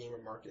hardcore gamer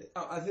market.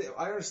 I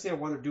understand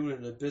why they're doing it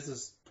in a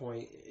business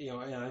point,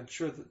 and I'm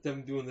sure that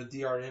them doing the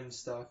DRM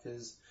stuff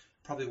is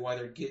probably why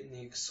they're getting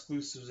the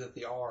exclusives that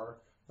they are.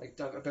 Like,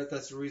 I bet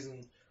that's the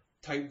reason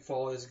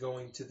Titanfall is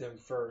going to them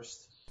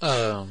first.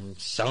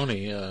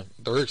 Sony,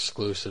 their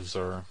exclusives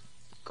are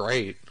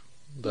great.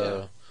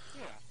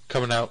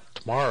 Coming out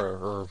tomorrow,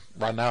 or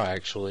right now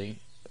actually.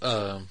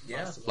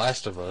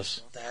 Last of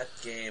Us. That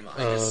game,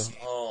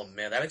 oh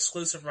man, that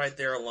exclusive right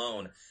there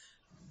alone,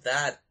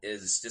 that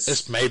is just...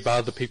 It's made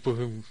by the people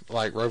who,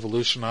 like,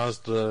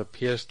 revolutionized the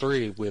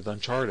PS3 with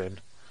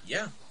Uncharted.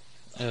 Yeah.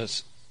 And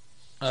it's,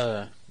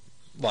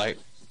 like,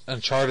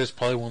 Uncharted is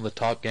probably one of the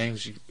top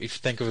games. If you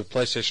think of a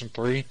PlayStation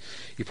 3,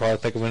 you probably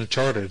think of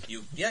Uncharted.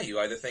 You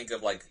either think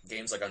of, like,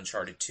 games like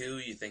Uncharted 2,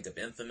 you think of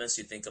Infamous,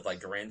 you think of,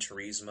 like, Gran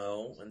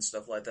Turismo and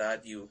stuff like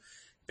that. You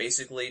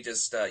basically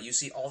just, you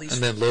see all these...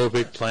 And then Little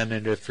Big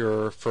Planet if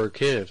you're for a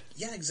kid.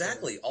 Yeah,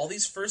 exactly. All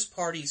these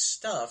first-party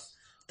stuff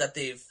that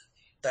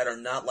are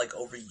not, like,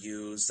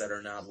 overused, that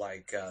are not,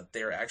 like,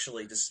 they're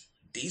actually just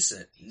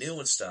decent, new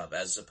and stuff,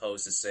 as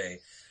opposed to, say,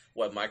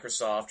 what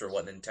Microsoft or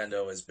what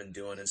Nintendo has been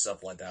doing and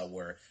stuff like that,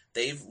 where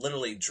they've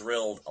literally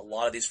drilled a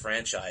lot of these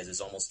franchises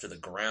almost to the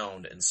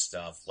ground and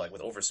stuff, like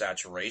with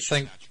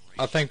oversaturation.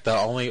 I think the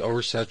only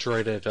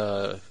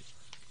oversaturated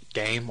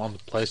game on the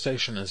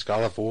PlayStation is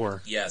God of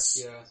War. Yes,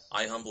 yeah.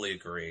 I humbly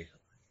agree.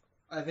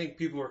 I think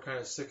people were kind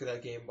of sick of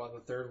that game by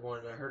the third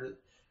one. I heard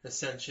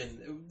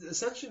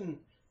Ascension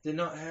did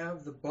not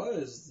have the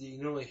buzz that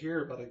you normally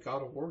hear about a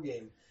God of War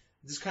game.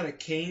 It just kind of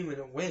came and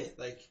it went.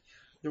 Like,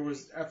 there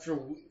was after...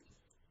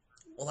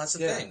 Well, that's the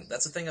thing.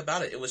 That's the thing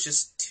about it. It was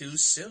just too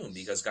soon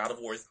because God of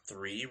War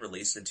 3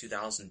 released in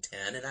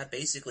 2010, and that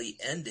basically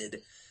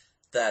ended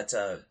that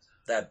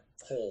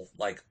whole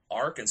like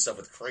arc and stuff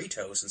with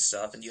Kratos and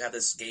stuff. And you have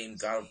this game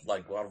God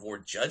of War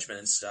Judgment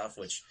and stuff,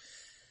 which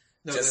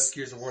that's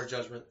Gears of War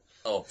Judgment.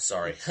 Oh,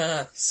 sorry,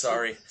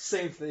 sorry.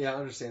 Same thing. Yeah,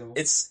 understandable.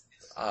 It's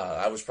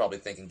I was probably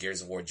thinking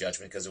Gears of War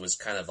Judgment because it was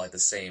kind of like the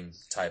same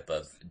type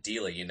of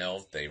deal.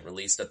 They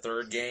released a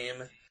third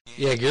game.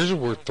 Yeah, Gears of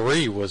War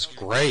 3 was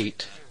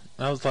great.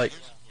 I was like,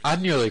 I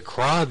nearly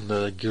cried in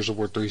the Gears of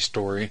War 3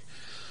 story,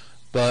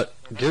 but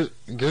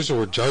Gears of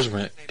War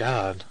Judgment,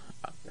 God,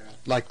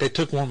 like they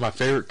took one of my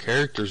favorite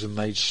characters and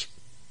they just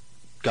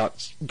got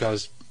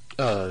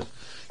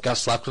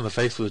slapped in the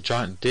face with a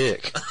giant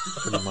dick,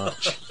 pretty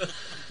much.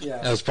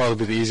 Yeah. That was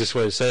probably the easiest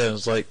way to say it. It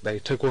was like they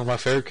took one of my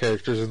favorite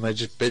characters and they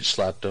just bitch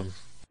slapped him.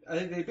 I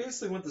think they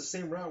basically went the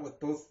same route with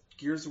both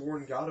Gears of War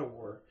and God of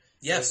War.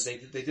 Yes. They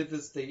did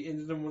this. They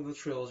ended them with the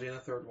trilogy and the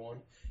third one,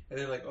 and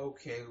they're like,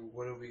 okay,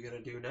 what are we gonna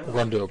do now? We're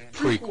gonna do a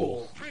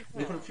prequel.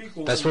 They put a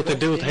prequel. That's what they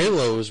did with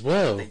Halo as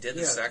well. They did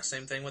the exact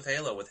same thing with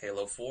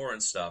Halo 4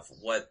 and stuff.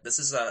 This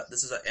is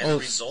an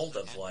end result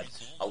of what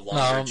a longer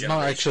generation. No,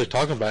 I'm not actually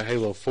talking about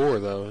Halo 4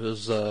 though. It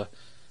was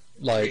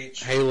like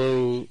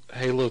Halo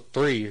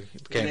 3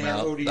 came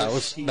out.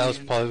 ODST. That was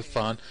probably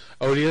fun.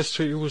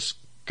 ODST was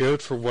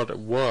good for what it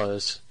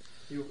was.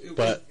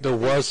 But there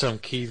was some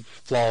key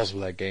flaws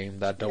with that game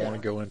that I don't want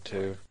to go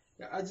into.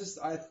 I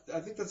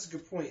think that's a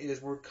good point.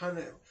 Is we're kind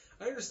of,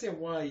 I understand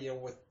why,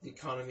 with the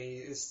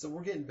economy,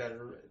 we're getting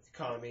better at the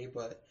economy,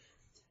 but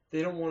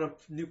they don't want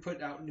to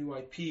put out new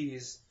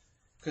IPs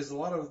because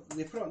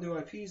they put out new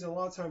IPs and a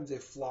lot of times they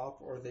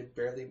flop or they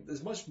barely,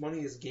 as much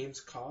money as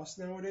games cost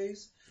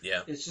nowadays.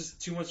 Yeah, it's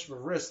just too much of a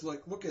risk.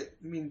 Like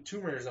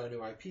Tomb Raider's not a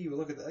new IP, but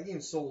look at that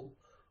game sold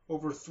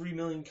over 3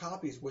 million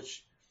copies,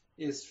 which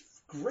is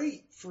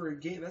great for a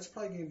game. That's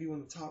probably going to be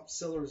one of the top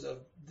sellers of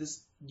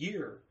this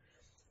year.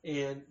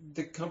 And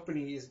the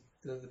company is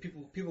the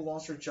people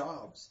lost their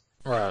jobs.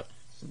 Right.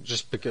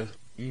 Just because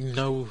you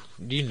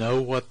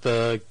know what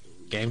the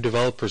game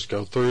developers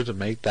go through to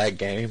make that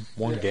game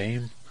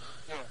game.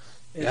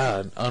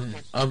 Yeah,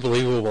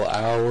 unbelievable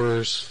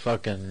hours,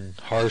 fucking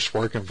harsh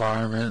work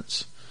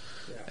environments,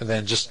 and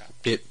then just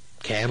get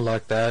canned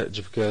like that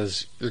just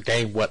because your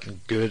game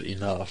wasn't good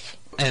enough.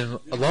 And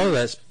a lot of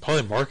that's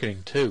probably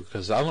marketing too,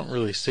 because I don't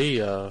really see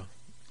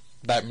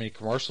that many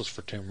commercials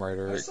for Tomb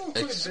Raider.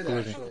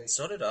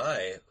 So did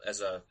I,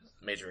 as a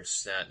major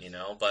extent,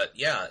 But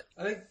yeah,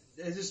 I think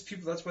it's just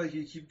people. That's why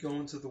you keep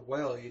going to the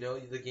well.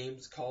 The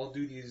games, Call of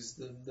Duties,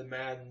 the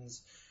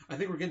Maddens. I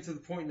think we're getting to the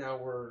point now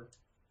where,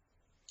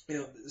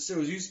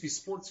 so it used to be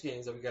sports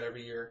games that we got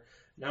every year.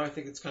 Now I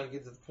think it's kind of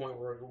getting to the point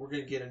where we're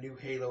going to get a new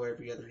Halo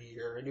every other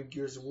year, a new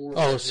Gears of War.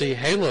 Oh, see,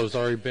 Halo's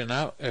already been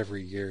out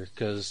every year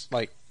because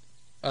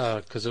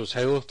it was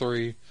Halo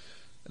 3,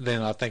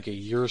 then I think a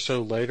year or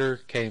so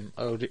later came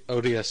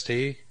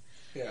ODST,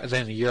 and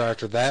then a year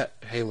after that,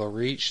 Halo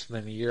Reach,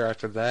 then a year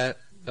after that,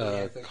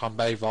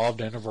 Combat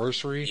Evolved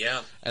Anniversary,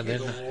 and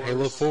then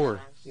Halo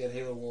 4. Yeah,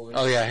 Halo Wars.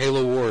 Oh yeah,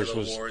 Halo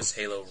Wars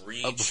Halo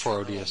Reach.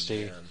 Before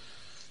ODST.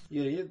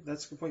 Yeah,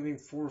 that's a good point. Maybe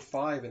 4 or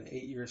 5 in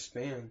 8-year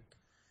span.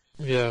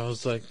 Yeah, it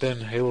was like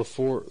then Halo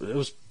 4, it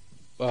was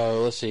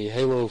let's see,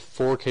 Halo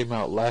 4 came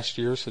out last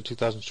year, so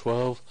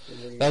 2012.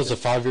 That was a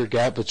 5-year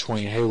gap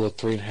between Halo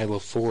 3 and Halo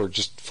 4,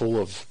 just full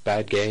of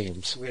bad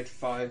games. We had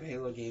 5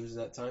 Halo games at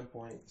that time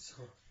point. So.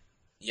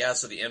 Yeah,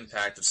 so the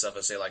impact of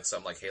stuff,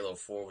 something like Halo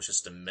 4 was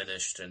just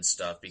diminished and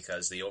stuff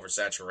because the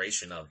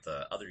oversaturation of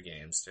the other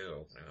games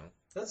too,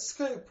 That's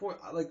kind of the point,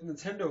 like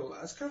Nintendo,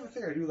 that's kind of the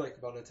thing I do like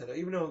about Nintendo,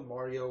 even though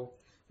Mario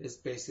is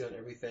basically on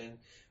everything.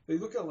 But you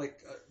look at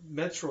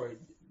Metroid,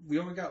 we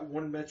only got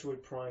one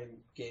Metroid Prime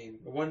game,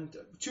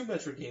 two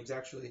Metroid games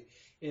actually.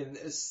 On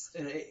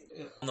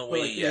the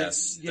Wii,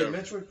 yes. Yeah,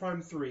 Metroid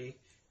Prime 3,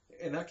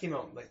 and that came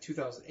out in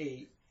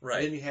 2008. Right.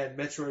 And then you had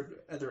Metroid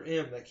Other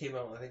M that came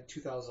out in, I think,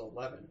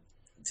 2011.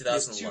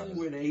 2011.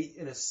 2 and 8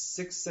 in a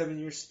 6-7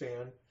 year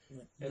span.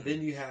 And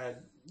then you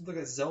had, look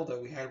at Zelda,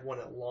 we had one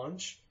at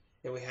launch,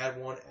 and we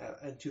had one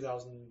in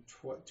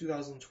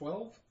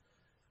 2012.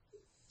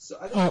 So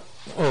I think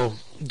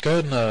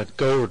go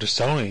over to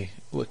Sony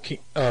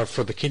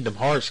for the Kingdom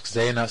Hearts, because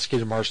they announced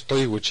Kingdom Hearts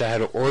 3, which I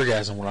had an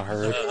orgasm when I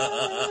heard.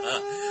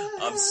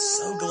 I'm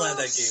so glad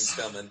that game's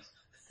coming.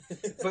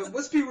 But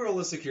let's be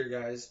realistic here,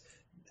 guys.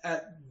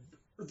 At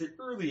the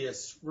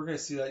earliest, we're going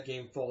to see that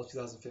game fall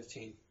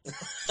 2015.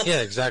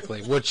 Yeah,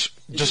 exactly. Which,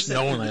 just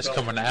knowing that's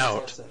coming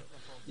out.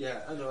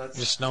 Yeah, I know.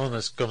 Just knowing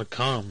that's going to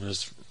come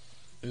is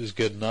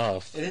good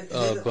enough. And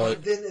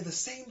then in the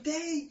same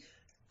day,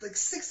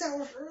 6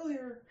 hours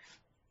earlier,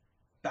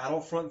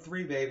 Battlefront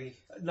 3, baby.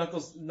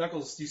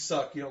 Knuckles, you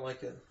suck. You don't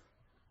like it.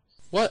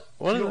 What?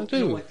 What did I do?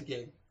 You don't like the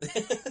game.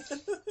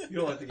 You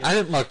don't like the game. I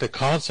didn't like the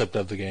concept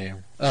of the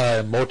game.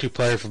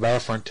 Multiplayer for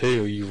Battlefront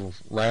 2, you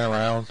ran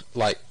around,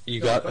 you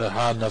got a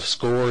high enough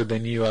score,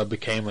 then you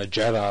became a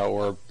Jedi,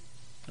 or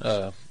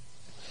that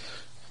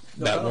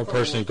one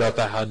person who got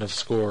that high enough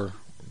score.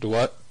 Do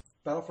what?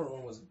 Battlefront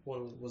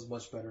 1 was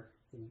much better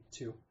than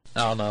 2. I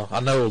don't know. I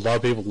know a lot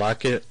of people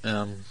like it,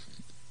 and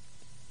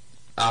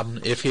I'm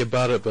iffy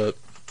about it, but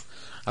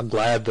I'm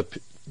glad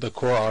the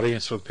core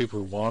audience, or the people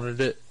who wanted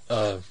it,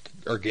 are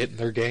getting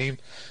their game.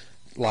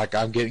 Like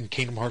I'm getting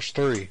Kingdom Hearts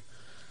 3.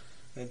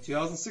 In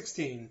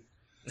 2016.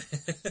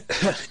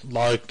 A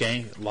lot of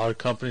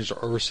companies are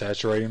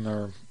oversaturating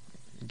their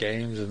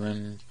games, and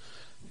then,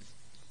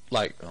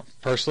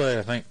 personally,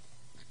 I think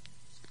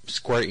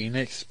Square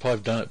Enix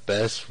probably done it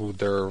best with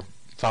their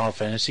Final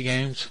Fantasy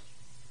games.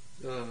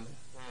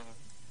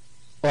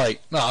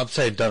 Like, no, I'm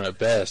saying done it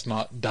best,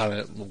 not done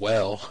it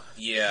well.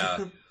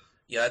 Yeah.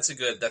 Yeah, that's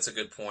a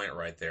good point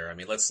right there. I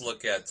mean, let's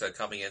look at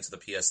coming into the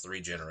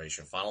PS3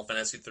 generation. Final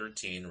Fantasy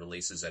 13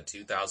 releases at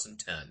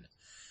 2010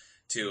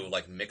 to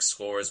like mixed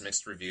scores,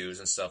 mixed reviews,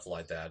 and stuff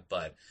like that.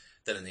 But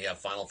then you have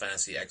Final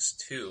Fantasy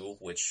X2,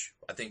 which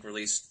I think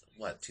released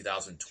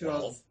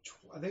 2012.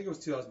 I think it was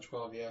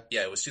 2012. Yeah.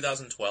 Yeah, it was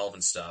 2012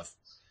 and stuff.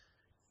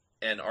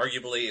 And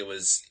arguably,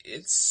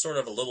 it's sort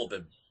of a little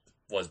bit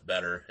was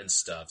better and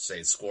stuff,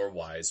 say score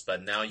wise.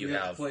 But now you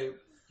have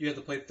you had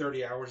to play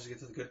 30 hours to get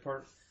to the good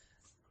part.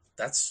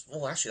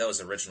 Actually, that was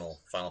original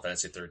Final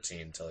Fantasy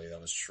 13. Tell you that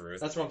was true.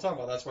 That's what I'm talking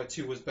about. That's why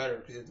 2 was better,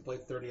 because you had to play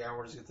 30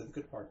 hours to get to the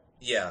good part.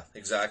 Yeah,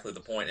 exactly the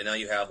point. And now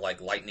you have like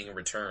Lightning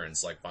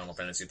Returns, like Final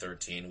Fantasy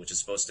 13, which is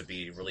supposed to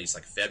be released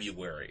like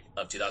February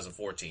of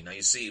 2014. Now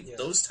you see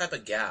those type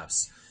of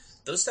gaps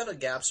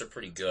are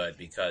pretty good,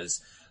 because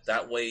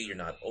that way you're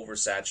not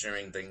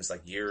oversaturating things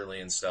like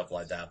yearly and stuff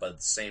like that. But at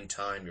the same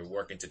time, you're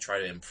working to try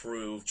to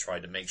improve, try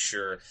to make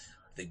sure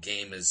the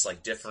game is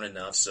like different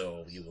enough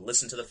so you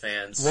listen to the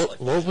fans. What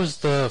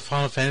was the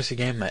Final Fantasy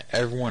game that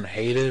everyone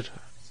hated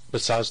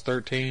besides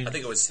 13? I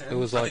think it was 10. It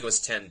was I think it was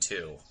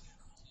 10-2.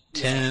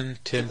 10,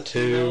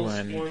 10-2,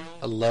 and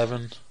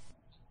 11.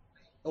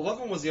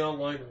 11 was the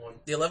online one.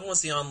 The 11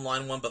 was the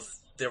online one, but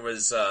there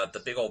was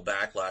the big old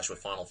backlash with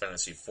Final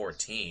Fantasy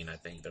 14. I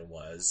think there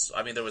was.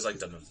 I mean, there was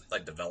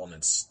like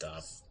development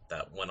stuff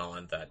that went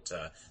on that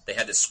they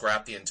had to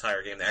scrap the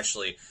entire game. They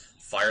actually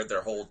fired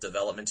their whole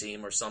development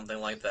team or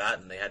something like that,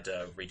 and they had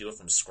to redo it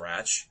from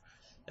scratch,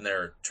 and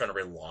they're trying to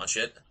relaunch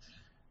it.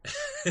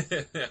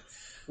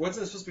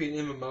 Wasn't it supposed to be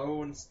an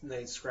MMO, and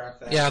they scrapped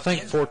that? Yeah, I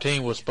think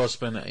 14 was supposed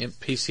to be an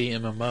PC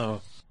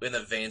MMO. In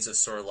the veins of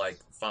sort of like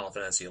Final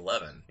Fantasy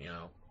 11, you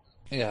know?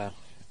 Yeah,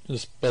 it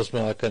was supposed to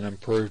be like an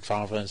improved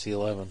Final Fantasy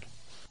 11.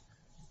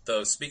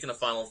 Though, speaking of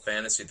Final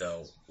Fantasy,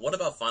 though, what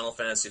about Final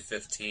Fantasy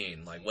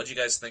 15? Like, what'd you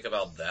guys think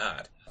about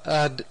that?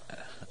 I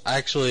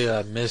actually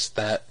missed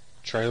that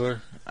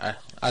trailer.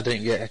 I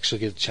didn't actually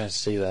get a chance to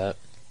see that.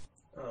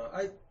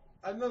 I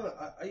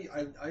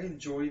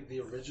enjoyed the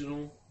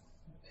original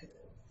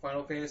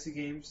Final Fantasy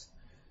games.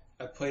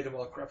 I played them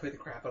all. I played the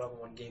crap out of them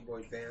on Game Boy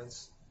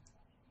Advance.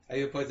 I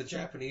even played the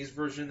Japanese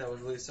version that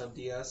was released on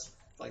DS,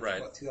 like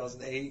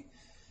 2008.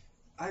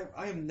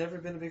 I have never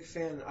been a big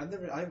fan. I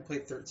haven't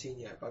played 13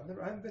 yet, but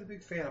I haven't been a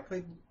big fan. I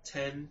played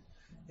 10,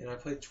 and I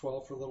played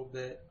 12 for a little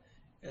bit,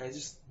 and I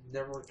just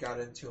never got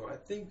into it. I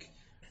think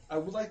I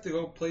would like to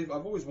go play.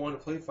 I've always wanted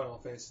to play Final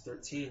Fantasy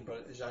 13,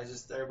 but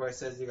everybody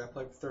says you got to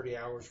play for 30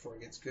 hours before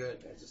it gets good.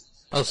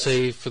 I'll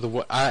see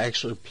I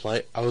actually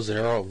played. I was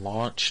there on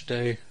launch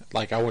day.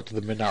 Like, I went to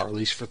the midnight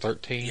release for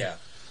 13. Yeah.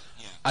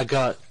 I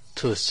got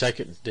to the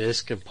second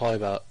disc and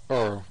probably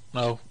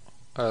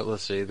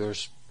let's see.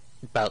 There's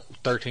about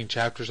 13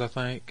 chapters, I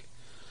think.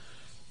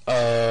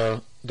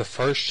 The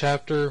first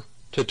chapter,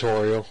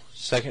 tutorial.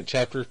 Second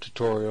chapter,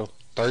 tutorial.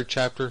 Third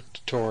chapter,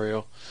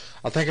 tutorial.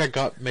 I think I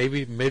got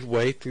maybe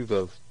midway through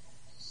the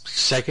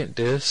second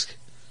disc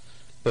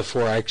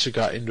before I actually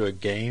got into a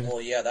game.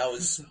 Well, yeah, that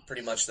was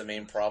pretty much the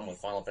main problem with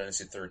Final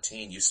Fantasy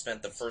 13. You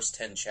spent the first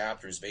 10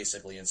 chapters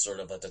basically in sort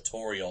of a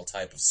tutorial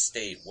type of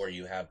state where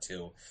you have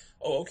to,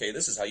 okay,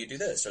 this is how you do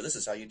this, or this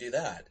is how you do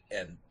that,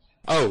 and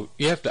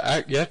you have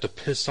to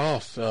piss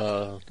off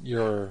the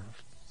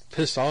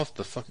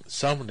fucking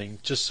summoning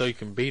just so you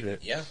can beat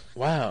it. Yeah.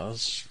 Wow,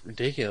 that's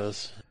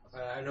ridiculous.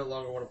 I no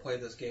longer want to play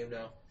this game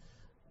now.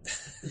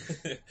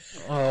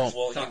 Well,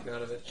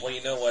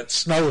 you know what?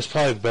 Snow was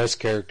probably the best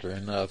character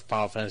in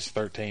Final Fantasy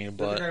 13,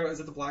 but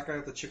is it the black guy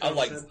with the chicken? I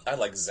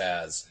like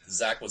Zaz.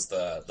 Zack was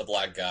the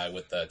black guy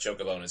with the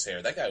chocobo in his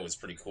hair. That guy was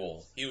pretty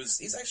cool.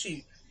 He's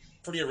actually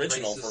pretty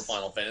original for a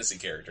Final Fantasy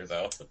character,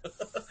 though.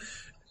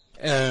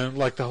 And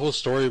like the whole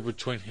story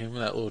between him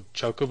and that little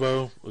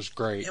chocobo was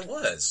great. It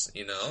was,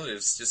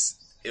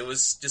 it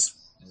was just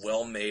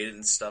well made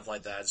and stuff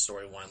like that.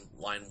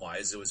 Storyline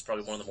wise, it was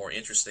probably one of the more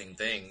interesting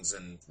things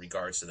in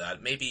regards to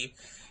that. Maybe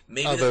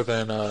other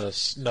than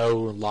Snow,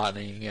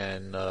 Lightning,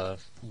 and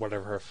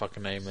whatever her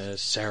fucking name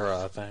is,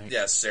 Sarah, I think.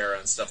 Yeah, Sarah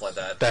and stuff like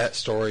that. That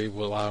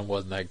storyline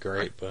wasn't that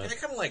great, but I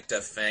kind of liked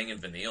Fang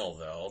and Vanille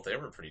though. They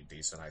were pretty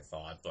decent, I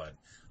thought. But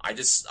I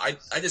just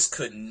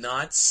could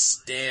not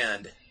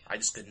stand. I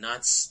just could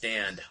not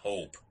stand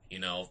Hope.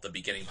 The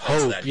beginning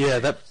parts of that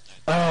game.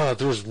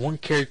 There was one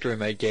character in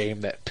that game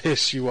that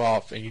pissed you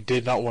off, and you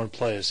did not want to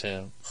play as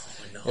him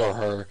or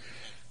her,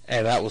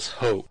 and that was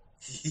Hope.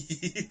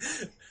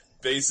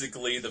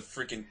 Basically, the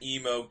freaking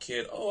emo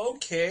kid.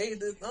 Okay,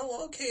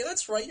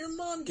 that's right. Your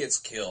mom gets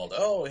killed.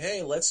 Oh,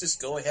 hey, let's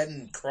just go ahead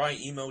and cry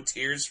emo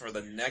tears for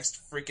the next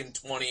freaking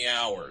 20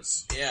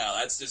 hours. Yeah,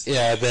 that's just.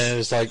 Yeah, then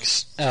it's like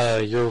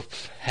you're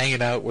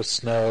hanging out with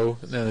Snow,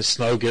 and then the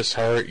Snow gets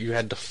hurt. You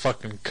had to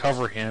fucking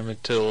cover him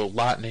until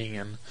Lightning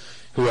and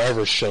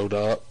whoever showed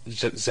up,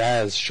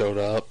 Zaz showed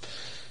up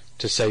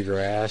to save your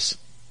ass.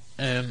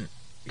 And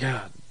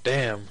god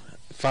damn,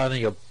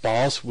 finding a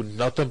boss with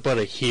nothing but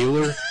a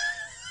healer.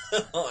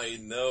 I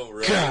know,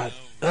 right? God,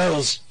 that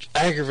was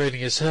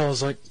aggravating as hell. I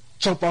was like,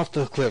 jump off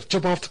the cliff,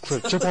 jump off the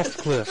cliff, jump off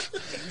the cliff.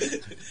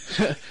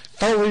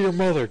 Follow your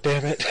mother,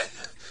 damn it.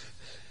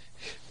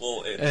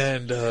 Well,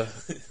 anyway,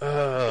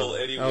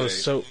 I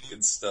was so...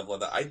 and stuff like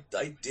that.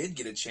 I did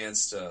get a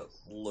chance to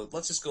look.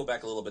 Let's just go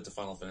back a little bit to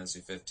Final Fantasy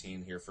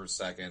 15 here for a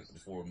second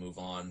before we move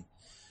on.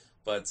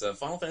 But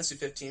Final Fantasy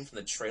 15, from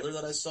the trailer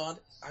that I saw,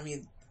 I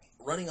mean,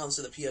 running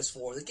onto the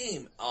PS4, the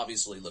game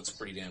obviously looks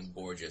pretty damn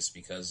gorgeous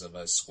because of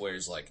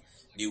Square's like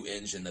new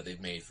engine that they've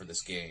made for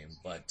this game.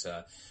 But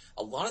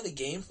a lot of the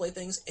gameplay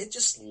things, it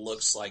just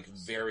looks like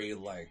very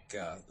like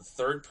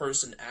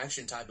third-person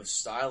action type of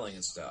styling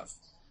and stuff.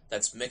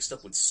 That's mixed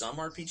up with some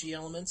RPG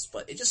elements,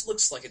 but it just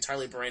looks like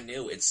entirely brand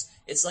new. It's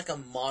like a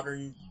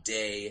modern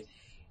day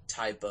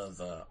type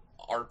of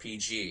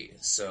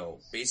RPG. So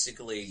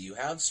basically, you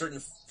have certain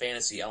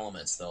fantasy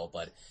elements though,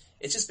 but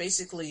it's just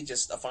basically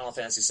just a Final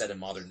Fantasy set in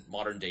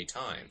modern day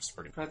times.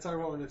 Pretty. Can I talk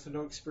about my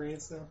Nintendo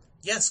experience now?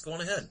 Yes, go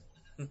on ahead.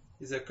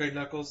 Is that good,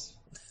 Knuckles?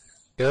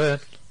 Good.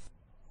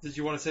 Did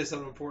you want to say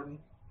something important?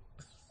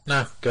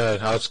 No,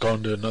 good. I was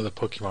going to another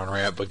Pokemon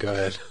rant, but go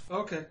ahead.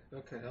 Okay,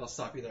 I'll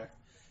stop you there.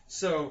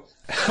 So,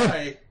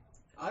 I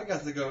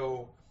got to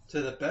go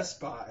to the Best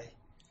Buy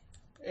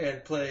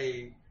and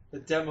play the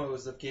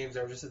demos of games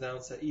that were just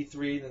announced at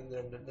E3 and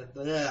then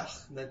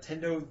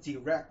Nintendo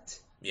Direct.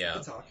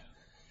 Yeah.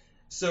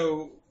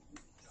 So,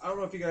 I don't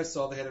know if you guys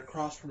saw, they had a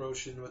cross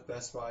promotion with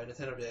Best Buy.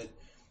 Nintendo did.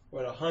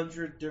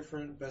 100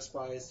 different Best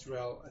Buys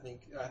throughout, I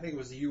think it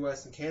was the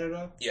U.S. and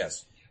Canada.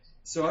 Yes.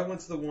 So I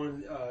went to the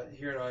one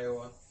here in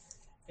Iowa,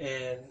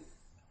 and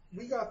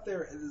we got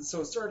there.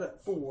 So it started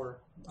at 4.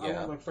 Yeah. I went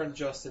with my friend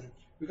Justin.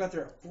 We got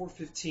there at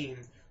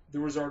 4:15.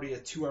 There was already a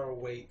 2-hour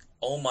wait.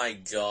 Oh my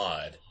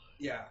god.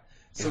 Yeah.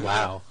 So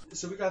wow.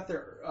 We got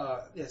there.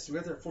 So we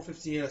got there at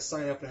 4:15. You had to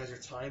sign up. It has your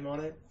time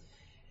on it,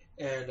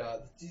 and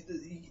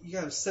you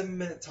got a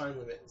 7-minute time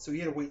limit. So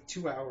you had to wait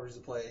 2 hours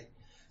to play.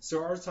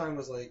 So our time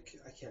was like,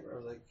 I can't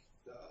remember,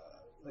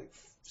 like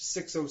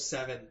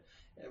 6:07.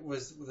 It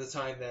was the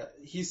time that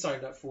he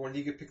signed up for, and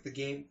you could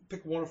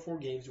pick one of 4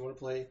 games you want to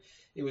play.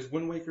 It was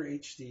Wind Waker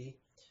HD,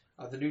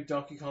 the new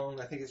Donkey Kong,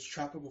 I think it's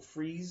Tropical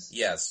Freeze.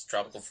 Yes,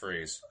 Tropical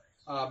Freeze.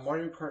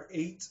 Mario Kart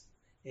 8,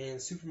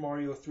 and Super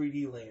Mario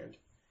 3D Land,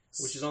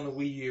 which is on the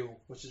Wii U,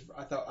 which is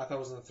I thought it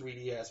was on the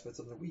 3DS, but it's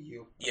on the Wii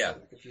U. Yeah.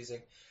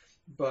 Confusing.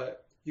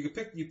 But you could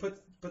pick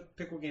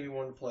what game you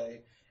wanted to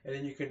play, and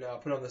then you can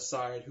put on the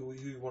side who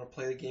you want to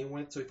play the game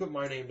with. So he put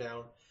my name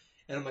down.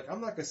 And I'm like,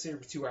 I'm not going to sit here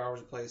for 2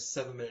 hours to play a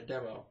 7-minute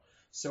demo.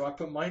 So I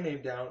put my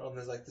name down on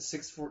the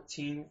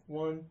 6:14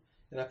 one,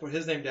 and I put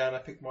his name down, and I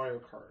picked Mario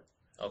Kart.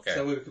 Okay. So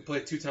that way we could play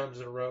it 2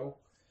 times in a row.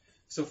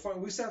 So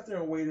we sat there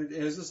and waited.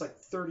 It was just like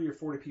 30 or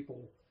 40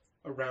 people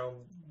around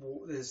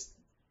this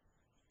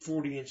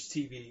 40-inch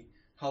TV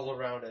huddled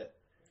around it.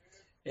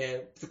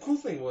 And the cool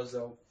thing was,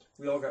 though,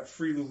 we all got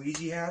free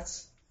Luigi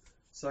hats.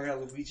 So I got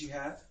a Luigi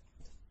hat,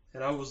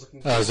 and I was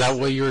looking... is that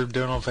what you were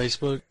doing on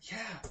Facebook? Yeah.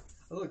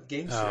 I look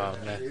gangster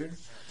now, dude.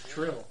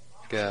 Trill.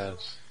 God.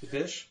 The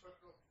fish?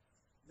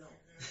 No.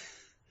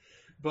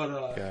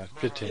 But God,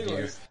 continue.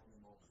 Anyways,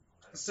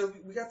 so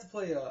we got to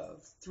play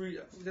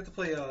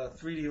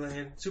 3D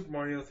Land, Super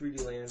Mario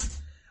 3D Land.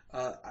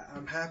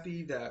 I'm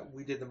happy that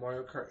we did the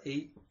Mario Kart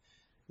 8.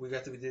 We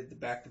did the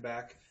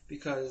back-to-back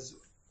because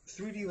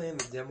 3D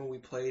Land, the demo we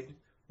played,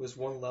 was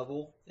one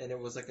level, and it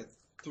was like a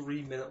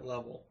 3-minute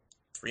level.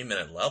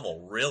 3-minute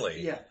level,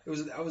 really? Yeah,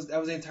 that was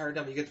the entire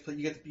demo. You get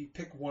to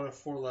pick one of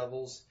 4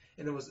 levels,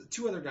 and it was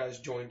 2 other guys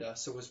joined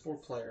us, so it was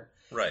 4-player.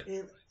 Right.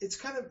 And it's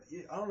kind of,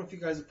 I don't know if you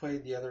guys have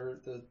played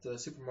the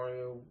Super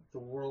Mario, the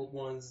world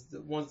ones,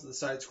 the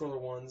side scroller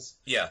ones.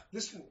 Yeah.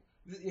 This,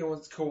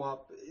 it's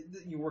co-op.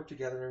 You work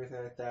together and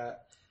everything like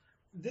that.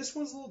 This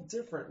one's a little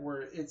different,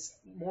 where it's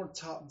more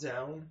top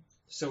down.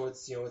 So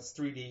it's it's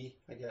 3D,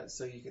 I guess.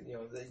 So you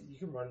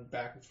can run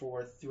back and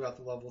forth throughout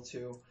the level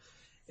too,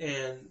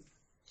 and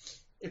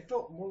it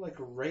felt more like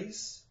a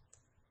race,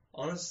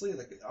 honestly.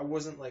 Like I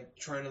wasn't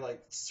trying to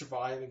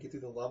survive and get through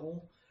the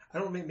level. I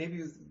don't know,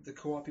 maybe the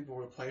co-op people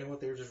were playing with,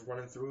 they were just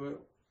running through it,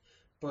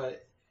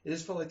 but it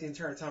just felt like the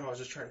entire time I was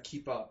just trying to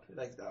keep up.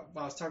 Like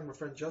I was talking to my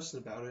friend Justin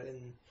about it,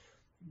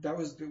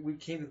 and we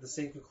came to the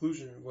same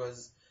conclusion.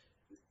 Was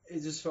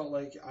it just felt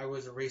like I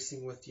was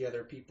racing with the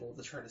other people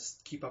to try to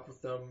keep up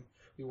with them.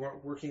 We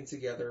weren't working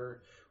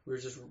together. We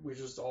were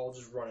just all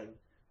running.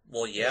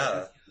 Well,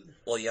 yeah.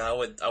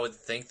 I would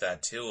think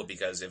that too,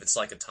 because if it's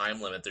like a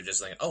time limit, they're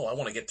just like, oh, I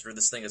want to get through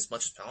this thing as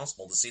much as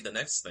possible to see the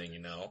next thing,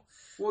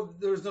 Well,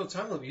 there was no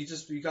time limit.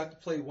 You got to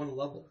play one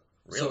level.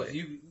 Really?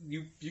 So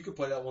you could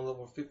play that one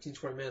level 15,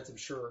 20 minutes, I'm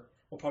sure.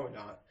 Well, probably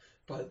not,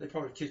 but they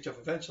probably kicked you off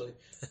eventually.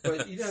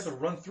 But you didn't have to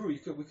run through. We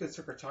could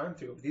took our time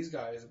through it. But these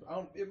guys, it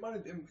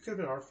could have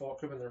been our fault,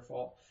 could have been their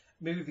fault.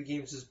 Maybe the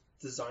game's just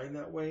designed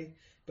that way.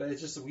 But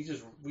it's just we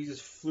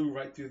just flew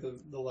right through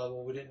the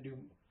level. We didn't do.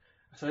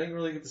 So I didn't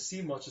really get to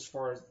see much as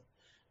far as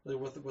really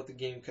what the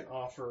game can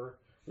offer.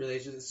 Really,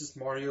 it's just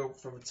Mario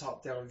from a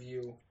top-down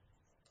view.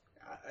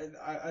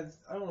 I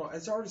don't know.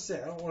 It's hard to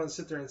say. I don't want to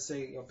sit there and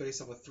say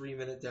based off a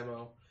 3-minute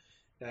demo,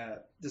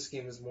 that this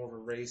game is more of a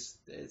race.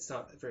 It's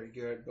not very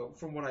good, but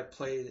from what I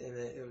played in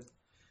it,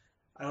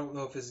 I don't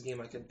know if it's a game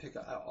I can pick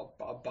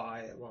I'll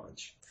buy at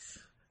launch.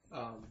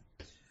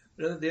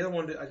 The other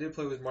one I did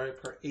play was Mario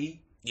Kart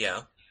 8.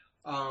 Yeah.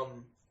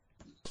 Hold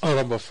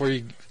on, before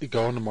you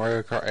go into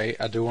Mario Kart 8,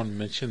 I do want to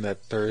mention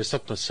that there is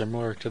something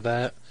similar to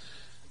that.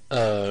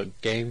 A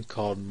game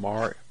called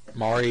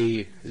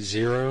Mari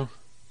Zero,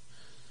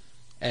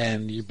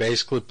 and you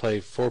basically play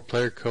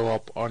 4-player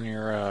co-op on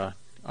your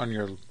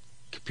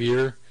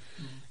computer,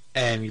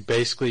 and you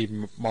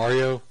basically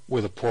Mario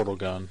with a portal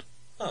gun.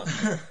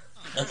 Huh.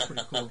 That's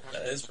pretty cool.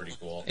 That is pretty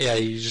cool. Yeah,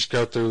 you just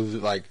go through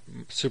like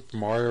Super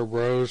Mario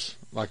Bros.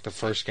 Like the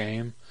first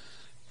game,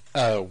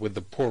 with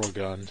the portal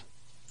gun.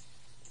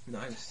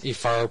 Nice. You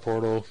fire a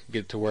portal,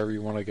 get to wherever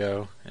you want to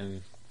go,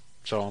 and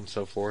so on and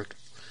so forth.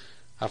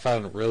 I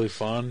found it really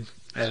fun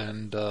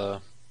and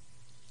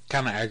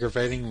kind of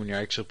aggravating when you're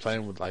actually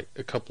playing with like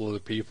a couple other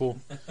people,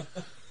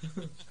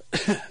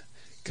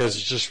 because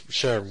it's just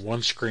sharing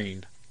one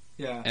screen.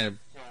 Yeah. And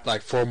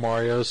like 4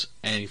 Marios,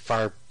 and you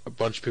fire a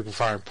bunch of people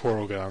firing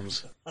portal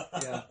guns.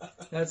 Yeah,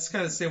 that's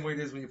kind of the same way it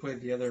is when you play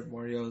the other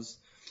Marios,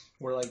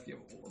 where like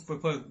if we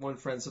play with one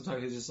friend,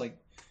 sometimes he's just like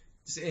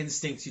just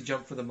instincts. You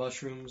jump for the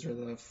mushrooms or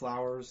the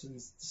flowers and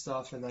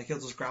stuff, and like he'll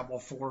just grab all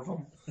 4 of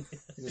them.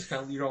 And just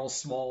kind of, you're all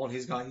small, and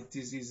he's got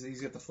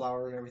the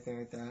flower and everything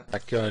like that. I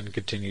go ahead and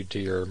continue to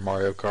your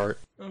Mario Kart.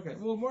 Okay,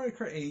 well Mario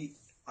Kart 8,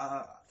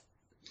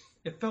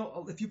 it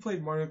felt, if you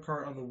played Mario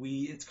Kart on the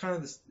Wii, it's kind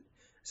of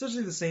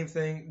essentially the same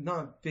thing. Not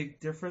a big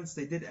difference.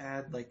 They did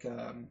add like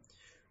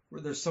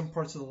where there's some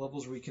parts of the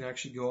levels where you can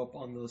actually go up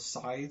on the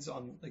sides,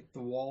 on like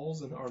the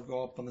walls, or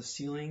go up on the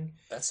ceiling.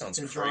 That sounds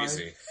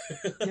crazy.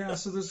 Yeah,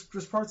 so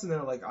there's parts in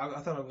there like I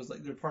thought it was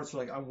like there are parts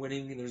where like I'm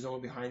winning and there's no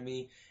one behind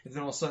me, and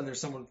then all of a sudden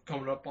there's someone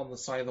coming up on the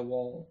side of the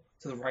wall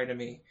to the right of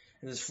me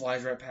and just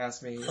flies right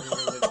past me. And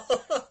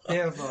they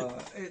have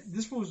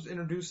this was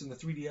introduced in the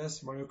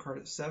 3DS Mario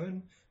Kart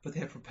 7, but they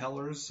have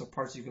propellers, so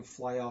parts you can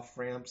fly off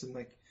ramps and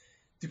like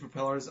do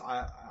propellers.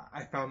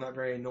 I found that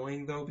very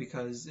annoying though,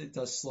 because it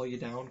does slow you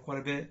down quite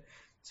a bit.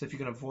 So if you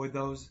can avoid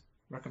those,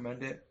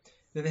 recommend it.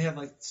 Then they have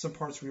like some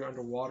parts where you're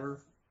underwater,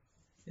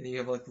 and you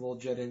have like the little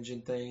jet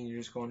engine thing. You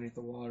just go underneath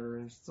the water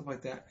and stuff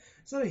like that.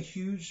 It's not a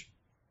huge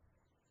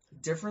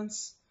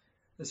difference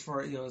as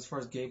far as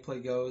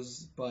gameplay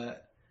goes,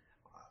 but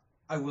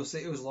I will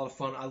say it was a lot of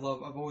fun. I've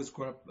always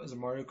grown up as a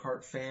Mario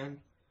Kart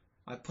fan.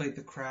 I played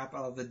the crap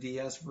out of the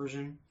DS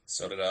version.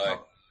 So did I.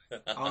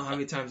 I don't know how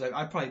many times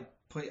I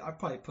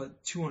probably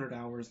put 200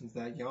 hours into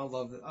that game. I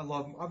love it.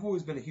 I've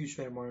always been a huge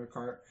fan of Mario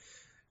Kart.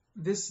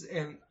 This,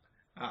 and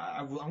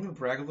I'm going to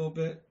brag a little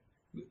bit.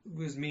 It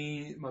was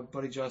me, my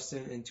buddy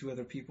Justin, and 2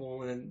 other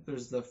people, and then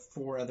there's the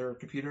 4 other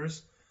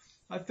computers.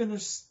 I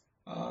finished.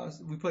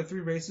 We played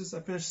 3 races.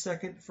 I finished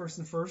second, first,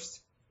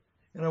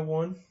 and I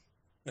won.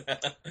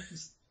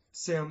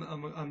 Say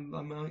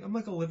I'm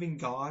like a living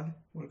god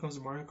when it comes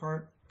to Mario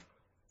Kart.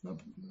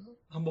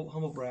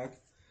 Humble brag.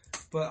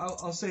 But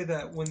I'll say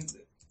that when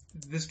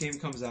this game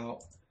comes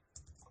out,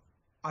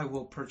 I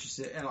will purchase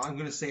it, and I'm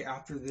gonna say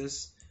after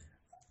this,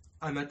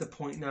 I'm at the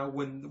point now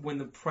when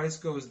the price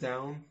goes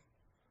down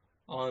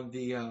on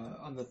the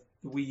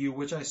Wii U,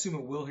 which I assume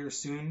it will here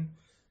soon.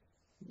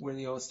 When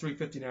it's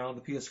 $350 now, the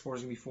PS4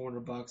 is gonna be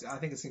 $400. I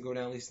think it's gonna go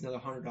down at least another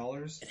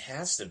 $100. It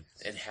has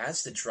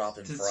to drop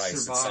in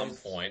price at some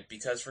point,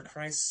 because for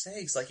Christ's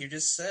sakes, like you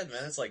just said,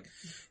 man, it's like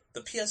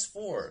the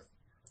PS4,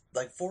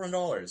 like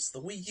 $400, the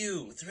Wii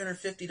U,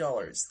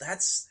 $350.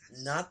 That's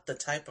not the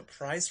type of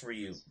price where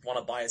you want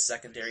to buy a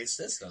secondary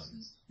system.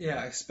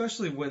 Yeah,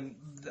 especially when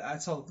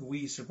that's how the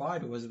Wii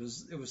survived. It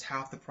was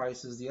half the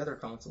price as the other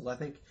consoles. I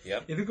think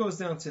if it goes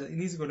down to, it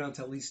needs to go down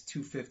to at least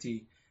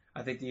 $250.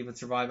 I think to even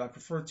survive. I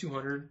prefer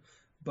 200,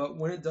 but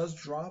when it does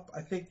drop,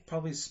 I think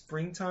probably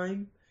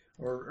springtime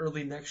or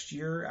early next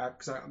year.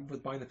 Because I'm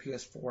with buying the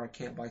PS4, I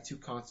can't buy 2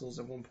 consoles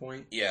at one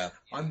point. Yeah,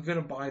 I'm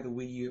gonna buy the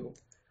Wii U.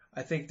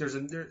 I think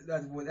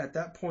at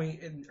that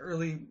point in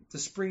the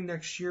spring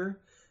next year,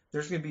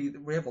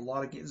 we have a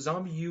lot of games.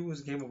 Zombie U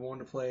is a game I want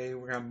to play.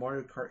 We're gonna have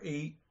Mario Kart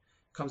 8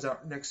 comes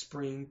out next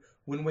spring.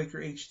 Wind Waker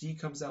HD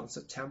comes out in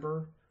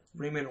September.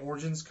 Rayman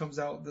Origins comes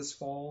out this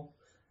fall.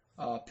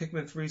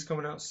 Pikmin 3 is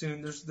coming out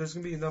soon. There's going to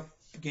be enough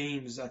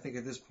games, I think,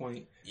 at this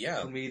point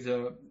for me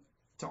to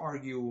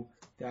argue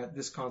that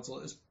this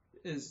console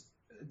is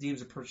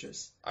deems a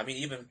purchase. I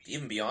mean,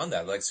 even beyond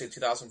that, like say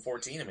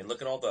 2014. I mean,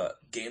 look at all the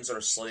games that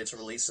are slated to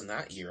release in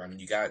that year. I mean,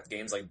 you got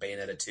games like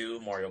Bayonetta 2,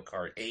 Mario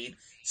Kart 8,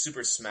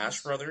 Super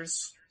Smash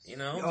Brothers. I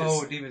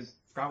didn't even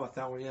forgot about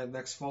that one. Yeah,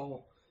 next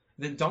fall.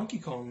 Then Donkey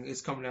Kong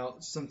is coming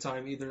out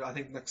sometime, I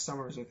think next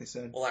summer is what they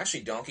said. Well,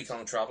 actually, Donkey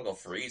Kong Tropical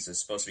Freeze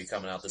is supposed to be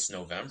coming out this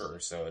November,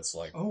 so it's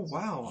like... Oh,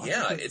 wow.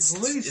 Yeah, it's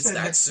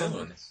that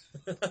soon.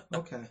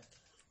 Okay.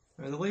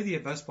 The lady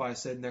at Best Buy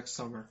said next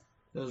summer.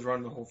 That was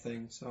running the whole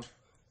thing, so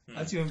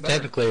that's even better.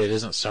 Technically, it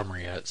isn't summer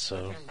yet,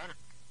 so...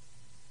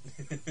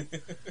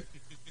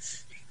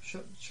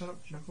 Shut up,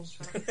 Knuckles.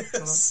 Shut up.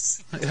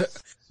 That's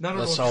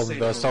the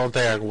only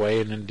thing I can weigh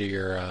into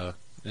your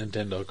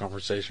Nintendo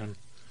conversation.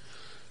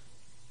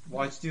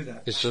 Why'd you do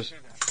that? It's just,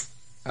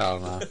 I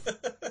don't know.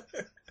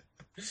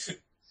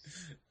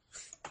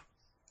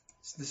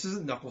 This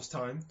isn't Knuckles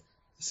time.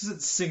 This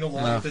isn't sing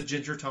along No. with the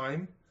Ginger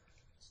time.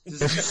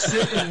 This is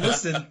sit and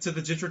listen to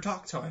the Ginger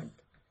talk time.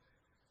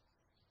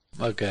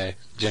 Okay,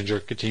 Ginger,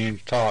 continue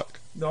to talk.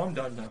 No, I'm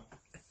done now.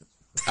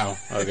 Oh,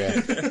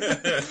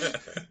 okay.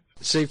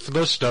 See, for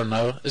those who don't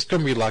know, it's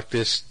going to be like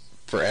this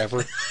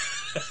forever.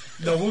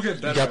 No, we'll get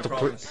better, got I the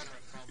promise.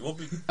 We'll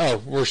be. Oh,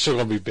 we're still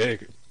going to be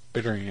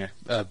bickering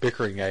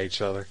at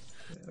each other.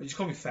 You just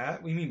call me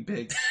fat? What do you mean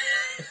big?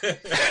 I'm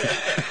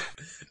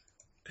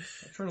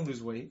trying to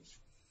lose weight.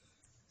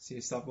 See,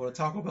 stop going to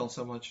Taco Bell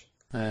so much.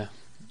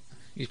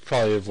 You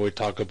probably avoid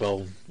Taco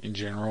Bell in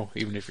general,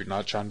 even if you're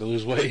not trying to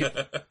lose weight.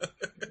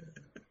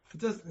 It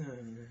does.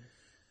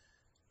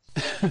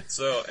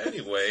 So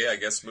anyway, I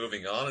guess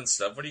moving on and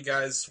stuff. What do you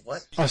guys?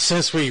 What?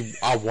 Since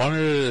I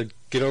wanted to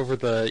get over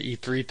the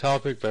E3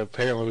 topic, but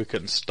apparently we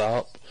couldn't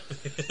stop.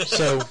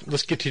 So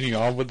let's continue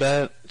on with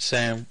that.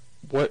 Sam,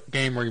 what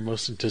game are you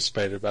most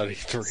anticipated about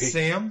E3?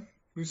 Sam?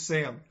 Who's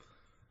Sam?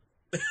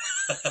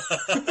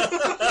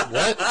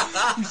 What?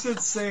 You said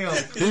Sam.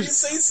 Did you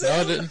say No, I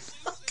Sam? didn't.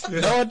 Yeah.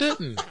 No, I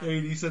didn't. Hey,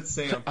 you said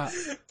Sam.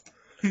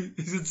 He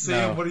said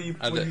Sam. No, what are you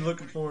I didn't.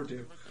 looking forward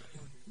to?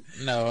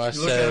 No, I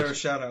You look at our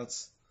said.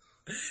 shoutouts.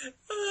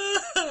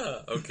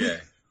 Okay.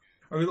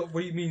 What do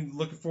you mean?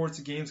 Looking forward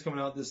to games coming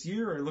out this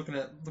year, or looking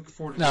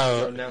forward to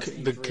No, games announced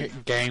at the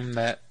E3?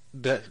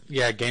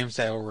 game games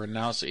that were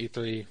announced at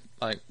E3.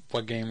 Like,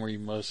 what game were you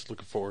most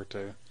looking forward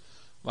to?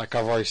 Like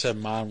I've already said,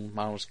 mine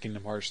was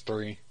Kingdom Hearts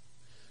 3,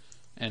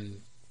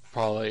 and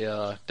probably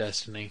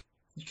Destiny.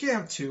 You can't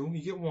have two.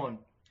 You get one.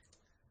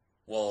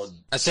 Well,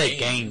 I say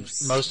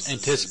games, most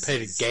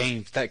anticipated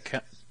games that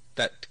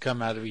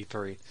come out of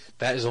E3.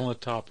 That is on the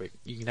topic.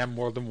 You can have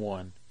more than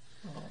one.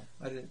 Oh,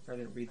 I didn't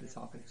read the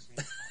topics.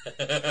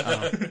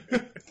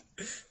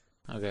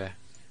 Okay,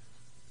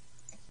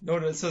 No,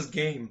 it says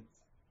game.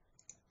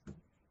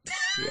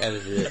 you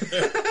edited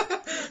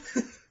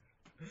it.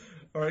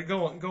 All right,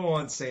 go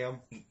on, Sam.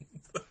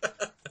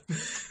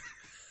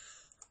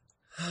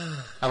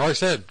 I've already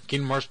said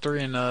Kingdom Hearts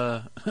 3 and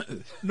No,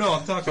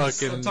 I'm talking.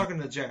 Fucking- I'm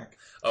talking to Jack.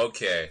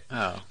 Okay.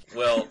 oh.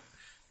 Well,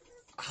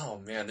 oh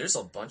man, there's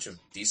a bunch of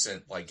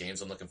decent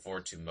games I'm looking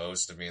forward to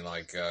most. I mean,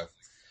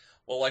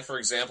 for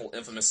example,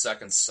 Infamous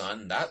Second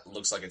Son. That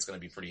looks like it's going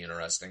to be pretty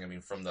interesting. I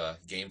mean, from the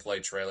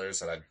gameplay trailers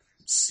that I've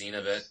seen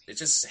of it, it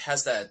just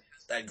has that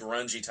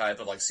grungy type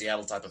of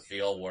Seattle type of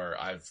feel where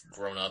I've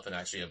grown up and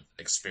actually have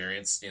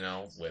experienced,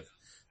 with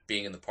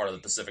being in the part of the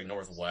Pacific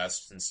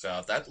Northwest and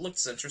stuff. That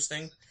looks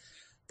interesting.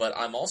 But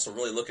I'm also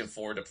really looking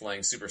forward to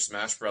playing Super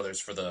Smash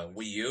Brothers for the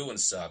Wii U and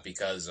stuff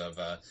because of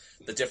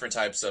the different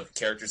types of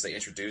characters they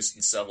introduced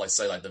and stuff, like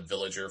the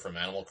villager from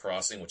Animal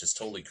Crossing, which is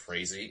totally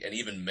crazy, and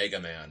even Mega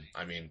Man.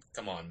 I mean,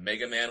 come on,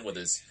 Mega Man with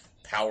his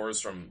powers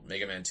from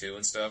Mega Man 2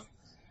 and stuff.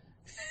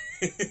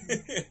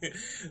 It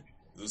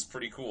was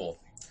pretty cool.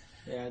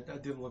 Yeah, I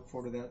did look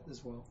forward to that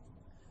as well.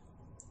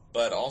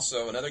 But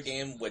also another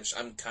game which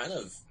I'm kind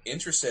of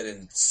interested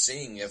in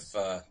seeing if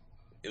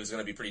it was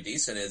going to be pretty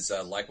decent is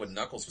like what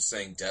Knuckles was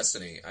saying,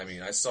 Destiny. I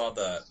mean, I saw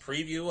the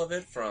preview of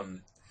it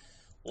from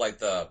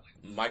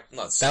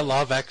That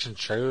live action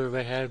trailer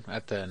they had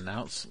at the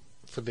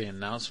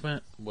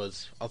announcement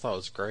I thought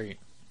was great.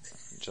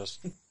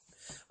 Just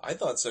I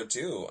thought so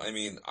too. I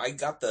mean, I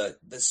got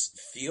this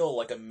feel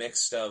like a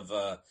mix of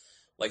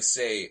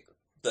say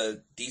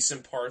the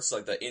decent parts,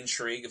 like the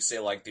intrigue of say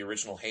the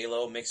original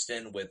Halo mixed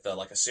in with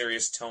a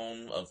serious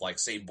tone of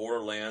say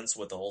Borderlands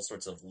with the whole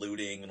sorts of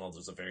looting and all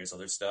those various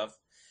other stuff.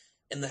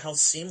 And how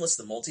seamless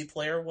the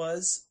multiplayer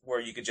was, where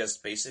you could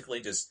just basically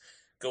just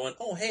go in,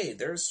 oh hey,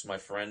 there's my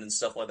friend and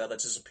stuff like that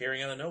that's just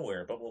appearing out of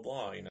nowhere, blah blah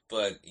blah,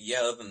 But yeah,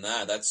 other than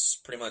that, that's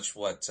pretty much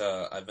what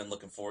I've been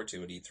looking forward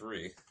to at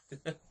E3.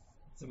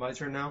 Is it my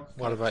turn now?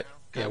 what about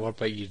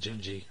you,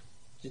 Gingy?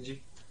 Gingy?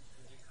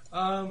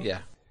 Yeah.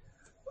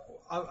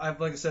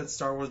 I've like I said,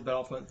 Star Wars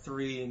Battlefront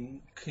 3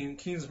 and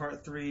Kingdom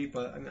Hearts 3,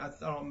 but I mean, I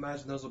don't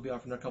imagine those will be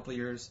out for a couple of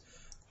years.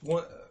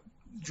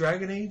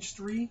 Dragon Age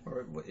 3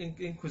 or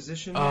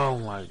Inquisition? Oh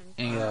my,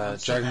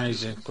 Dragon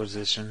Age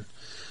Inquisition.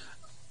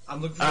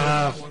 I'm looking for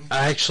that one.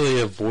 I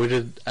actually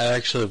avoided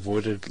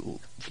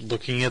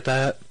looking at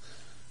that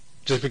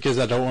just because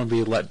I don't want to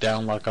be let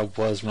down like I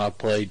was when I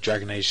played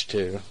Dragon Age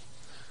 2.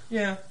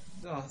 Yeah.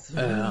 Oh,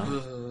 I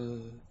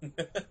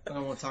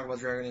don't want to talk about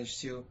Dragon Age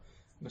 2. I'm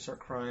gonna start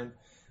crying.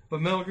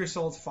 But Metal Gear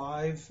Solid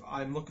 5,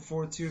 I'm looking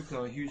forward to because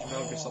I'm a huge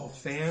Metal Gear Solid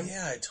fan.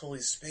 Yeah, I totally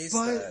spaced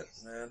But- that,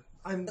 man.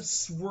 I'm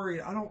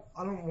worried. I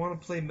don't want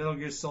to play Metal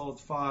Gear Solid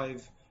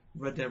 5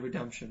 Red Dead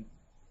Redemption.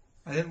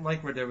 I didn't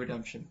like Red Dead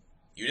Redemption.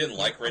 You didn't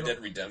like Red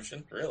Dead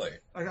Redemption? Really?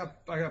 I got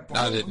I didn't I'm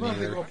not a big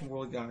either. open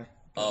world guy.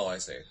 Oh, I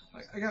see.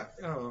 I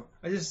don't know.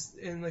 I just,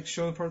 in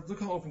showing part, look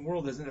how open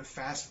world is, and it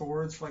fast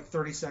forwards for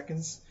 30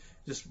 seconds.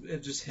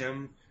 Just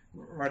him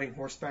riding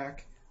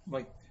horseback. I'm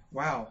like,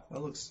 wow,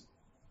 that looks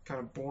kind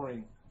of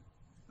boring.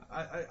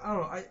 I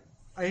don't know. I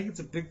think it's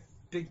a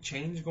big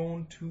change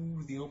going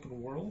to the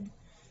open world.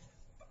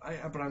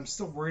 but I'm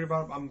still worried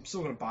about it. I'm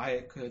still gonna buy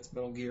it because it's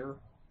Metal Gear,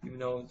 even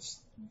though it's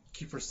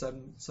Kiefer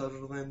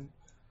Sutherland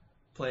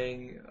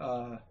playing.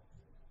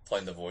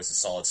 Playing the voice of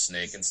Solid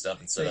Snake and stuff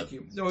Thank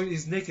you. No,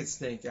 he's Naked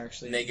Snake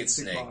actually. Naked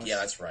Snake. Yeah,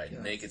 that's right.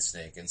 Yeah. Naked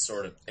Snake, and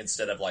sort of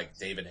instead of like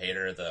David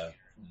Hayter, the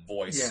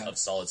voice of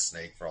Solid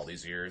Snake for all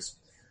these years.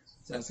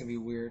 So that's gonna be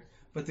weird.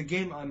 But the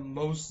game I'm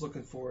most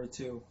looking forward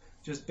to,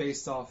 just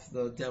based off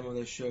the demo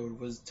they showed,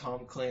 was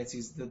Tom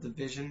Clancy's The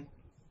Division.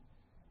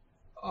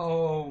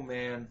 Oh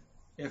man,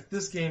 if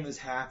this game is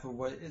half of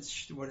what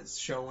it's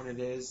showing it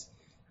is,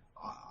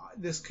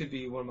 this could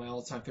be one of my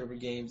all-time favorite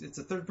games. It's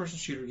a third-person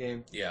shooter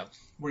game. Yeah.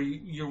 Where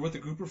you're with a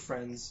group of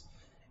friends,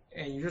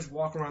 and you just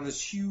walk around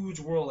this huge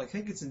world. I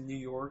think it's in New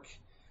York,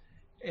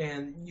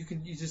 and you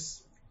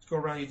just go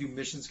around. You do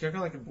missions, kind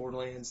of like in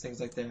Borderlands, things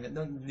like that.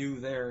 Nothing new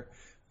there,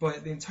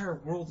 but the entire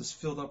world is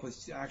filled up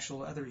with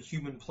actual other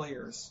human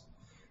players.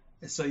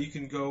 And so you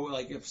can go,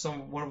 like, if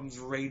one of them's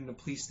raiding a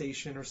police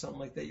station or something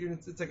like that.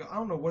 It's like, I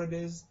don't know what it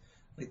is.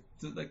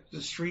 Like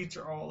the streets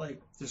are all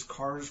like there's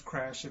cars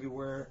crash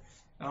everywhere.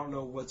 I don't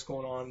know what's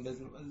going on,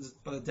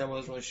 but the demo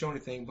doesn't really show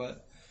anything.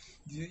 But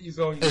you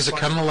go. And is it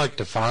kind of like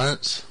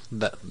Defiance?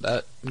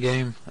 That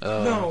game?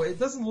 No, it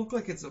doesn't look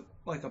like it's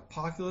like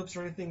apocalypse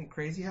or anything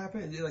crazy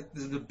happened. Like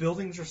the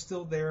buildings are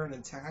still there and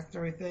intact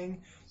and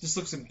everything. It just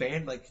looks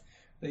abandoned. Like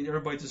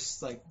everybody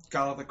just like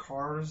got out of the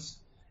cars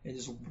and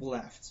just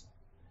left.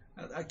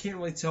 I can't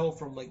really tell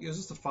from like it was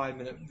just a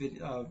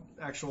 5-minute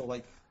actual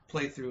like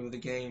playthrough of the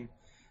game,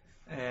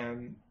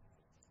 and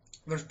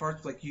there's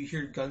parts like you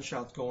hear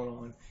gunshots going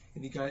on,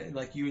 and you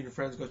and your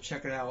friends go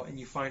check it out, and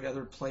you find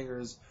other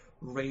players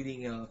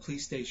raiding a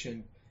police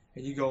station,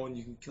 and you go and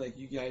you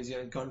guys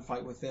get a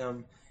gunfight with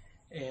them,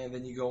 and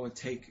then you go and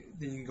take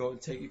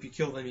if you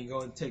kill them, you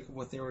go and take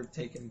what they were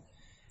taking,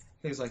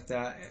 things like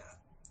that.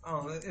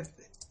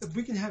 If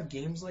we can have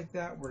games like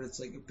that where it's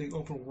like big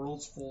open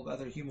worlds full of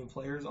other human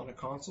players on a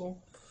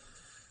console,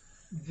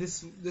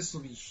 this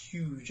will be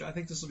huge. I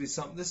think this will be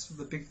something. This is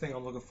the big thing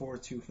I'm looking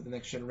forward to for the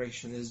next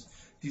generation is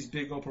these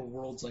big open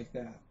worlds like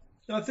that.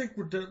 Now I think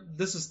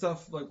this is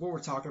stuff like what we're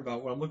talking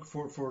about. What I'm looking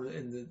forward for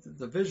in the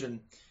Division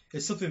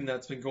is something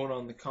that's been going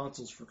on in the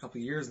consoles for a couple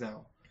of years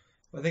now.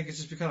 I think it's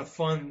just been kind of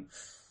fun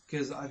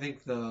because I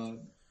think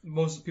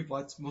most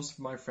of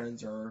my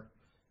friends are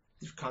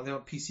they're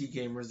PC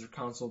gamers. They're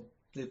console.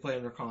 They play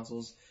on their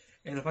consoles,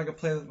 and if I could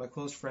play with my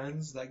close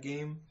friends that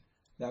game,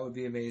 that would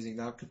be amazing.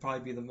 That could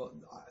probably be the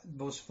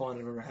most fun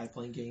I've ever had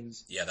playing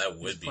games. Yeah, that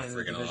would be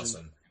freaking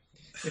awesome.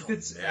 If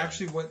it's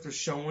actually what they're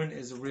showing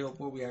is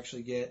what we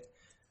actually get,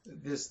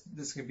 this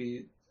can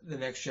be the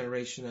next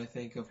generation, I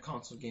think, of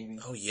console gaming.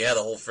 Oh yeah,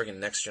 the whole freaking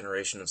next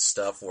generation of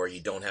stuff where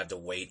you don't have to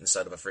wait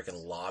inside of a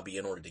freaking lobby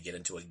in order to get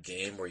into a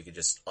game, where you could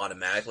just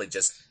automatically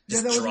just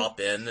drop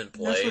in and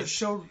play.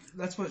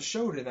 That's what it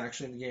showed in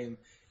the game.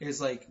 Is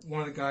like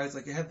one of the guys,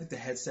 like, it had like the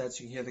headsets,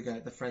 you can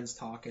hear the friends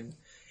talking,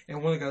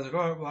 and one of the guys like,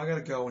 oh, well, I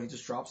gotta go, and he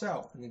just drops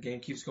out, and the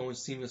game keeps going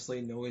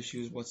seamlessly, no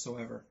issues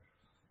whatsoever.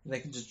 And they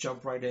can just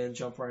jump right in,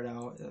 jump right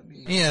out.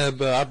 Yeah,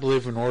 but I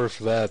believe in order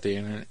for that,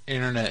 the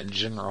internet in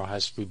general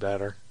has to be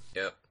better.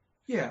 Yep.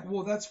 Yeah,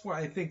 well, that's why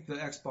I think the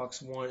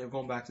Xbox One,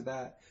 going back to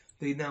that,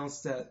 they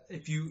announced that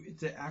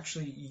to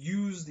actually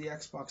use the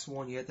Xbox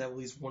One, you have to have at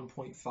least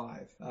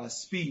 1.5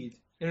 speed.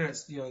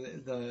 Internet,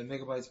 the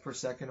megabytes per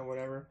second or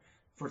whatever,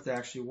 for it to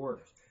actually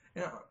work.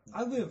 And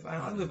I live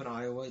in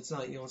Iowa. It's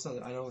not,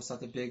 I know it's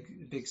not the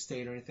big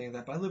state or anything like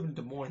that, but I live in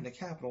Des Moines, the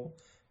capital,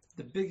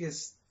 the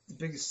biggest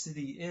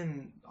city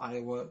in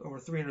Iowa. Over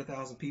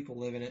 300,000 people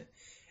live in it,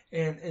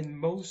 and in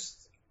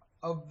most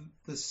of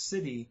the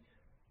city,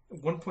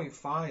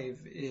 1.5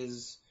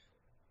 is,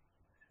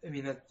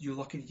 that you're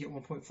lucky to get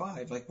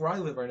 1.5. Like where I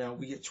live right now,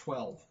 we get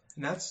 12,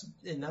 and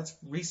that's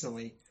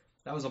recently.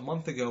 That was a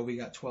month ago. We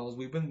got 12.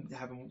 We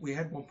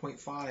had 1.5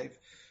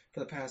 for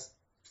the past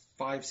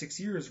 5-6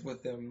 years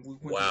with them.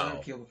 We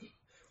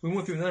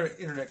went through another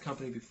internet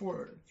company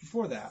before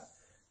that,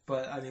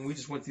 but we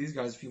just went to these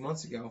guys a few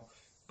months ago.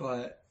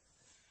 But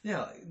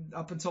yeah,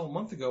 up until a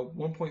month ago,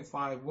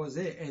 1.5 was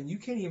it, and you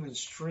can't even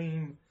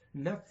stream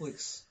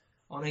Netflix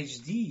on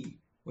HD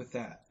with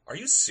that. Are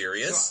you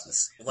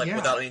serious?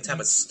 Without any type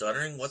of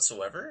stuttering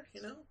whatsoever?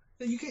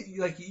 You can.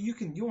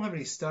 You won't have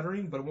any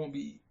stuttering, but it won't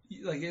be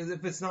like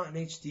if it's not in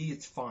HD,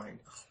 it's fine.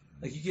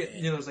 Like you get,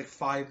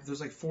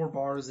 there's 4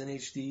 bars in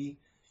HD.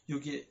 You'll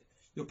get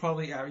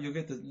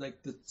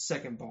the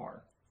second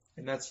bar,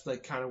 and that's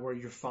like kind of where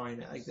you're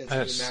fine at. Like that's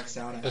where you max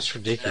out at. That's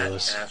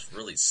ridiculous. That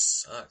really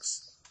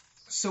sucks.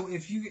 So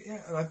if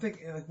I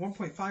think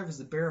 1.5 is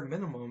the bare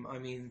minimum.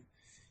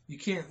 You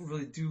can't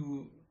really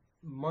do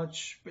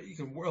much, but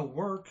it'll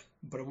work,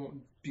 but it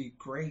won't be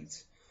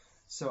great.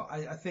 So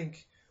I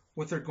think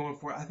what they're going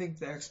for, I think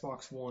the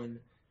Xbox One,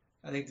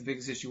 I think the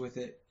biggest issue with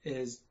it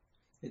is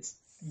it's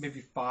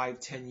maybe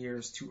 5-10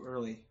 years too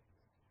early.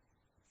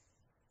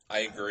 I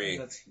agree.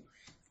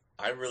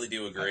 I really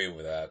do agree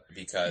with that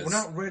because we're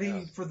not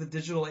ready for the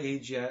digital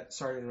age yet.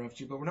 Sorry to interrupt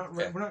you, but we're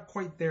not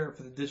quite there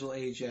for the digital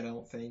age yet. I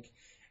don't think,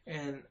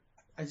 and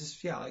I just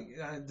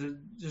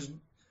there's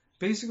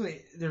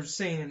basically they're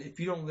saying if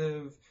you don't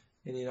live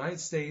in the United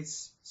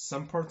States,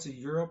 some parts of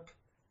Europe,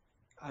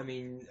 I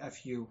mean,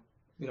 F you.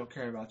 We don't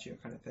care about you,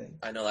 kind of thing.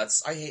 I know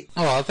I hate.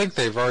 Oh, I think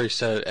they've already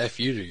said F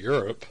you to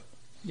Europe.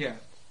 Yeah.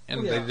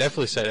 And they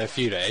definitely said F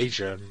you to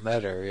Asia in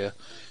that area.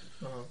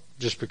 Uh-huh.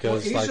 Just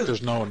because, Asia,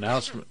 there's no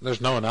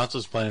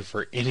announcements planned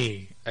for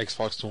any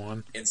Xbox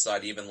One.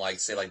 Inside even,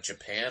 say,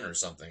 Japan or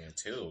something,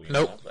 too.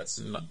 Nope. That's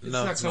no,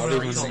 it's not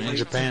even in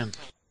Japan.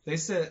 They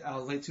said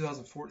late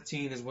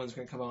 2014 is when it's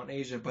going to come out in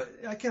Asia, but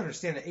I can't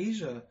understand that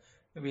Asia,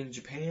 I mean,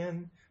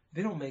 Japan,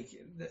 they don't make,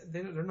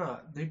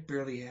 they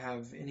barely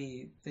have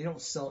any, they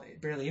don't sell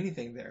barely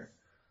anything there.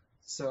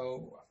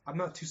 So I'm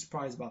not too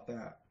surprised about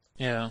that.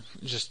 Yeah,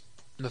 just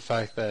the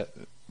fact that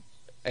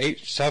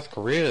South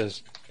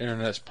Korea's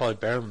internet's probably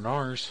better than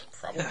ours.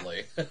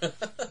 Probably.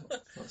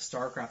 Well,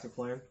 StarCraft are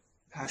playing.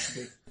 Has to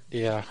be.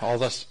 Yeah, all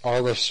the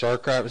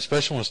StarCraft,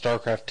 especially when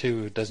StarCraft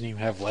 2 doesn't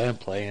even have LAN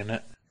play in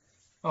it.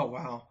 Oh,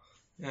 wow.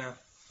 Yeah.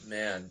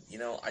 Man,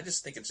 I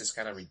just think it's just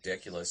kind of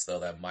ridiculous, though,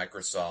 that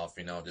Microsoft,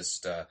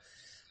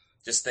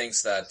 just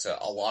thinks that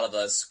a lot of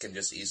us can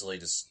just easily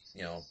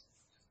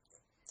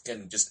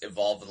can just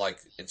evolve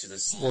into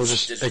this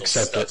just digital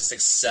accept stuff, it. just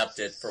accept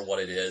it for what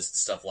it is,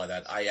 stuff like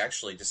that. I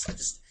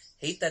just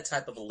hate that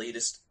type of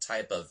elitist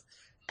type of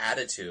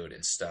attitude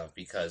and stuff,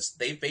 because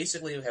they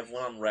basically have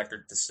went on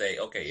record to say,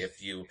 okay,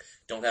 if you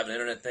don't have an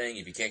internet thing,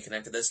 if you can't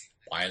connect to this,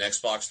 buy an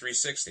Xbox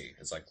 360.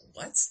 It's like,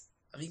 what?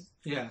 I mean,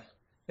 yeah.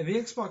 And the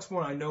Xbox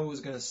One, I know,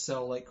 is going to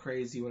sell like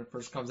crazy when it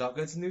first comes out.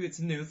 It's a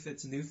new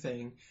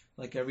thing.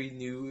 Like every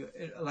new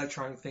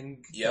electronic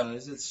thing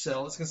does, it's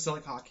going to sell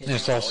like hotcakes. And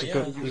it's also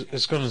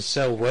it's going to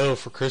sell well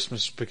for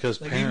Christmas because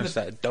parents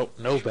that don't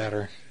know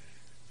better.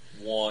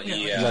 Well,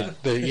 yeah.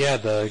 Like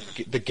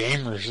the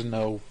gamers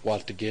know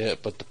what to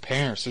get, but the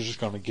parents are just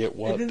going to get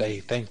what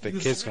they think the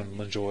kid's going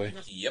to enjoy.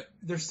 Yep.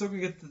 They're still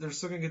going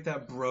to get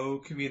that bro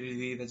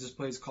community that just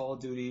plays Call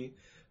of Duty.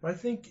 But I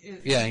think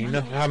you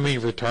know how many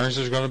returns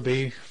there's going to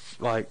be?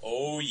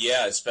 Oh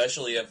yeah,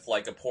 especially if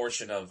a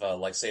portion of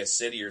say a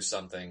city or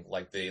something,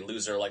 they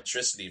lose their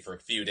electricity for a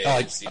few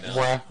days.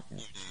 Where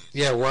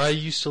I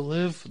used to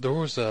live, there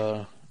was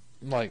the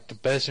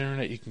best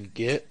internet you can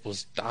get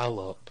was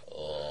dial-up.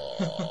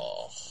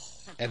 Oh.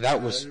 And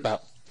that was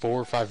about 4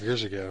 or 5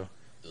 years ago.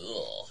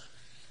 Ugh.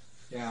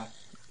 Yeah.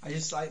 I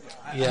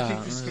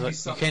think this could be you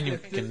something. can't even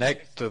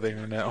connect to the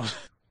internet.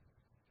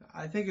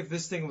 I think if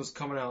this thing was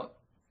coming out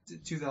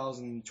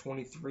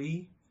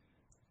 2023,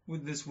 I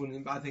think this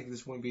wouldn't be I think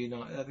this would be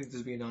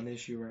a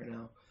non-issue right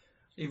now.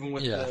 Even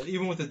with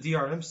the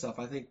DRM stuff,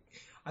 I think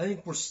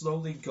we're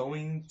slowly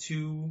going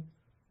to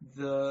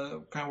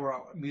the kind of where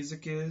our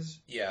music is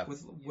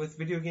with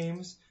video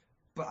games,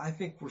 but I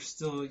think we're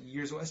still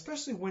years away,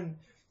 especially when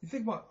you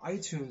think about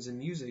iTunes and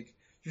music.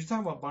 You're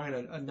talking about buying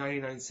a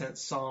 99-cent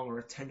song or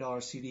a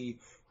 $10 CD.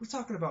 We're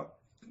talking about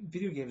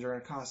video games are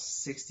going to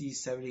cost $60,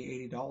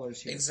 $70,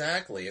 $80 here.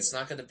 Exactly. It's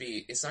not going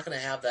to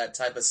have that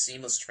type of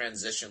seamless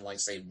transition like,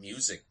 say,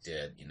 music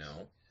did,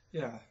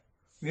 Yeah. I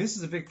mean, this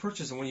is a big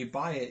purchase, and when you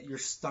buy it, you're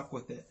stuck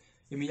with it.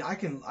 I mean, I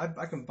can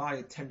buy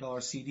a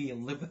 $10 CD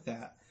and live with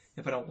that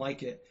if I don't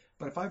like it.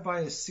 But if I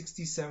buy a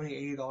 $60,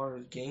 $70,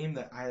 $80 game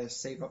that I had to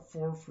save up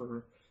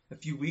for a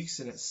few weeks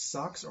and it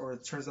sucks, or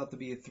it turns out to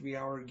be a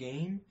 3-hour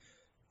game,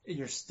 and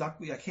you're stuck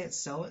with, I can't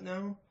sell it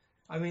now.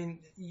 I mean,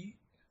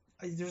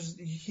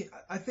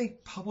 I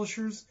think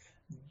publishers,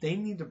 they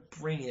need to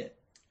bring it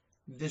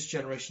this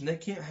generation. They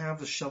can't have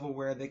the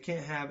shovelware. They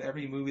can't have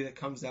every movie that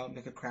comes out and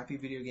make a crappy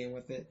video game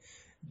with it.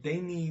 They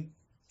need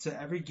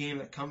to, every game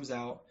that comes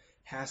out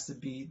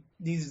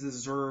needs to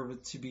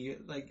deserve to be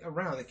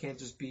around. It can't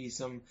just be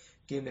some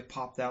game that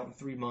popped out in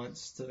 3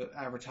 months to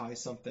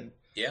advertise something.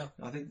 Yeah.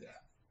 I think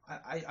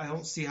I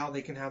don't see how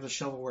they can have the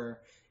shovelware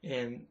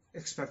and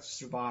expect to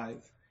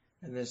survive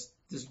in this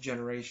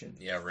generation.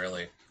 Yeah,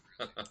 really.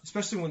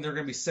 Especially when they're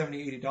going to be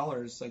 $70,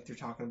 $80 like they're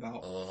talking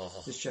about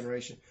this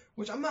generation,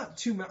 which I'm not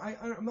too mad.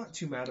 I'm not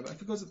too mad about.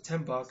 If it goes up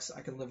 $10,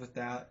 I can live with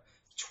that.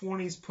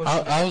 20's pushing.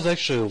 I was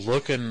actually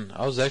looking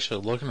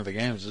at the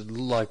games. It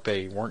looked like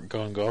they weren't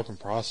going to go up in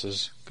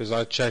prices because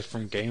I checked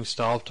from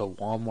GameStop to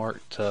Walmart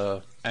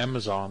to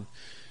Amazon.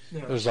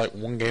 Yeah. There was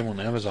one game on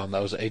Amazon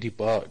that was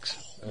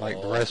 $80,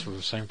 and the rest was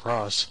the same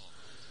price.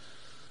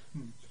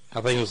 I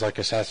think it was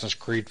Assassin's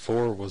Creed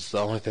 4 was the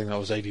only thing that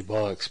was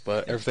 $80,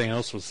 but everything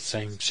else was the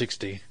same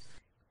 60.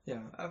 Yeah,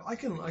 I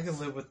can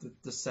live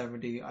with the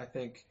 70. I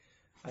think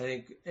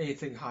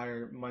anything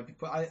higher might be.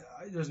 But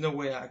there's no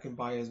way I can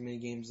buy as many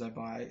games as I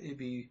buy. It'd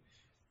be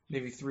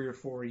maybe 3 or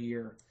 4 a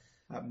year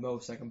at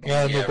most. I can buy.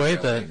 Yeah, the way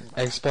that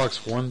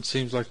Xbox One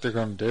seems like they're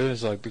going to do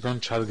is they're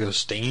going to try to go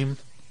Steam.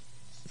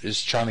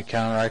 Is trying to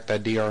counteract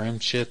that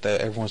DRM shit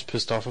that everyone's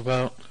pissed off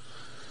about.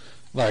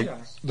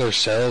 Their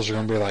sales are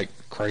going to be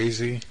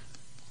crazy.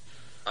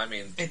 I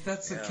mean, if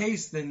that's the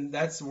case, then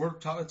it's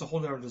a whole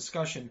other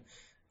discussion.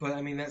 But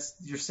I mean,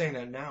 you're saying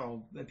that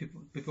now, and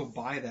people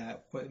buy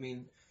that. But I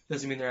mean,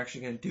 doesn't mean they're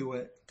actually going to do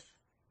it.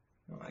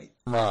 Right.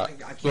 Well,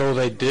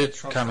 they did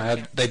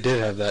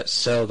have that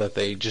sell that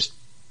they just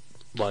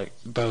like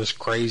those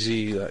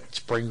crazy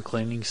spring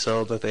cleaning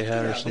sale that they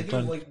had or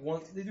something?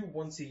 They do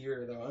once a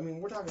year though. I mean,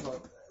 we're talking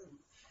about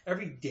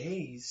every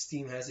day.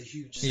 Steam has a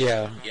huge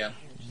sale. Yeah.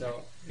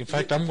 So, in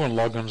fact, I'm going to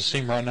log on to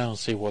Steam right now and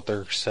see what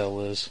their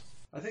sale is.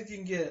 I think you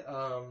can get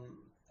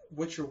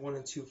Witcher 1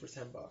 and 2 for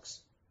 $10.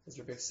 Is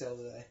their big sale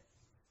today.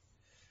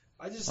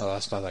 Oh,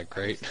 that's not that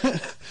great.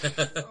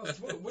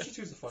 Witcher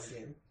 2 is a fun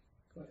game.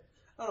 But,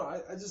 I don't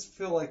know. I just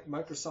feel like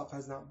Microsoft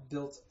has not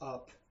built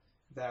up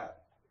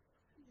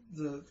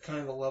the kind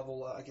of the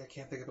level. I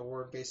can't think of the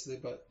word basically,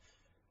 but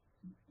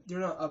they're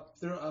not up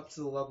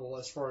to the level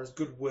as far as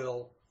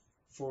goodwill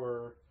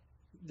for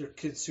their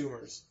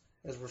consumers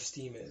as where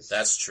Steam is.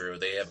 That's true.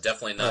 They have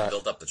definitely not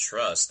built up the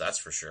trust. That's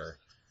for sure.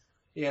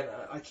 Yeah, and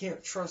I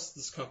can't trust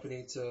this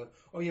company to.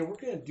 Oh yeah, we're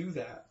going to do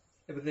that.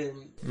 But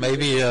then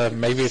maybe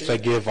if they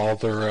give all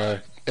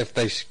their if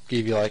they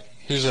give you like,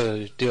 here's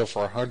a deal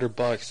for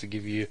 $100 to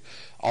give you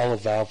all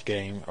of Valve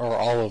game or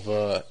all of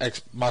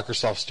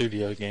Microsoft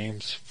Studio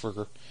games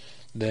for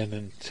then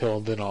until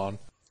then on.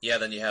 Yeah,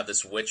 then you have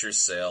this Witcher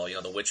sale,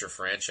 the Witcher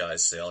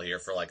franchise sale here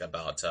for like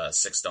about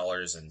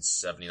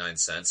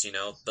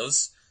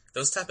 $6.79.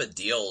 Those type of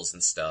deals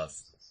and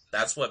stuff.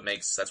 That's what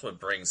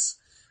brings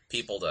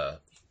people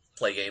to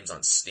play games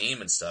on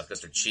Steam and stuff,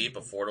 because they're cheap,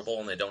 affordable,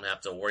 and they don't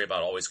have to worry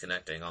about always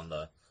connecting on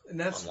the online. And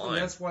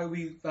that's why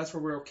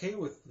we're okay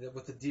with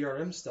the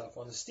DRM stuff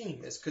on the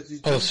Steam, is because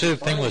the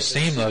thing with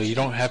Steam though,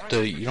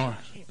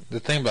 the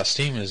thing about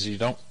Steam is you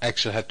don't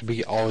actually have to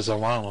be always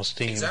online on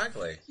Steam.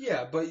 Exactly.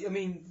 Yeah, but I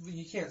mean,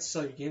 you can't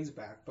sell your games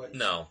back. But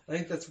no, I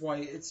think that's why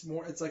it's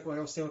like what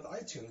I was saying with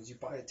iTunes. You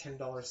buy a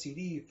 $10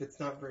 CD, if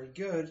it's not very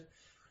good.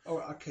 Oh,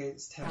 okay,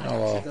 it's $10.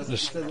 Oh, well,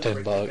 just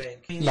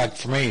 $10. Like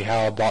for me,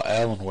 how I bought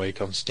Alan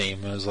Wake on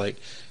Steam, it was like,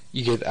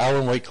 you get the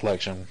Alan Wake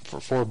collection for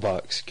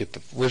 $4. Get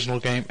the original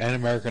game and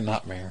American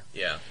Nightmare.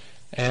 Yeah.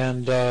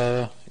 And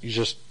you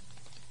just,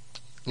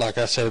 like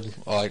I said,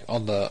 like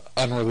on the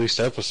unreleased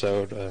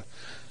episode,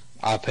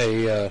 I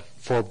pay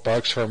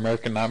 $4 for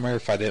American Nightmare.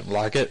 If I didn't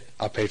like it,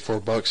 I paid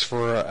 $4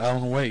 for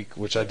Alan Wake,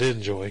 which I did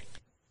enjoy.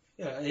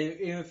 Yeah, and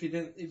if you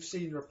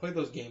never played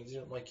those games, you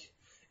didn't like,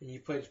 and you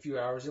played a few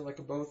hours, you didn't like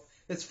them both.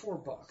 It's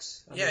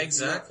 $4. Yeah,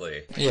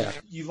 exactly.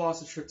 You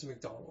lost a trip to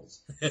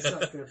McDonald's. It's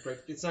not gonna break.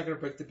 It's not gonna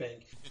break the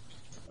bank.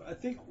 I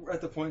think we're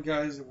at the point,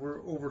 guys.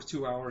 We're over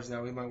 2 hours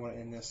now. We might want to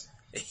end this.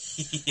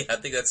 Yeah, I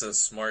think that's a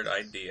smart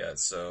idea.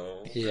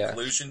 So,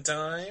 conclusion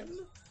time.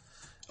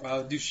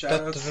 Do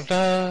shout-outs.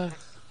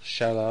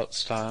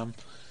 Shout-outs time.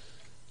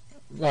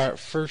 All right,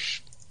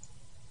 first,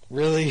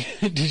 really,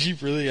 did you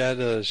really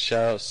add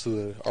shout-outs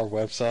to our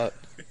website?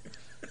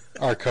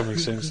 Our coming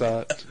soon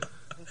site?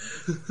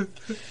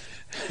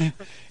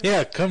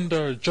 Yeah, come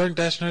to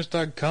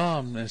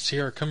drunk-nerds.com and see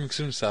our coming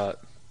soon site.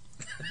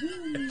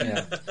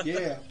 Yeah.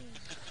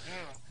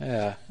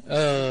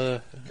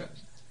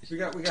 We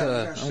got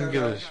shout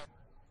out.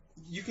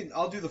 You can.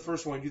 I'll do the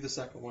first one. You do the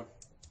second one,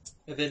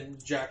 and then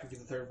Jack can do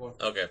the third one.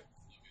 Okay.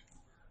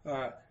 All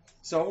right.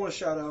 So I want to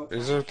shout out.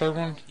 Is there a third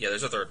one? Yeah,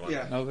 there's a third one.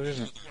 Yeah. No, there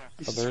isn't.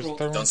 Oh, there's a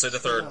third one? Don't say the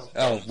third.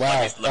 Oh,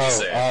 wow. Let me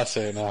say it. I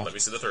say it now. Let me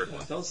see the third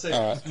one. Don't say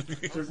it.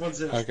 Third one's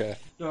in. Okay.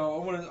 No, I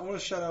want to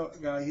shout out a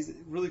guy. He's a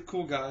really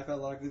cool guy. I've had a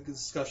lot of good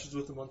discussions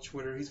with him on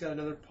Twitter. He's got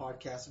another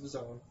podcast of his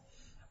own.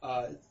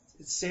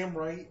 It's Sam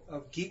Wright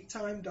of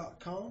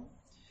GeekTime.com.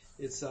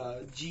 It's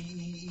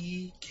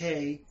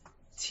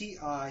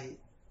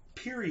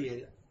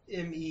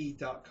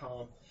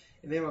GeekTi.me.com.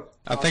 And they have a podcast.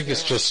 I think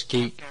it's just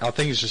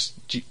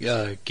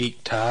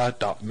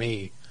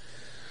geektie.me.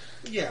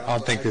 Yeah. I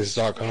don't think it's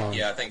 .com.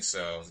 Yeah, I think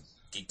so.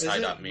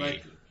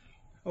 Geektie.me.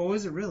 Oh,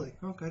 is it really?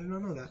 Okay, I did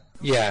not know that.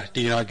 Yeah,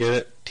 do you not get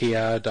it?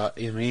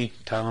 ti.me,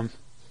 Tom?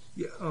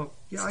 Yeah,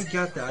 yeah, I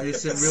got that. I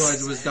just didn't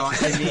realize it was .me.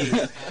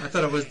 I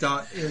thought it was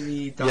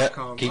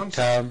 .me.com.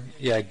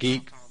 Yeah,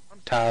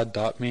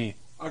 geektie.me.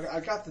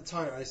 I got the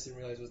time. I just didn't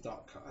realize it was .com.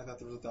 I thought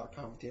there was a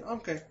 .com team.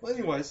 Okay, well,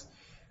 anyways,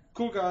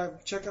 cool guy.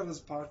 Check out his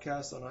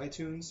podcast on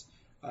iTunes.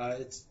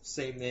 It's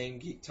same name,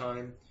 Geek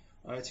Time.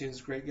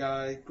 iTunes, great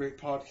guy, great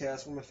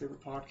podcast. One of my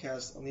favorite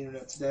podcasts on the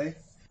internet today.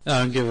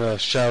 I'll give a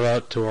shout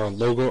out to our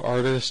logo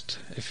artist.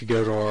 If you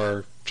go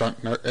to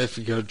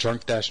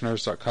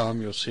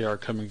drunk-nerds.com, you'll see our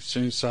coming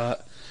soon site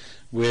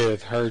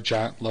with her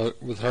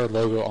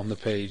logo on the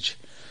page.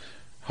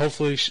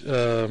 Hopefully,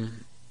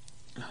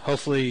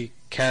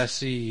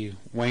 Cassie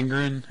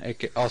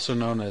Wangren, also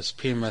known as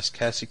PMS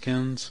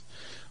Cassiekins,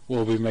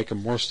 will be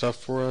making more stuff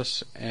for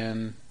us,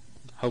 and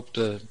hope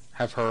to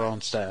have her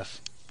on staff.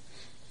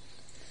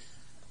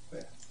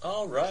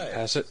 All right.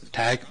 Pass it.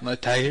 Tag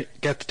it.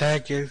 Get the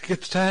tag. Get the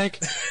tag.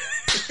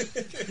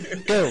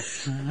 Go.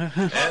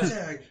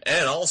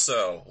 And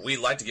also, we'd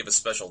like to give a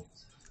special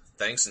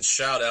thanks and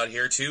shout out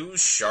here to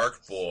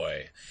Shark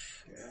Boy.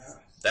 Yeah.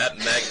 That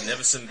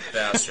magnificent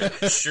bastard.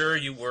 Sure,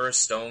 you were a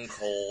Stone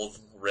Cold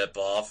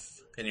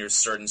ripoff in your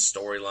certain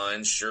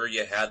storylines. Sure,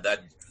 you had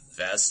that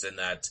vest and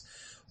that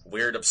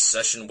weird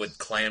obsession with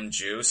clam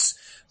juice.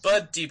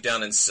 But deep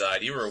down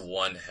inside, you were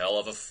one hell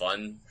of a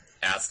fun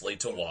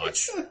athlete to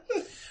watch.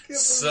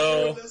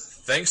 So,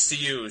 thanks to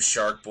you,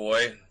 Shark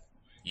Boy.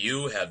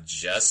 You have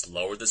just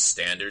lowered the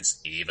standards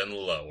even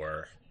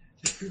lower.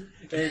 And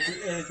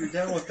if you're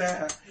down with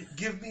that,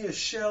 give me a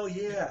shell,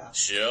 yeah.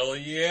 Shell,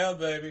 yeah,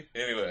 baby.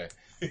 Anyway.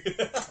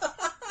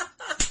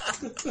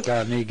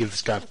 God, I need to give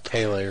this guy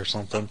Pele or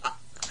something.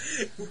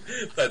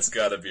 That's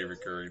gotta be a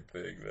recurring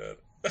thing,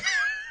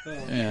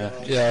 man.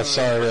 Yeah.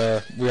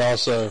 Sorry. We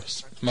also,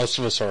 most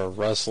of us are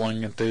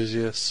wrestling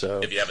enthusiasts,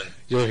 so If you haven't,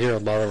 you'll hear a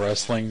lot of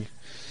wrestling.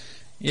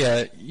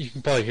 Yeah, you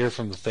can probably hear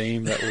from the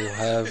theme that we'll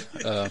have.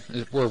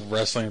 We're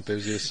wrestling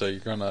enthusiasts, so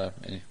you're gonna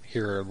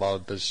hear a lot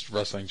of those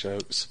wrestling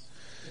jokes.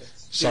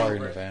 Sorry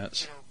in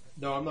advance.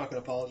 No, I'm not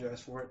going to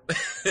apologize for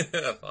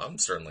it. I'm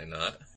certainly not.